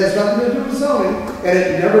 It has nothing to do with zoning, and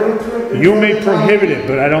it never went through. You may prohibit it,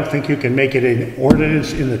 but I don't think you can make it an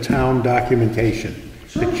ordinance in the town documentation.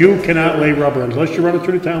 That you cannot lay rubber unless you run it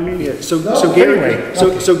through the town meeting. Yeah, so No, Gary, anyway,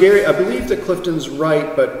 so Gary, I believe that Clifton's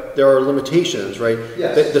right, but there are limitations, right?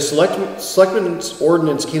 Yes. The selectmen's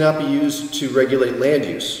ordinance cannot be used to regulate land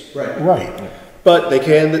use, Right. Right. but they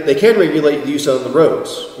can regulate the use on the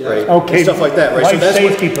roads, Yeah. right? Okay. And stuff like that, right? So Life that's what,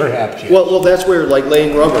 safety perhaps, yes. well, that's where like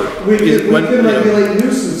laying rubber. We is can when, you know, regulate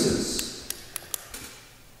nuisances.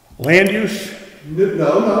 Land use?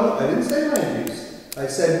 No, I didn't say land use. I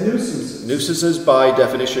said nuisances. Nuisances by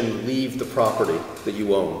definition leave the property that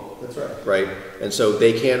you own, That's right. right? And so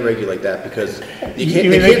they can regulate that because You you can't.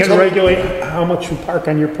 mean They they can't can tell, regulate how much you park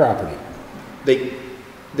on your property?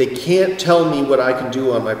 they can't tell me what I can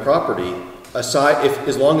do on my property aside if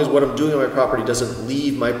as long as what I'm doing on my property doesn't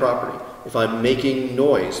leave my property. If I'm making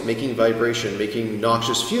noise, making vibration, making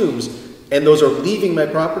noxious fumes, and those are leaving my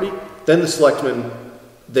property, then the selectmen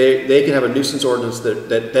they can have a nuisance ordinance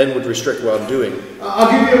that then would restrict what I'm doing. I'll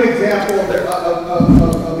give you an example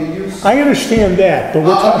of a use. I understand that, but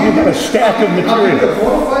we're talking about a stack of I'll give you material. a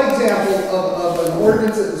bona fide example of an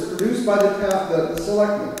ordinance that was produced by the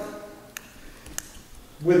selectmen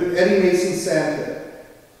with Eddie Mason's sand pit.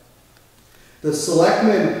 The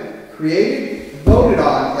selectmen voted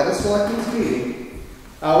on at a selectmen's meeting,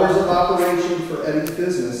 hours of operation for Eddie's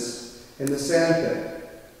business in the sand pit.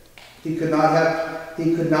 He could not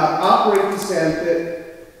operate the sand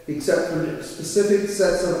pit except for specific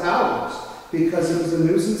sets of hours because it was a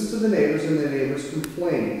nuisance to the neighbors and the neighbors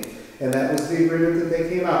complained. And that was the agreement that they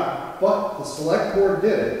came out. But the select board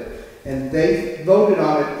did it, and they voted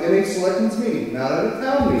on it in a selectmen's meeting, not at a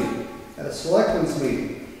town meeting, at a selectmen's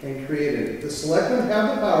meeting, and created it. The selectmen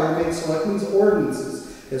have the power to make selectmen's ordinances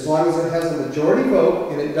as long as it has a majority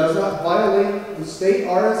vote and it does not violate the state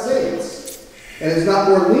RSAs. And is not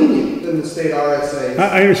more lenient than the state RSAs.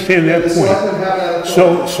 I understand that The point. selectmen have that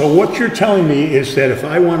authority. So what you're telling me is that if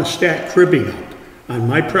I want to stack cribbing up on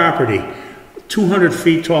my property, 200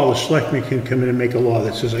 feet tall, the selectmen can come in and make a law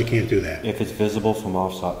that says I can't do that. If it's visible from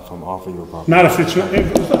off of your property. Not if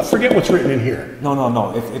it's, forget what's written in here.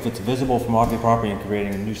 No. If it's visible from off your property and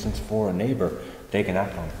creating a nuisance for a neighbor, they can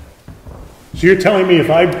act on it. So you're telling me if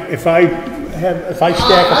I stack,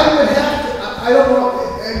 I would have to, I don't know,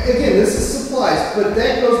 again, this is supplies, but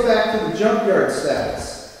that goes back to the junkyard status.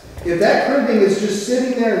 If that cribbing is just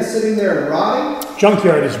sitting there and rotting,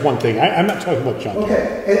 junkyard is one thing, I'm not talking about junkyard.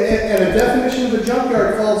 okay, and a definition of a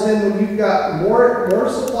junkyard falls in when you've got more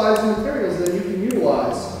supplies and materials than you can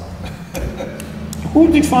utilize.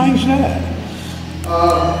 Who defines that?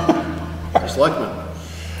 The selectmen.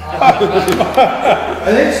 I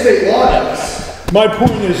think state law does. My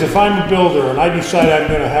point is, if I'm a builder and I decide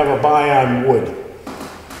I'm gonna have a buy on wood,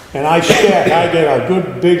 and I get a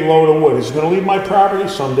good big load of wood, it's gonna leave my property,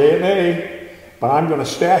 someday it may, but I'm gonna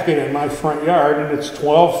stack it in my front yard, and it's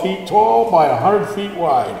 12 feet tall by 100 feet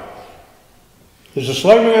wide. Does the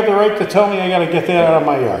selectman have the right to tell me I gotta get that out of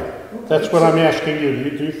my yard? That's what I'm asking you.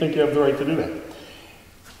 Do you think you have the right to do that?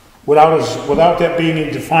 Without that being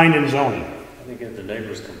defined in zoning? I think if the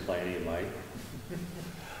neighbors complain, you might.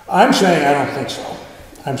 I'm saying I don't think so.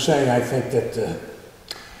 I'm saying I think that,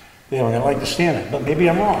 they're like to stand it, but maybe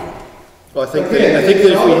I'm wrong. Well, I think Again, that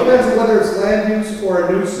it all depends on whether it's land use or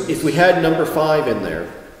a nuisance. if we had number 5 in there,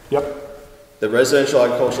 Yep. the residential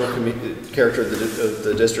agricultural character of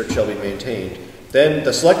the district shall be maintained, then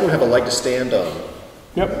the selectmen have a leg to stand on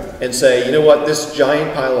Yep. and say, you know what, this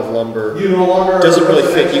giant pile of lumber You no longer doesn't really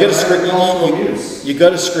fit. You got to residential screen. agricultural use. You got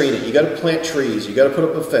to screen it. You got to plant trees. You got to put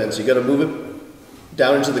up a fence. You got to move it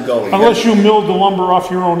down into the gully. Unless you milled the lumber off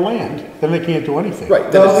your own land, then they can't do anything.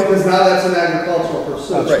 Right. No, because now that's an agricultural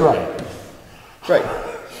pursuit. That's right.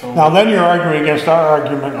 Right. Now then you're arguing against our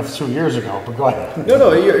argument of 2 years ago, but go ahead.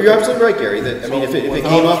 No, you're absolutely right, Gary. That, I mean, if it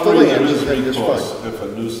came off the land, then it's fine. If a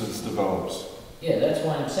nuisance develops. Yeah, that's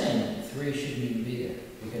why I'm saying 3 shouldn't even be there.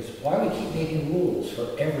 Because why we keep making rules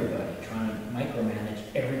for everybody, trying to micromanage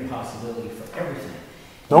every possibility for everything?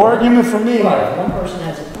 No argument from me. Right, if one person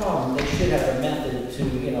has a problem, they should have a method to,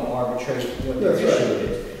 arbitrate what their issue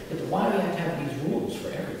is. But why do we have to have these rules for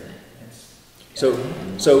everything?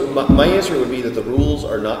 So my answer would be that the rules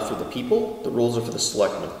are not for the people, the rules are for the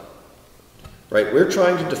selectmen. Right? We're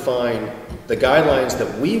trying to define the guidelines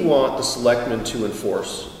that we want the selectmen to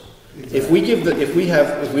enforce. Exactly.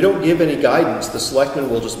 If we don't give any guidance, the selectmen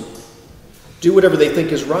will just do whatever they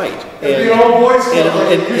think is right. And the old boys club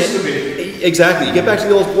like it used to be. Exactly. You get back to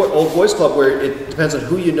the old boys club where it depends on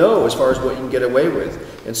who you know as far as what you can get away with.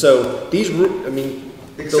 And so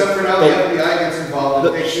Except for now the FBI gets involved.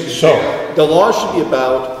 The law should be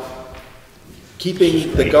about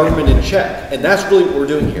keeping the government in check. And that's really what we're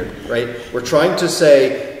doing here, right? We're trying to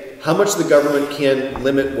say how much the government can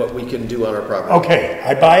limit what we can do on our property. Okay,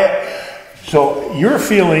 I buy it. So you're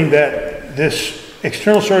feeling that this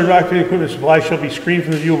external storage of operating equipment supply shall be screened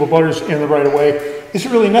from the view of abutters in the right of way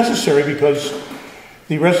isn't really necessary because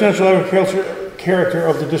the residential agriculture character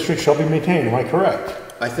of the district shall be maintained. Am I correct?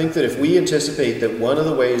 I think that if we anticipate that one of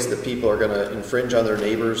the ways that people are going to infringe on their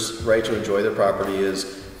neighbors' right to enjoy their property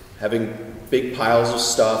is having big piles of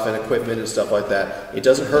stuff and equipment and stuff like that, it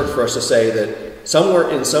doesn't hurt for us to say that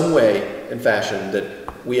somewhere in some way and fashion that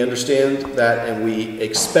we understand that and we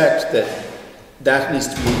expect that that needs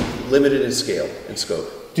to be limited in scale and scope.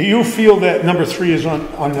 Do you feel that number 3 is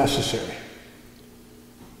unnecessary?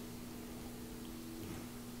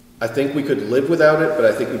 I think we could live without it, but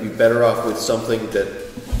I think we'd be better off with something that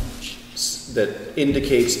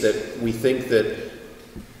indicates that we think that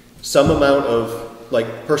some amount of,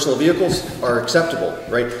 like, personal vehicles are acceptable,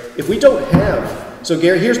 right? If we don't have, so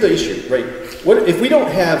Gary, here's the issue, right? What if we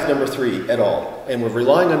don't have number 3 at all, and we're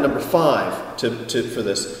relying on number 5 for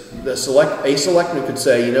this? A selectman could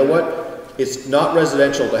say, you know what? It's not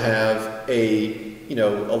residential to have a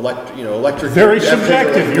electric. Very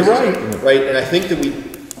subjective. You're right. Right, and I think that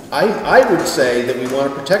I would say that we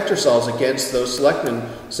want to protect ourselves against those selectmen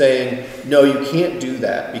saying, no, you can't do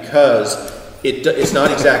that because it's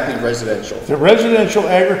not exactly residential. The residential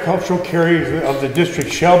agricultural character of the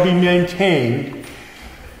district shall be maintained,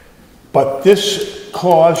 but this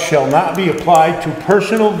clause shall not be applied to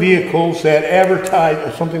personal vehicles that advertise,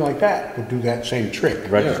 or something like that, would do that same trick.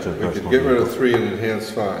 Registered personal. We could get rid of 3 and enhance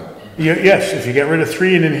 5. Yes, if you get rid of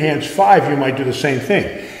 3 and enhance 5, you might do the same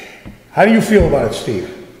thing. How do you feel about it,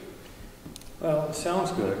 Steve? Well, it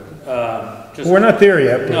sounds good. We're not there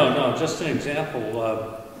yet. No, just an example,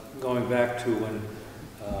 going back to when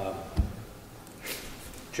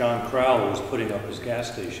John Crowell was putting up his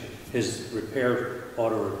gas station, his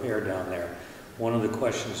auto repair down there. One of the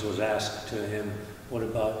questions was asked to him, what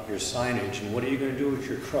about your signage and what are you going to do with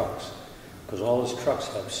your trucks? Because all his trucks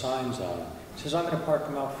have signs on them. He says, I'm going to park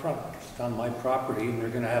them out front. It's on my property and they're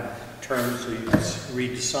going to have turns so you can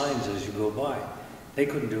read the signs as you go by. They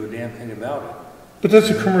couldn't do a damn thing about it. But that's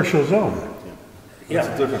a commercial zone. Yeah.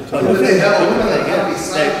 That's a different But type.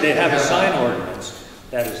 they have a sign ordinance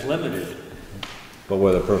that is limited. But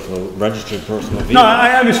with a registered personal vehicle. No,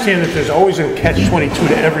 I understand that there's always a catch-22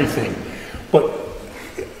 to everything, but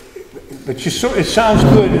it sounds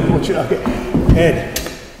good. Okay. Ed,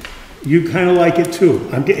 you kind of like it too.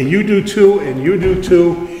 You do too, and you do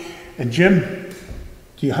too. And Jim,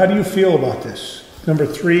 how do you feel about this? Number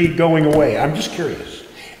 3 going away. I'm just curious.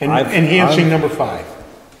 And enhancing number 5.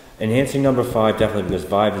 Enhancing number 5 definitely because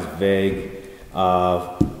 5 is vague.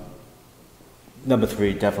 Number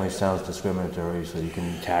 3 definitely sounds discriminatory, so you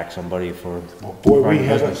can tax somebody for. Well, boy, we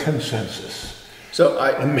have a consensus. So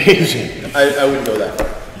amazing. I wouldn't go that far.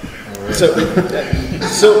 Right.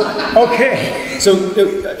 So okay. So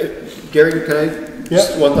Gary, can I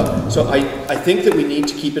just one thought? So I think that we need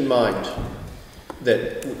to keep in mind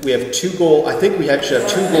that we have 2 goals. I think we should have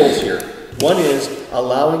 2 goals here. One is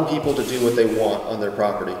allowing people to do what they want on their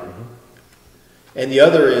property. And the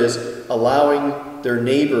other is allowing their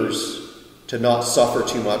neighbors to not suffer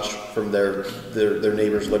too much from their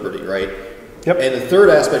neighbor's liberty, right? Yep. And the third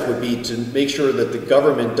aspect would be to make sure that the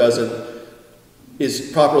government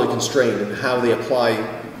is properly constrained in how they apply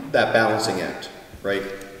that balancing act, right?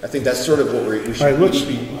 I think that's sort of what we should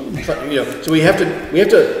be trying, so we have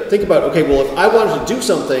to think about, okay, well, if I wanted to do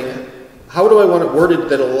something, how do I want it worded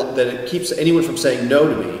that it keeps anyone from saying no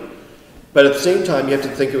to me? But at the same time, you have to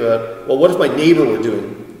think about, well, what if my neighbor were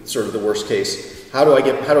doing sort of the worst case? How do I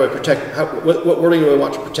protect, what wording do I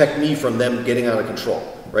want to protect me from them getting out of control,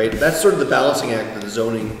 right? That's sort of the balancing act that the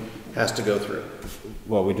zoning has to go through.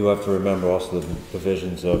 Well, we do have to remember also the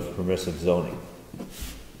provisions of permissive zoning.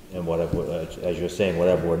 And whatever, as you're saying,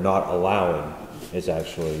 whatever we're not allowing is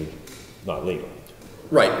actually not legal.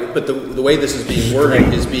 Right, but the way this is being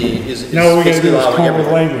worded is No, we gotta basically do is allowing come up with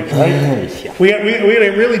everything. language, right? Yeah. We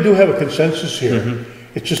really do have a consensus here.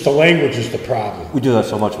 It's just the language is the problem. We do that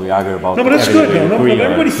so much, we argue about. No, but that's good, everything we no, agree on.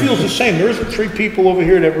 everybody feels the same. There isn't 3 people over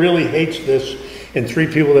here that really hates this and 3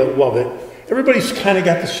 people that love it. Everybody's kind of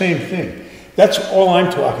got the same thing. That's all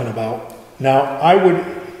I'm talking about. Now, I'm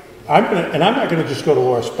not gonna just go to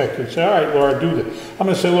Laura Spector and say, all right, Laura, do this. I'm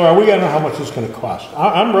gonna say, Laura, we gotta know how much it's gonna cost.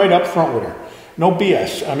 I'm right up front with her. No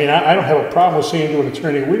BS. I mean, I don't have a problem with saying to an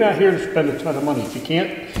attorney, we're not here to spend a ton of money. If you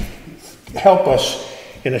can't help us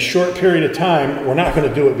in a short period of time, we're not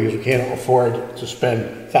gonna do it because we can't afford to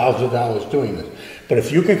spend thousands of dollars doing this. But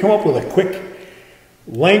if you can come up with a quick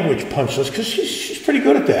language punch list, because she's pretty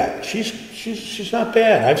good at that. She's not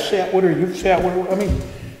bad. I've sat with her, you've sat with her. I mean,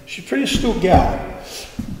 she's a pretty astute gal.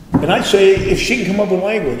 And I'd say if she can come up with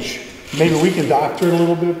language, maybe we can doctor it a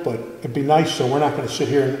little bit, but it'd be nice so we're not going to sit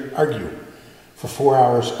here and argue for 4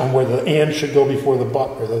 hours on where the and should go before the but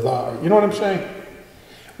or the. You know what I'm saying?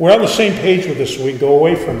 We're on the same page with this, so we can go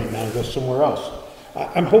away from it now and go somewhere else.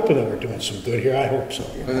 I'm hoping that we're doing some good here. I hope so.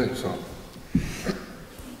 I think so.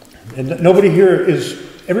 And nobody here is,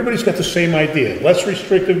 everybody's got the same idea. Less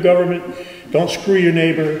restrictive government, don't screw your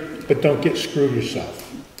neighbor, but don't get screwed yourself.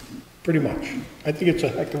 Pretty much. I think it's a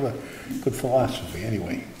heck of a good philosophy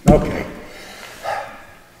anyway. Okay.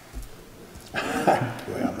 Boy,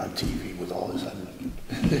 I'm on TV with all this.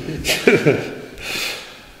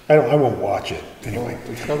 I won't watch it anyway.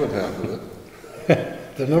 We covered half of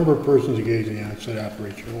it. The number of persons engaged in the on-site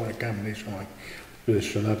operation or a combination like this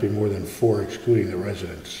shall not be more than 4, excluding the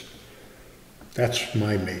residents. That's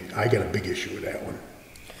my mate. I got a big issue with that one.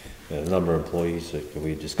 Yeah, the number of employees that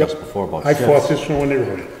we discussed before about I fought shifts. this one when they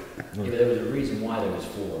wrote it. Yeah, but there was a reason why there was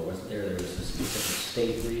 4, wasn't there? There was a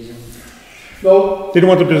specific state reason. No, They don't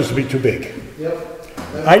want the business to be too big. yep.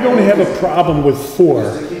 I don't have a problem with 4.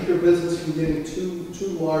 Is to keep your business from getting too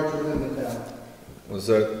large within the town. Was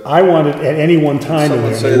that, I want it at any one time in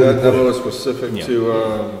someone there. say they that wouldn't put number it. was specific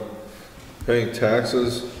to, paying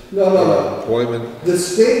taxes? No. Employment? The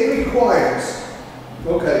state requires,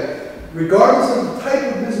 okay, regardless of the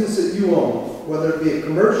type of business that you own, whether it be a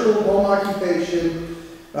commercial, home occupation,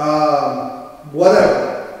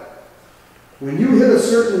 whatever, when you hit a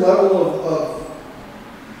certain level of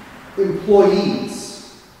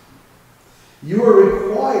employees, you are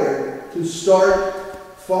required to start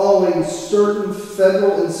following certain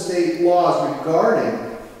federal and state laws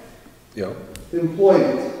regarding Yeah.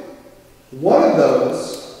 employment. One of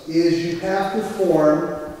those is you have to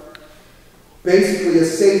form basically a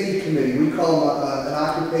safety committee. We call them an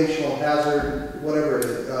occupational hazard, whatever it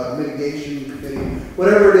is, mitigation committee,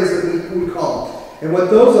 whatever it is that we call them. And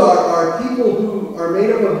what those are people who are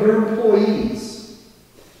made up of your employees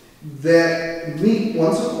that meet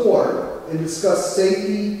once a quarter and discuss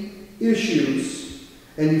safety issues,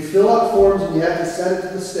 and you fill out forms and you have to send it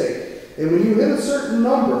to the state. And when you hit a certain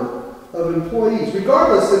number of employees,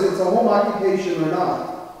 regardless if it's a home occupation or not,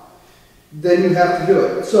 then you have to do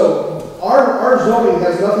it. So our zoning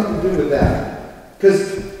has nothing to do with that.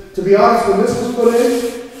 Because to be honest, when this was put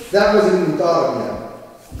in, that wasn't even thought of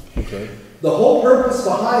yet. Okay. The whole purpose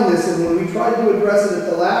behind this, and when we tried to address it at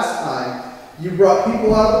the last time, you brought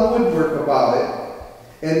people out of the woodwork about it.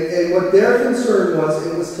 And what their concern was,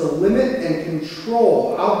 it was to limit and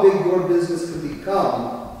control how big your business could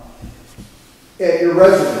become at your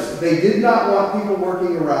residence. They did not want people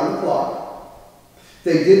working around the clock.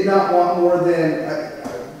 They did not want more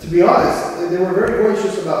than, to be honest, they were very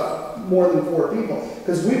gracious about more than 4 people.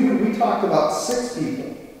 Because we talked about 6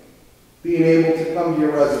 people being able to come to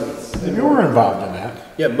your residence. You were involved in that.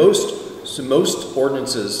 Yeah, most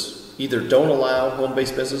ordinances either don't allow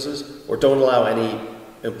home-based businesses or don't allow any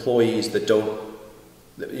employees that don't,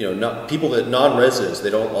 not people that non-residents.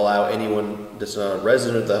 They don't allow anyone that's not a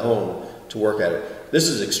resident of the home to work at it. This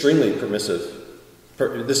is extremely permissive.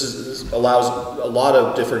 This allows a lot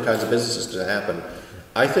of different kinds of businesses to happen.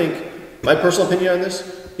 I think my personal opinion on this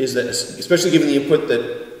is that, especially given the input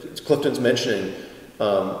that Clifton's mentioning,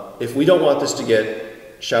 if we don't want this to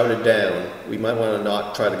get shouted down, we might want to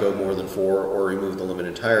not try to go more than 4 or remove the limit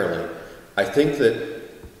entirely. I think that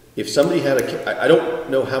if somebody had I don't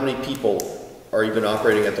know how many people are even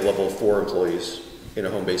operating at the level of 4 employees in a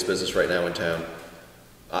home-based business right now in town.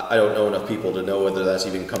 I don't know enough people to know whether that's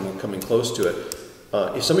even coming close to it.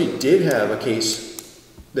 If somebody did have a case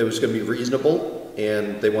that was going to be reasonable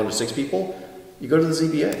and they wanted 6 people, you go to the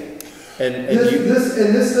ZBA.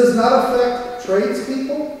 This does not affect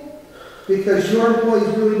tradespeople, because your employees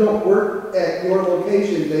really don't work at your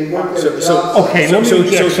location, they work at a job site. Okay, let me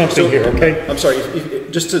inject something here, okay? I'm sorry,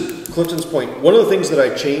 just to Clifton's point, one of the things that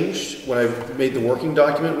I changed when I made the working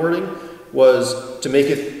document wording was to make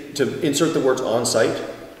it, to insert the words on-site.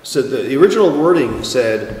 So the original wording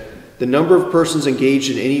said, the number of persons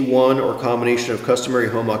engaged in any one or combination of customary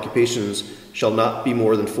home occupations shall not be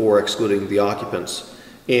more than 4, excluding the occupants.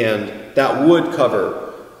 And that would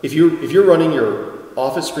cover, if you're running your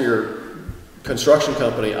office for your construction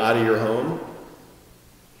company out of your home,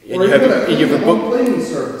 and you have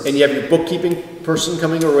your bookkeeping person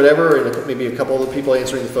coming or whatever, and maybe a couple other people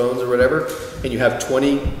answering the phones or whatever, and you have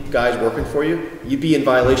 20 guys working for you, you'd be in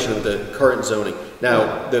violation of the current zoning.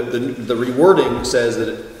 Now, the rewording says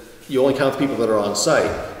that you only count the people that are on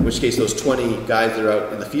site, in which case those 20 guys that are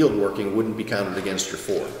out in the field working wouldn't be counted against your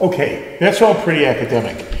 4. Okay, that's all pretty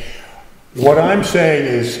academic. What I'm saying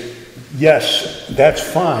is, yes, that's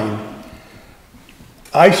fine.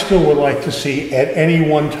 I still would like to see at any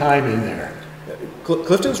one time in there.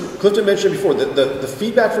 Clifton mentioned before that the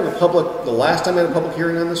feedback from the public, the last time I had a public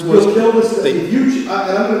hearing on this was... You'll kill this, and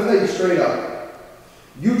I'm going to tell you straight up,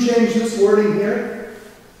 you change this wording here,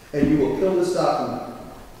 and you will kill this document.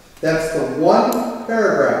 That's the one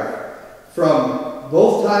paragraph from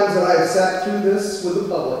both times that I have sat through this with the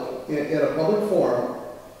public, in a public forum,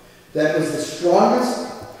 that was the strongest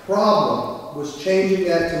problem, was changing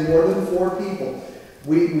that to more than 4 people.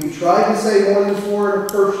 We tried to say more than 4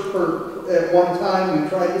 at one time. We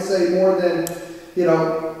tried to say more than,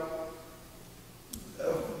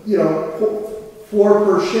 4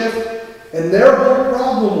 per shift. And their whole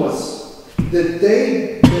problem was that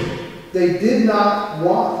they did not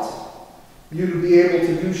want you to be able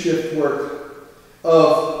to do shift work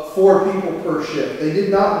of 4 people per shift. They did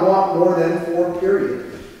not want more than 4, period.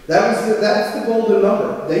 That's the golden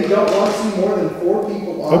number. They don't want to see more than 4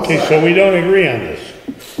 people on Okay, site. so we don't agree on this.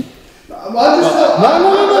 I'm just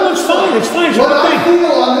No, it's fine, it's fine. What I feel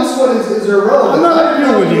on this one is irrelevant. I'm not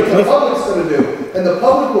arguing with you, what the public's going to do. And the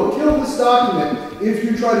public will kill this document if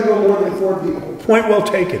you try to go more than 4 people. Point well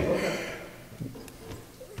taken.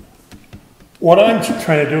 What I'm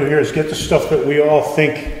trying to do here is get the stuff that we all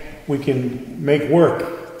think we can make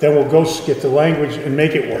work. Then we'll go get the language and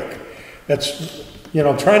make it work. That's,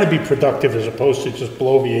 trying to be productive as opposed to just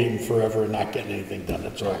bloviating forever and not getting anything done,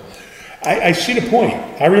 that's all. I see the point.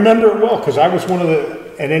 I remember it well, because I was one of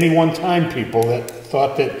the, at any one time, people that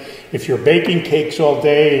thought that if you're baking cakes all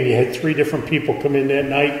day and you had 3 different people come in that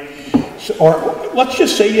night, or let's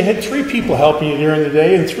just say you had 3 people helping you during the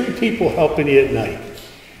day and 3 people helping you at night.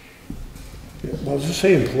 Well, does it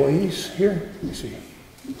say employees here? Let me see.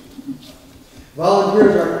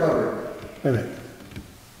 Volunteers aren't covered. Wait a minute.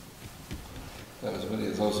 Not as many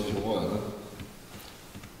as those as you want, huh?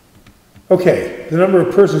 Okay, the number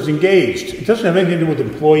of persons engaged. It doesn't have anything to do with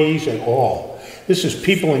employees at all. This is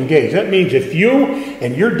people engaged. That means if you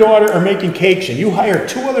and your daughter are making cakes and you hire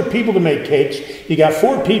 2 other people to make cakes, you got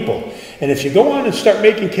 4 people. And if you go on and start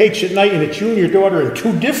making cakes at night and it's you and your daughter and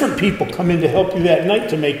 2 different people come in to help you that night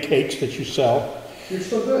to make cakes that you sell, You're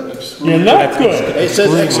still good. you're not good. It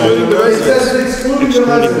says excluding the It residents. says excluding the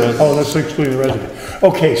residents. Oh, that's excluding the resident.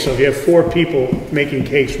 Okay, so if you have 4 people making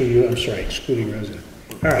cakes with you, I'm sorry, excluding resident.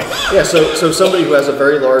 All right. Yeah, so somebody who has a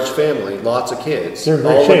very large family, lots of kids. They're in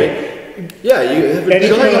great all shape. living- Yeah, you have a Eddie's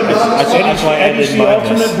giant... Eddie's the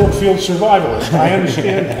ultimate Brookfield survivalist. I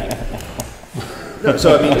understand that. No,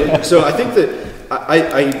 so I think that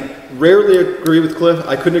I rarely agree with Cliff.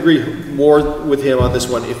 I couldn't agree more with him on this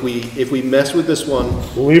one. If we mess with this one,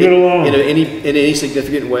 Leave it alone. in any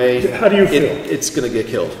significant way. How do you feel? It's going to get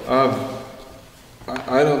killed.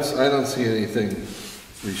 I don't see anything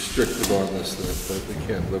restrictive on this that we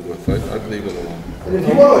can't live with. I'd leave it alone. And if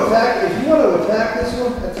you want to attack this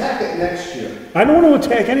one, attack it next year. I don't want to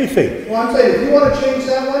attack anything. Well, I'm saying, if you want to change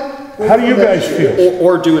that one, wait How do for you next guys year. feel?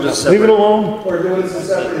 Or do it as separate. Leave it alone. Or do it as a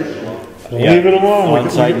separate issue. Leave it alone.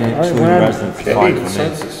 On-site and excluding residents is fine for me.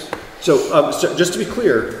 Consensus. So just to be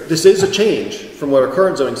clear, this is a change from what our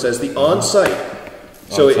current zoning says. The on-site.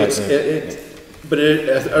 So On-site, but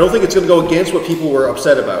I don't think it's going to go against what people were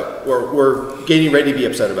upset about, or were getting ready to be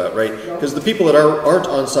upset about, right? Because the people that aren't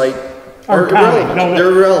on site are irrelevant.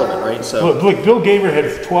 They're irrelevant, right? So Look, Bill Gaber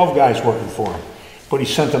had 12 guys working for him, but he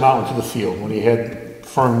sent them out into the field when he had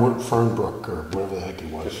Fernbrook or whatever the heck he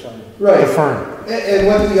was. Right. The Fern. And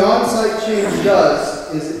what the on-site change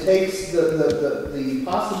does is it takes the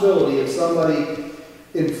possibility of somebody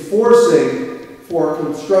enforcing for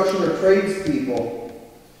construction or tradespeople,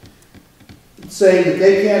 saying that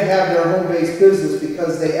they can't have their home-based business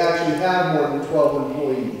because they actually have more than 12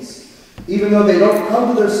 employees. Even though they don't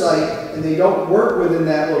come to their site and they don't work within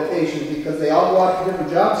that location because they all go out to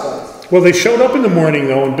different job sites. Well, they showed up in the morning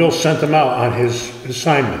though, and Bill sent them out on his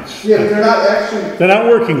assignments. Yeah, but they're not actually They're not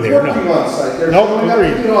working there, working no. on site. They're Nope, showing up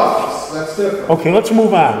agreed. to the office. That's different. Okay, let's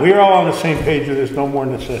move on. We are all on the same page with this, no more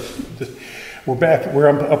than this. We're back, we're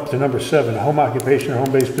up to number 7. Home occupation or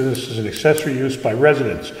home-based business is an accessory use by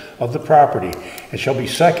residents of the property and shall be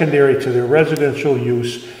secondary to the residential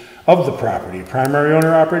use of the property. Primary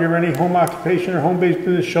owner, operator of any home occupation or home-based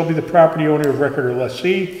business shall be the property owner of record or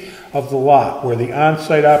lessee of the lot where the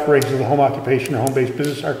on-site operations of the home occupation or home-based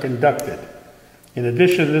business are conducted. In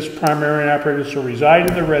addition, this primary operator shall reside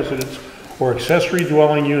in the residence or accessory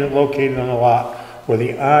dwelling unit located on the lot where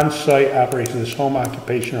the on-site operations of this home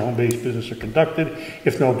occupation or home-based business are conducted.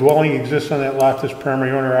 If no dwelling exists on that lot, this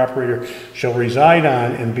primary owner or operator shall reside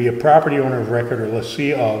on and be a property owner of record or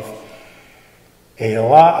lessee of a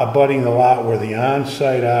lot abutting the lot where the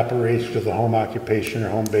on-site operations of the home occupation or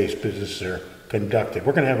home-based business are conducted.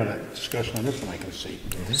 We're going to have a discussion on this one, I can see.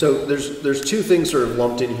 So there's two things sort of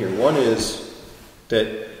lumped in here. One is that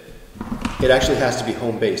it actually has to be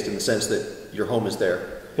home-based in the sense that your home is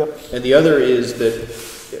there. Yep. And the other is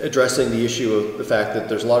that addressing the issue of the fact that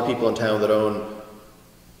there's a lot of people in town that own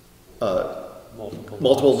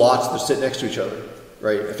multiple lots that sit next to each other,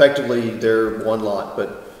 right? Effectively, they're one lot,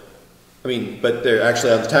 but they're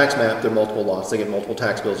actually on the tax map, they're multiple lots. They get multiple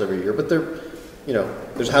tax bills every year, but they're,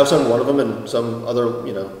 there's a house on one of them and some other,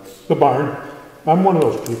 The barn. I'm one of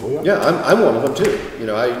those people, yeah. Yeah, I'm one of them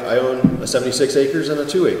too. I own a 76 acres and a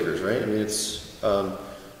 2 acres, right? I mean, it's,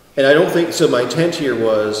 and I don't think, so my intent here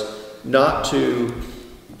was not to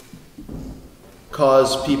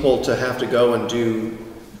cause people to have to go and do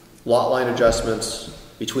lot line adjustments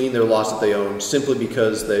between their lots that they own simply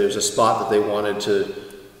because there's a spot that they wanted to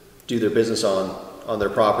do their business on their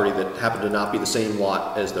property that happened to not be the same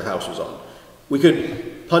lot as their house was on. We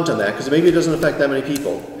could punt on that because maybe it doesn't affect that many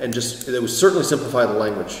people, and it would certainly simplify the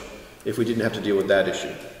language if we didn't have to deal with that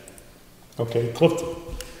issue. Okay, Clifton.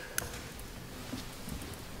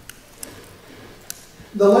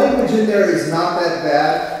 The language in there is not that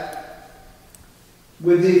bad,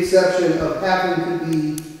 with the exception of having to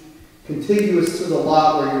be contiguous to the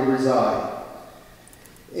lot where you reside.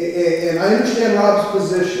 And I understand Rob's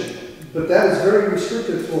position, but that is very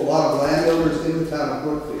restrictive to a lot of landowners in the town of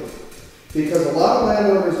Brookfield. Because a lot of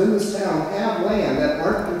landowners in this town have land that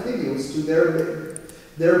aren't contiguous to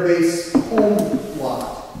their base home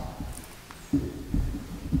lot.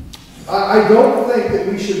 I don't think that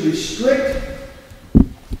we should restrict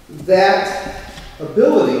that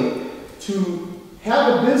ability to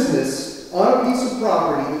have a business on a piece of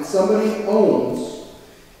property that somebody owns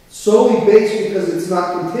solely based because it's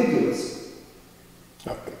not contiguous.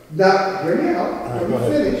 Okay. Now, hear me out. Let me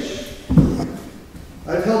finish.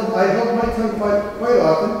 I've held my tongue quite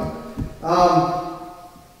often.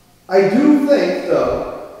 I do think,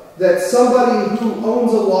 though, that somebody who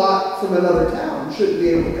owns a lot from another town shouldn't be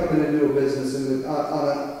able to come in and do a business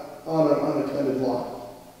on an unattended lot.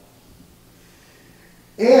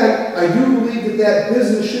 And I do believe that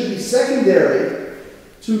business should be secondary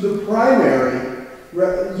to the primary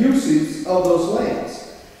uses of those lands.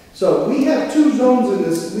 So we have two zones in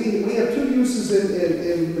this, we have two uses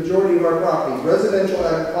in the majority of our property, residential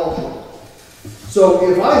and agricultural.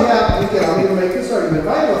 So if I have, again, I'm going to make this argument, if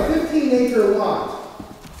I have a 15-acre lot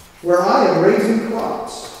where I am raising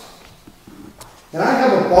crops, and I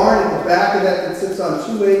have a barn at the back of that sits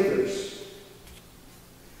on 2 acres,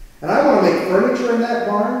 and I want to make furniture in that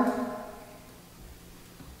barn,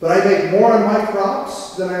 but I make more on my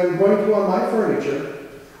crops than I'm going to on my furniture,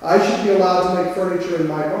 I should be allowed to make furniture in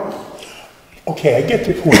my barn. Okay, I get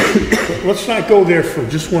the point. Let's not go there for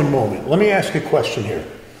just one moment. Let me ask a question here.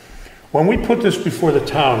 When we put this before the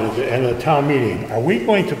town and the town meeting, are we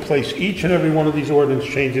going to place each and every one of these ordinance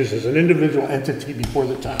changes as an individual entity before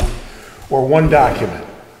the town or one document?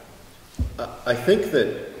 I think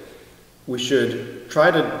that we should try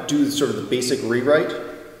to do sort of the basic rewrite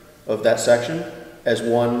of that section as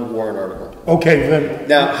one warrant article. Okay, then.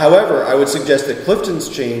 Now, however, I would suggest that Clifton's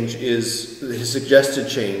change his suggested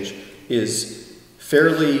change is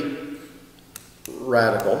fairly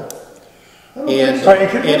radical. Hear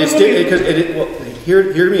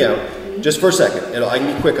me out, just for a second, and I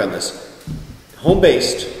can be quick on this.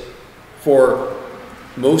 Home-based, for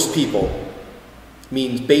most people,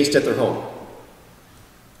 means based at their home.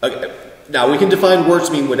 Okay. Now, we can define words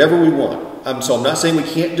to mean whatever we want. So I'm not saying we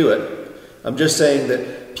can't do it. I'm just saying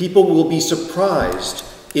that that people will be surprised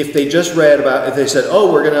if they just read about, if they said,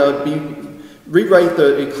 oh, we're going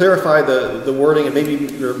to clarify the wording and maybe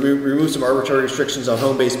remove some arbitrary restrictions on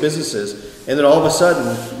home-based businesses, and then all of a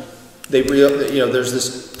sudden, there's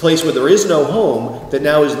this place where there is no home that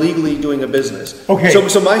now is legally doing a business. Okay.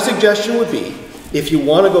 So my suggestion would be, if you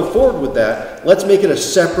want to go forward with that, let's make it a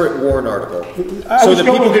separate warrant article, so that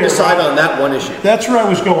people can decide on that one issue. That's where I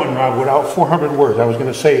was going, Rob, without 400 words. I was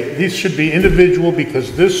gonna say, these should be individual,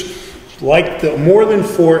 because this, like the more than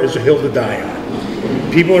 4 is a hill to die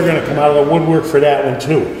on. People are gonna come out of the woodwork for that one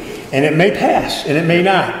too. And it may pass, and it may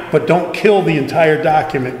not, but don't kill the entire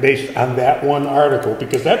document based on that one article,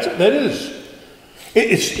 because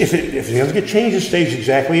if it doesn't get changed, it stays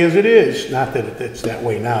exactly as it is. Not that it's that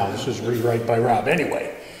way now. This is rewrite by Rob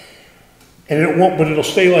anyway. And it won't, but it'll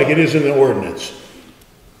stay like it is in the ordinance.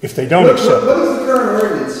 If they don't accept. What does the current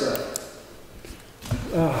ordinance say?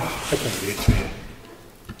 I can't read it to you.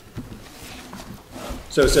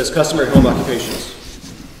 So it says customary home occupations,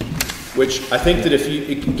 which I think that if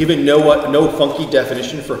you, given no funky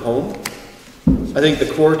definition for home, I think the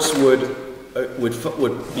courts would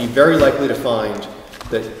be very likely to find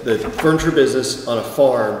that the furniture business on a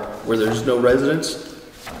farm where there's no residence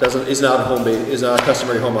is not a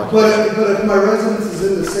customary home occupation. But if my residence is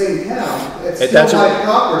in the same town, it's still my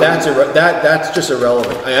property. That's just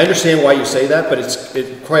irrelevant. I understand why you say that, but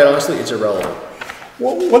quite honestly, it's irrelevant.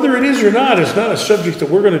 Well, whether it is or not, it's not a subject that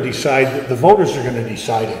we're going to decide. The voters are going to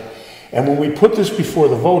decide it. And when we put this before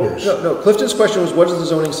the voters. No. Clifton's question was, what does the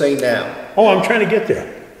zoning say now? Oh, I'm trying to get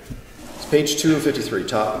there. It's page 2 of 53,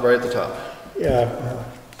 right at the top. Yeah.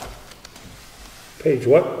 Page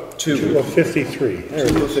what? 2 of 53.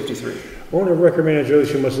 2 of 53. Owner of record manager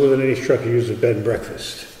who must live in any structure used as bed and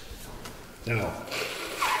breakfast. No.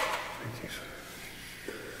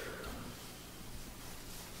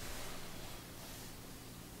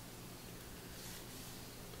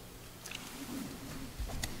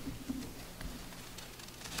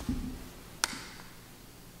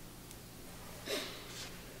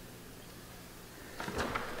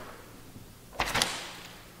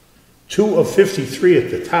 Two of 53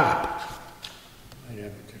 at the top. I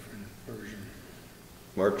have a different version.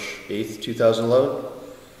 March 8th, 2011.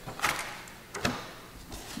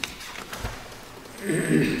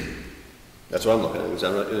 That's what I'm looking at.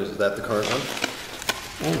 Is that the current one?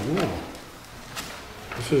 Oh, no.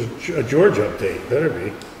 This is a George update. Better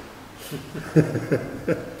be.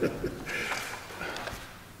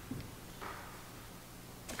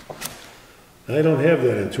 I don't have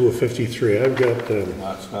that in 2 of 53. I've got...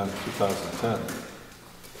 March 9, 2010.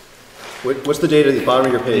 What's the date at the bottom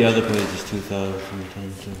of your page? The other page is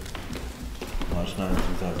 2010 too. March 9,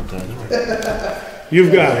 2010.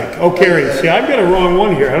 You've got it. Okay, see, I've got a wrong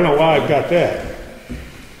one here. I don't know why I've got that.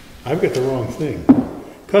 I've got the wrong thing.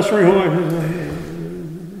 Customary home...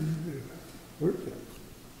 Where's it?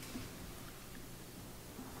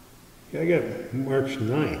 Yeah, I got March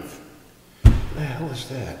 9th. What the hell is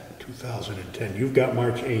that? 2010. You've got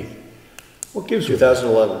March 8th. What gives you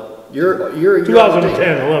 2011. You're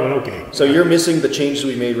 2010, 11, okay. So you're missing the changes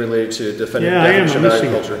we made related to definition of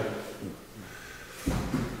agriculture.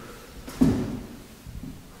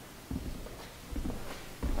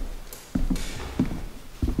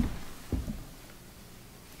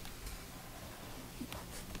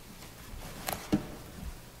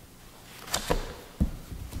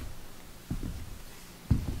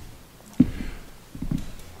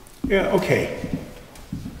 Yeah, okay.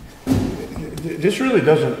 This really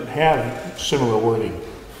doesn't have similar wording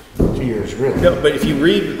to yours, really. No, but if you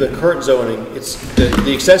read the current zoning, it's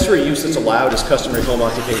the accessory use that's allowed is customary home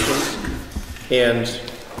occupations, and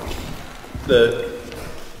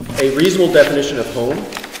a reasonable definition of home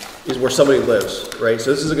is where somebody lives, right?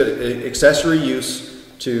 So this is a good accessory use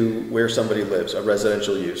to where somebody lives, a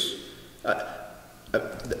residential use.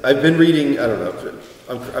 I've been reading, I don't know,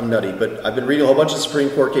 I'm nutty, but I've been reading a whole bunch of Supreme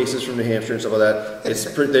Court cases from New Hampshire and stuff like that.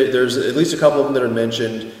 There's at least a couple of them that are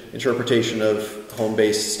mentioned, interpretation of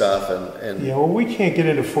home-based stuff and Yeah, well, we can't get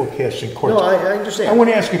into forecasting court. No, I understand. I want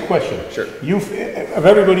to ask you a question. Sure. Of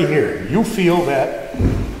everybody here, you feel that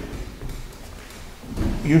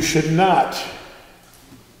you should not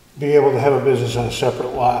be able to have a business on a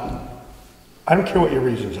separate lot. I don't care what your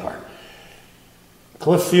reasons are.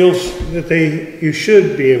 Cliff feels that you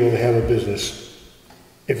should be able to have a business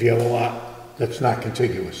if you have a lot that's not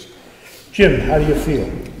contiguous. Jim, how do you feel?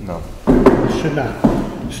 No. You should not.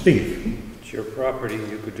 Steve? It's your property,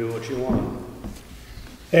 you could do what you want.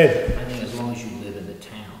 Ed? I think as long as you live in the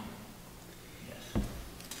town, yes.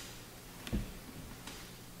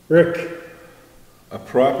 Rick? A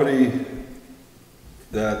property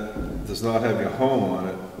that does not have your home on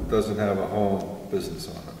it, doesn't have a home business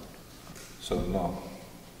on it. So, no.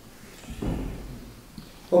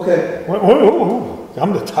 Okay, Whoa.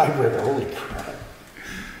 I'm the tiebreaker, holy crap.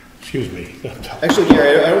 Excuse me. Actually,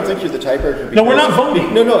 Gary, I don't think you're the tiebreaker. No, we're not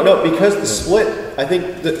voting. No, because the split, I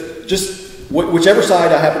think that just whichever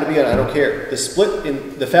side I happen to be on, I don't care. The split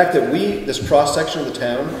in the fact that this cross-section of the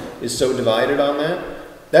town is so divided on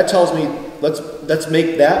that tells me, let's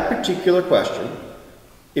make that particular question,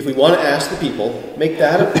 if we want to ask the people, make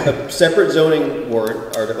that a separate zoning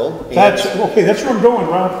warrant article. That's where I'm going,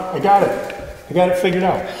 Rob. I got it figured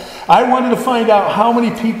out. I wanted to find out how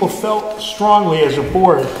many people felt strongly as a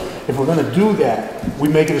board, if we're gonna do that, we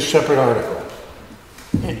make it a separate article.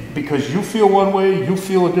 Because you feel one way, you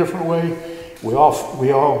feel a different way, we all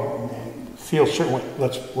feel a certain way.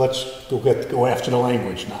 Let's go after the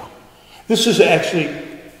language now. This is actually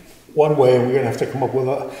one way, and we're gonna have to come up with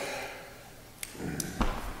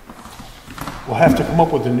we'll have to come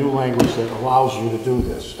up with a new language that allows you to do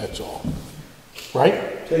this, that's all.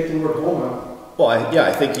 Right? take the word home out. Well,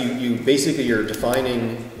 I think you basically you're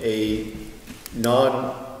defining a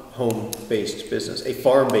non-home-based business, a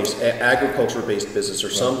farm-based, agriculture-based business, or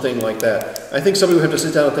something like that. I think somebody would have to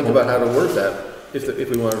sit down and think about how to word that if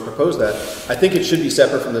we want to propose that. I think it should be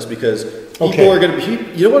separate from this because people are going to be.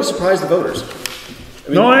 You don't want to surprise the voters.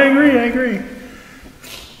 I agree.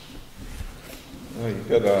 Well, you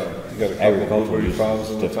got a couple of blueberry farms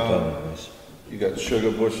in the town. You got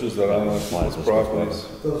sugar bushes that are on people's properties.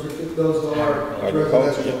 Those are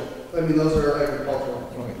residential. Those are agricultural.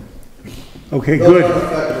 Okay, Those good. are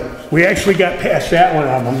effective. We actually got past that one,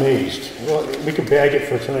 I'm amazed. Well, we could bag it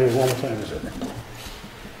for tonight as long time as it.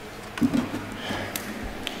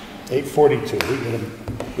 8:42, we get them.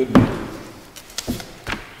 Good.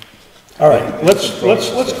 All right, let's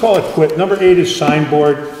call it quit. Number 8 is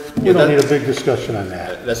signboard. We don't need a big discussion on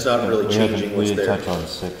that. That's not really changing what's We there. didn't touch on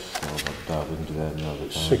 6, so we can do that another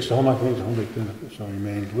time. 6, home occupation shall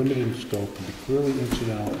remain limited in scope and be clearly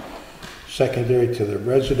incidental, secondary to the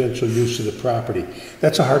residential use of the property.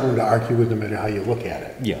 That's a hard one to argue with no matter how you look at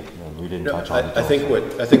it. Yeah, we didn't No, touch on it. I think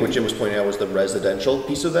what Jim was pointing out was the residential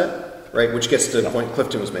piece of that, right? Which gets to the point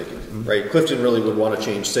Clifton was making, right? Clifton really would want to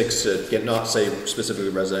change 6 to not say specifically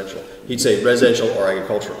residential. He'd say residential or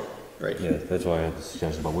agricultural, right? Yeah, that's why I had the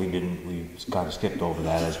suggestion, but we kind of skipped over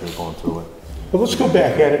that as we were going through it. But let's go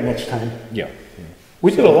back at it next time. Yeah.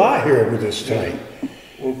 We did a lot here with this tonight.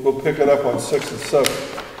 We'll pick it up on 6 and 7.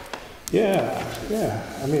 Yeah.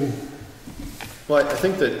 Well, I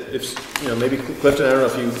think that if, maybe Clifton, I don't know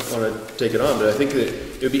if you want to take it on, but I think that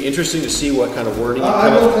it would be interesting to see what kind of wording you I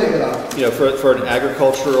come will up, take it on. for an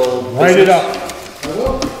agricultural Write it business. up. I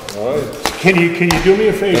will. All right. Can you do me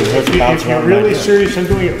a favor? If you're really serious on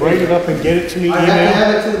doing it, write it up and get it to me, I have to email.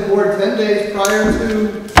 have it to the board 10 days prior to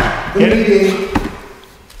the Get it. meeting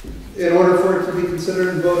in order for it to be considered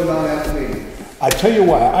and voted on at the meeting. I tell you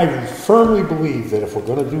why, I firmly believe that if we're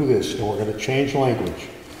gonna do this and we're gonna change language,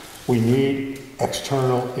 we need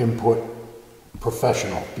external input,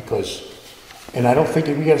 professional, and I don't think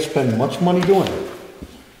we gotta spend much money doing it.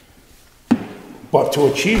 But to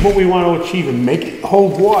achieve what we want to achieve and make it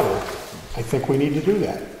hold water, I think we need to do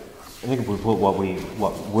that. I think if we put what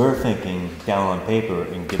we're thinking down on paper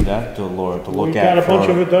and give that to Laura to look We've at. got a bunch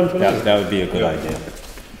of it done tonight. That would be a good idea.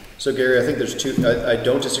 So Gary, I think there's two, I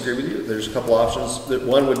don't disagree with you. There's a couple options.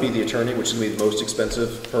 One would be the attorney, which is going to be the most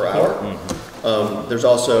expensive per hour. There's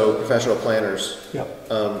also professional planners. Yep.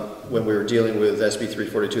 When we were dealing with SB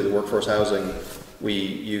 342, the workforce housing, we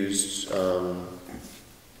used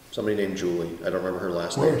somebody named Julie. I don't remember her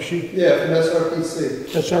last Where name. is she? Yeah, from SRPC.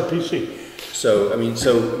 SRPC. So,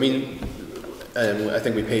 and I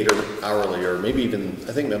think we paid her hourly, or maybe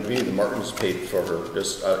the Martins paid for her,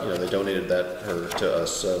 just, they donated her to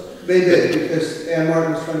us, so. They did, because Ann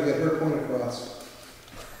Martin was trying to get her point across.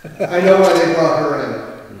 I know why they brought her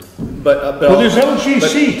in. But There's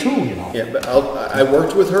LGC too, Yeah, but I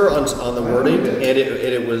worked with her on the wording, and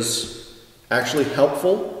it was actually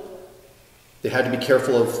helpful. They had to be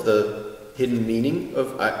careful of the hidden meaning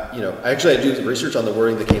of, I actually had to do the research on the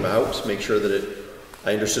wording that came out to make sure that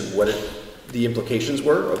I understood what the implications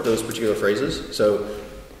were of those particular phrases. So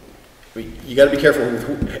you got to be careful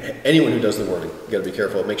with anyone who does the wording. You got to be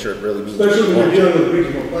careful, make sure it really means. Especially when you're dealing with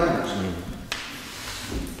regional planners.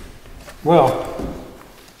 Well.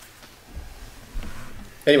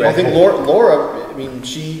 Anyway, I think Laura,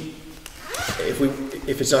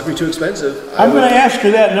 if it's not going to be too expensive, I'm going to ask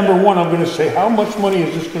her that. Number one, I'm going to say, how much money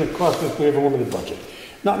is this going to cost if we have a limited budget?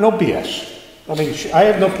 No BS. I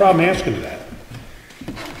have no problem asking her that.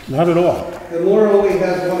 Not at all. And Laura only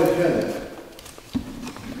has one agenda.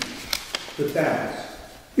 The towns.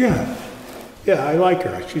 Yeah, yeah, I like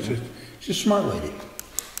her. She's a smart lady.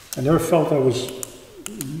 I never felt I was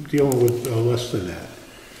dealing with less than that.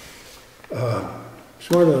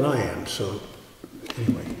 Smarter than I am, so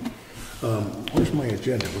anyway. Where's my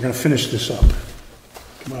agenda? We're gonna finish this up.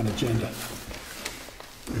 Come on, agenda.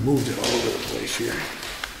 I moved it all over the place here.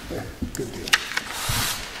 There, good deal.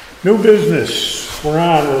 New business, we're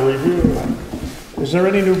on, we'll review. Is there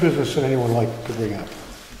any new business that anyone would like to bring up?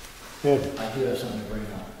 Ed? I do have something to bring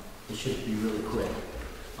up. It should be really quick.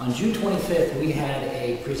 On June 25th, we had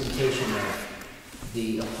a presentation of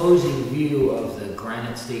the opposing view of the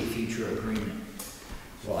Granite State Future Agreement.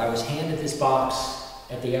 Well, I was handed this box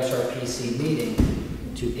at the SRPC meeting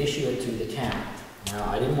to issue it to the town. Now,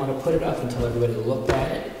 I didn't want to put it up until everybody looked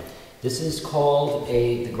at it. This is called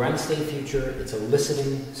the Granite State Future. It's a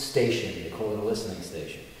listening station. They call it a listening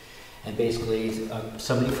station. And basically,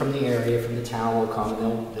 somebody from the area, from the town, will come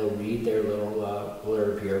and they'll read their little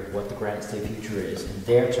blurb here of what the Granite State Future is in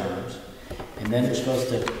their terms. And then you're supposed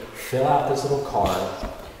to fill out this little card,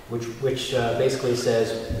 which basically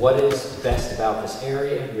says what is best about this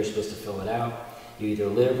area. You're supposed to fill it out. You either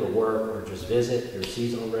live or work or just visit. You're a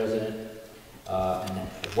seasonal resident. And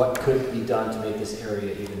what could be done to make this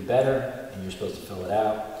area even better, and you're supposed to fill it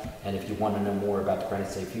out. And if you want to know more about the Granite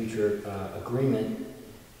State Future Agreement,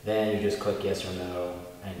 then you just click yes or no,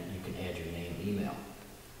 and you can add your name and email.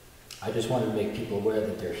 I just wanted to make people aware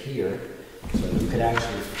that they're here, so you could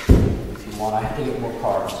actually, if you want, I have to get more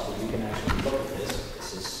cards, but you can actually look at this.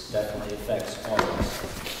 This definitely affects all of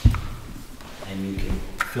us. And you can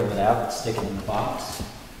fill it out, stick it in the box.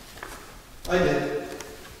 I did.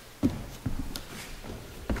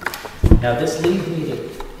 Now, this leads me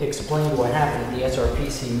to explain what happened at the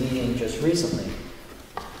SRPC meeting just recently.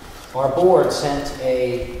 Our board sent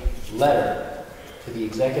a letter to the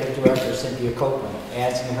executive director, Cynthia Copeland,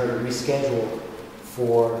 asking her to reschedule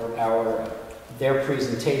for their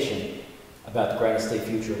presentation about the Granite State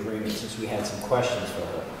Future Agreement, since we had some questions for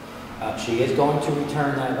her. She is going to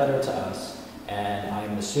return that letter to us, and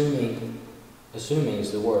I'm assuming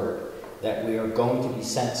is the word, that we are going to be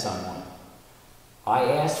sent someone. I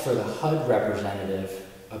asked for the HUD representative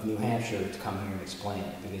of New Hampshire to come here and explain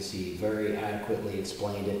it, because he very adequately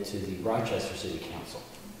explained it to the Rochester City Council.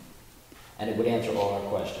 And it would answer all our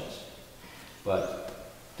questions. But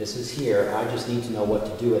this is here. I just need to know what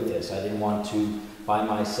to do with this. I didn't want to, by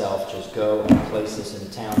myself, just go and place this in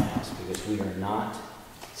the townhouse, because we are not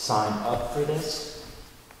signed up for this.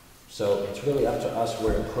 So it's really up to us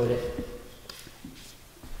where to put it.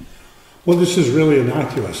 Well, this is really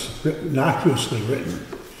innocuously written.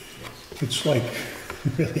 It's like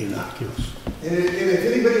really innocuous. And if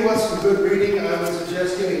anybody wants some good reading, I would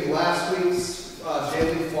suggest getting last week's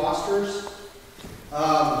Daily Foster's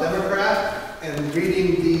Democrat and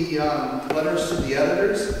reading the letters to the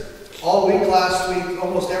editors. All week last week,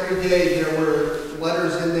 almost every day, there were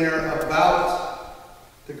letters in there about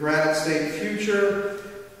the Granite State Future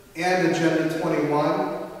and Agenda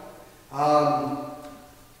 21.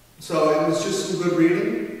 So it was just some good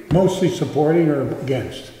reading. Mostly supporting or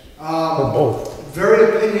against? Or both? Very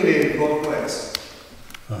opinionated both ways.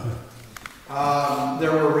 Uh-huh.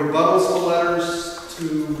 There were rebuttals to letters,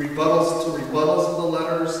 to rebuttals of the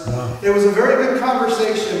letters. Wow. It was a very good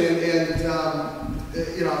conversation, and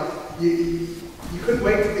you know, you couldn't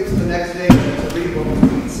wait to get to the next day to read what was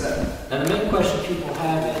being said. Now, the main question people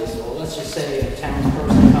have is, well, let's just say a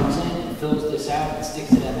townsperson comes in and fills this out and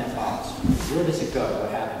sticks it in that box. Where does it go?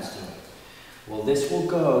 What happens to it? Well, this will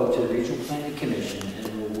go to the Regional Planning Commission, and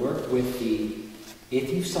it will work with if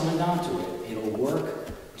you've signed on to it, it'll work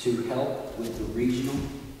to help with the regional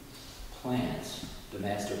plans, the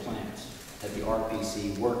master plans that the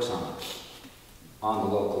RPC works on the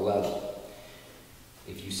local level.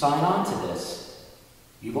 If you sign on to this,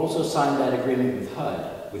 you've also signed that agreement with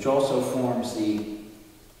HUD, which also forms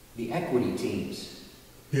the equity teams,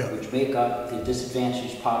 which make up the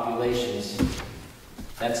disadvantaged populations.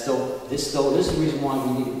 This is the reason why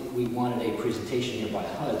we wanted a presentation here by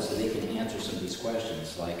HUD, so they can answer some of these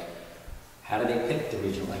questions, like how do they pick the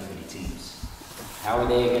regional equity teams? How are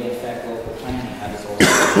they going to affect local planning? How does all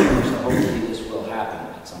that work? So hopefully this will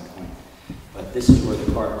happen at some point. But this is where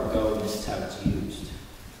the card will go, and this is how it's used.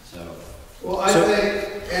 Well, I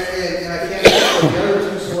think, and I can't speak for the other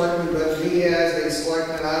two selectmen, but me as a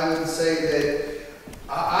selectman, I would say that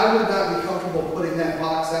I would not be comfortable putting that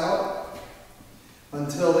box out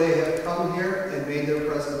until they have come here and made their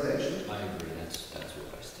presentation. I agree. That's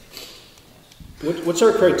what I state. Yes. What's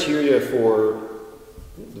our criteria for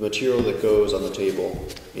the material that goes on the table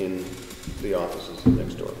in the offices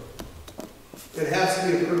next door? It has to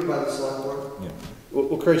be approved by the select board. Yeah.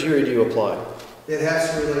 What criteria do you apply? It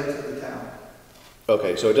has to relate to the town.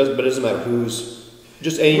 Okay, so it doesn't matter who's,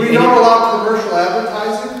 just any. We don't allow commercial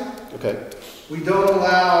advertising. Okay, We don't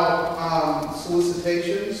allow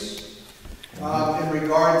solicitations in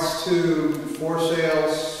regards to for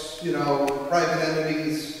sales, you know, private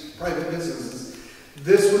entities, private businesses.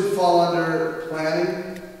 This would fall under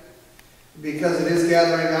planning because it is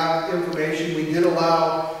gathering out information. We did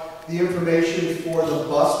allow the information for the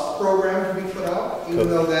bus program to be put out, even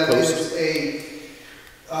though that is a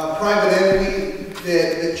private entity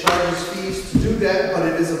that charges fees to do that, but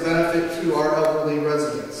it is a benefit to our elderly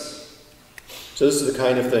residents. so this is the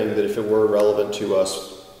kind of thing that if it were relevant to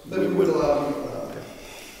us, But we would allow them.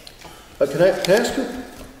 Can I ask who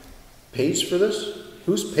pays for this?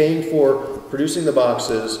 Who's paying for producing the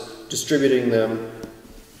boxes, distributing them,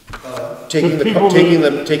 taking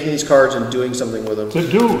these cards and doing something with them? The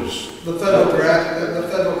dues. The federal grant, the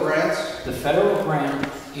federal grants. The federal grant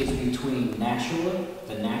is between Nashua,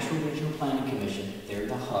 the National Regional Planning Commission, they're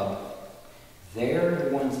the hub. They're the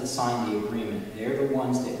ones that signed the agreement. They're the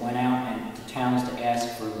ones that went out and to towns to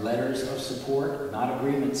ask for letters of support, not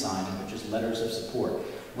agreement signing, but just letters of support.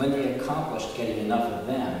 When they accomplished getting enough of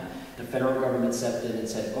them, the federal government stepped in and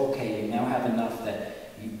said, okay, you now have enough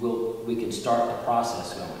that we can start the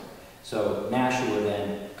process going. So Nashua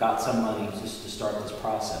then got some money just to start this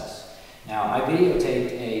process. Now, I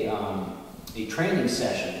videotaped a training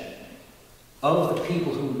session of the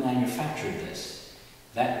people who manufactured this.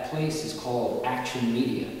 That place is called Action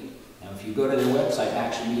Media. Now, if you go to their website,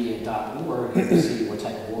 actionmedia.org, you can see what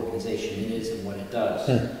type of organization it is and what it does.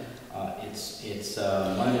 One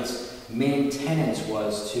of its main tenets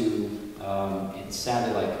was to, it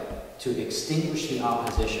sounded like, to extinguish the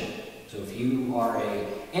opposition. So if you are an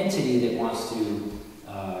entity that wants to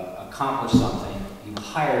accomplish something, you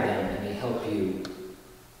hire them and they help you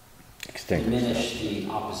diminish the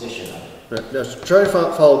opposition of it. Right. Now, try to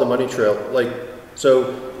follow the money trail.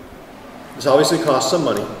 So this obviously costs some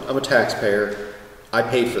money. I'm a taxpayer. I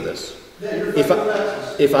paid for this. Yeah,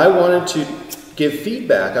 If I wanted to give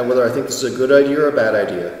feedback on whether I think this is a good idea or a bad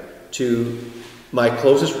idea to my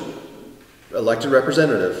closest elected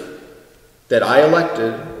representative that I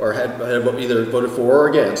elected or had either voted for or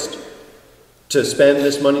against to spend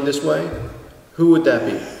this money this way, who would that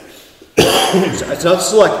be? It's not the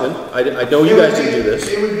selectmen. I know you guys didn't do this.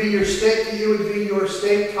 It would be your state. You would be your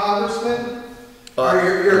state congressman, or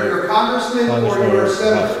your congressman, or your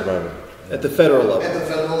senator at the federal level. At the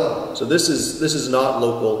federal level. So this is not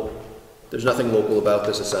local. There's nothing local about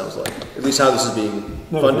this. It sounds like, at least how this is being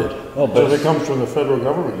funded. Oh, but it comes from the federal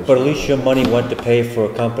government. But at least your money went to pay for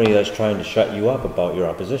a company that's trying to shut you up about your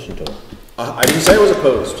opposition to it. I didn't say I was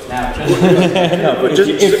opposed. Now, No, But just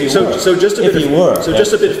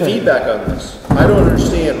a bit of feedback on this. I don't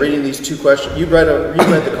understand reading these two questions. You read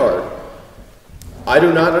the card. I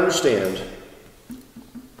do not understand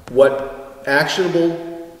what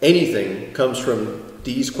actionable anything comes from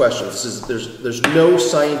these questions. There's no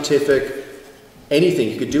scientific anything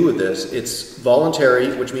you could do with this. It's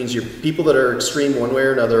voluntary, which means people that are extreme one way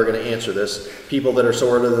or another are going to answer this. People that are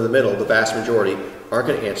sort of in the middle, the vast majority, aren't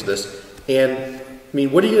going to answer this. And I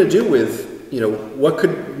mean, what are you going to do with, what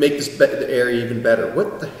could make this area even better?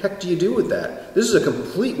 What the heck do you do with that? This is a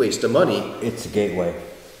complete waste of money. It's a gateway.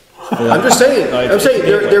 I'm just saying. I'm saying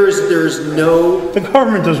there is no. The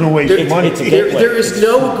government doesn't waste money. There is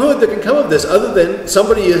no good that can come of this other than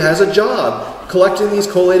somebody has a job collecting these,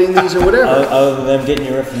 collating these, or whatever. Other than getting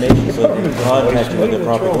your information so they can contact you with the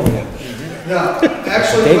proper owner. No,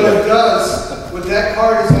 actually, what it does, what that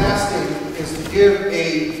card is asking, is to give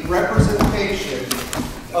a representation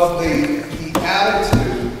of the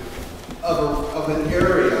attitude of an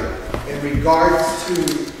area in regards to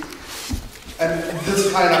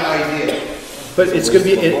this kind of idea. But it's going to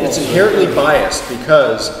be, it's inherently biased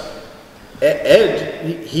because Ed,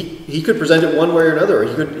 he could present it one way or another.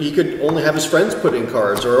 He could only have his friends put in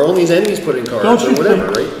cards, or only his enemies put in cards, or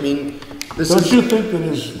whatever, right? I mean, don't you think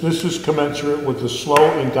that this is commensurate with the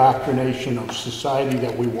slow indoctrination of society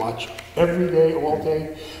that we watch every day, all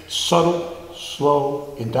day? Subtle,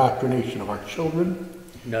 slow indoctrination of our children.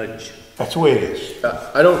 Nudge. That's the way it is.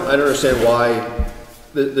 I don't understand why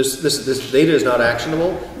this data is not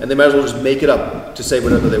actionable, and they might as well just make it up to say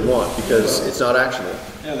whatever they want because it's not actionable.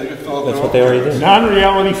 Yeah, they could fill That's what they already did.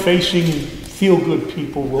 Non-reality facing feel-good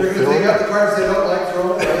people will They fill got it. the cards they don't like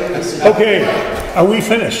thrown away. Okay, are we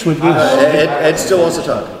finished with this? Ed still wants to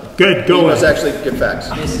talk. Good, He go wants ahead. to actually get facts.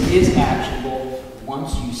 this is actionable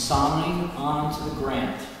once you sign on to the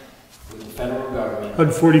grant with the federal government.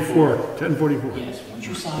 1044. Yes, once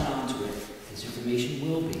you sign on to it, this information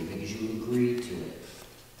will be because you agreed to it.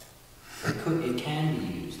 It can be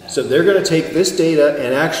used that So they're going to take this data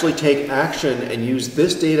and actually take action and use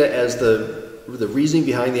this data as the reasoning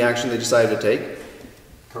behind the action they decided to take?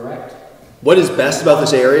 Correct. What is best about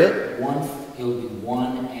this area? It will be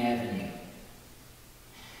one avenue.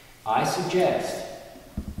 I suggest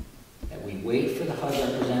that we wait for the HUD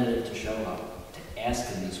representative to show up to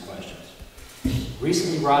ask them these questions.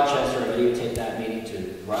 Recently, Rochester, I videotaped that meeting to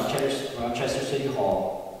Rochester City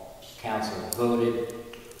Hall Council voted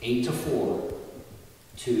 8-4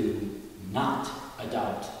 to not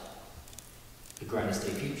adopt the Granite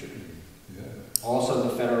State Future. Yeah. Also, at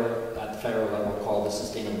the federal level, called the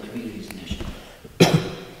Sustainable Communities Initiative.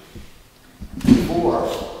 Before,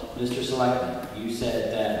 Mr. Selectman, you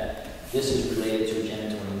said that this is related to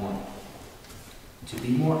Agenda 21. To be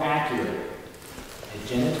more accurate,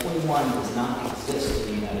 Agenda 21 does not exist in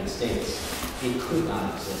the United States. It could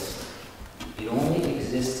not exist. It only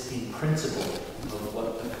exists in principle of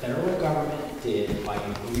what the federal government did by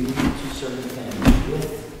agreeing to certain things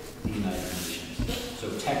with the United Nations. So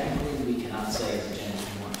technically, we cannot say it's Agenda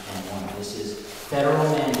 21. This is federal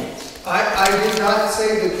mandates. I did not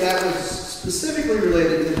say that was specifically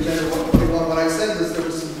related to Agenda 121. What I said was there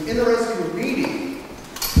was some interesting reading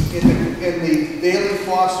in the Daley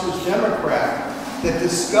Foster's Democrat that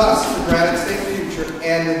discussed the Granite State Future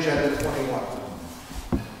and Agenda 21.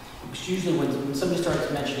 Because usually when somebody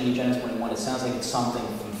starts mentioning Agenda 21, it sounds like it's something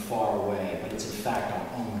from far away, but it's in fact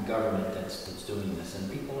our own government that's doing this, and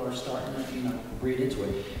people are starting to read into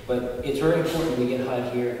it. But it's very important we get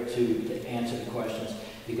HUD here to answer the questions,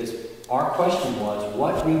 because our question was,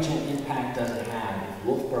 what regional impact does it have if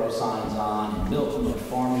Wolfboro signs on, and Milton or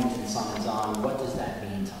Farmington signs on? What does that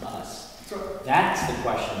mean to us? That's the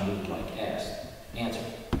question we would like answered.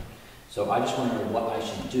 So I just want to know what I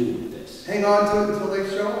should do with this. Hang on to it until they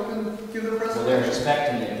show up and give the presentation. Well, they're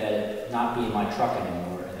expecting it that it not be in my truck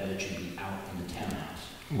anymore, and that it should be out in the townhouse.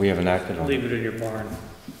 We haven't acted on Leave it. it in your barn.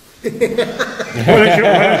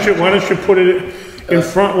 Why don't you put it in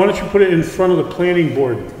front? Why don't you put it in front of the planning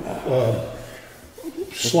board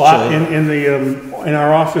slot in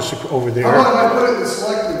our office over there? How about if I put it in the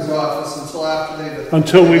selectman's office until after they've...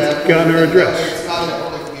 Until we've gotten our address. It's not in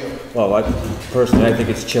public view. Well, personally, I think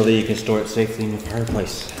it's chilly. You can store it safely in the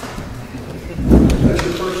fireplace. That's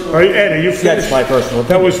your personal... All right, Ed, are you finished? That's my personal opinion.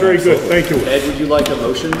 That was very good. Thank you. Ed, would you like a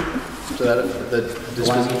motion to that?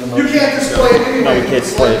 You can't display it anyway. No, we can't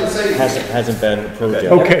display it. Say- Hasn't been approved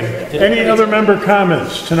yet. Okay. Any other member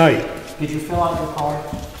comments tonight? Did you fill out your card?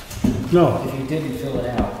 No, If you didn't fill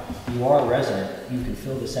it out, you are a resident, you can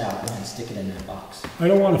fill this out and stick it in that box. I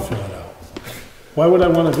don't want to fill it out. Why would I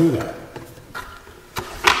want to do that?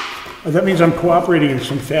 That means I'm cooperating in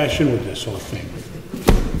some fashion with this whole thing.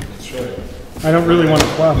 I don't really want to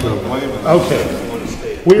cooperate.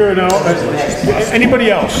 Okay. We are now, anybody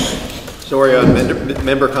else? So are you on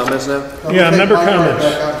member comments now? Yeah, Take member my card comments.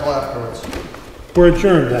 back until afterwards. We're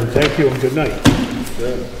adjourned then. Thank you and good night.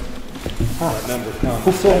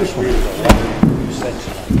 Who filled this one?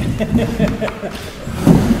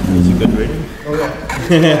 It's a good reading. Oh, yeah.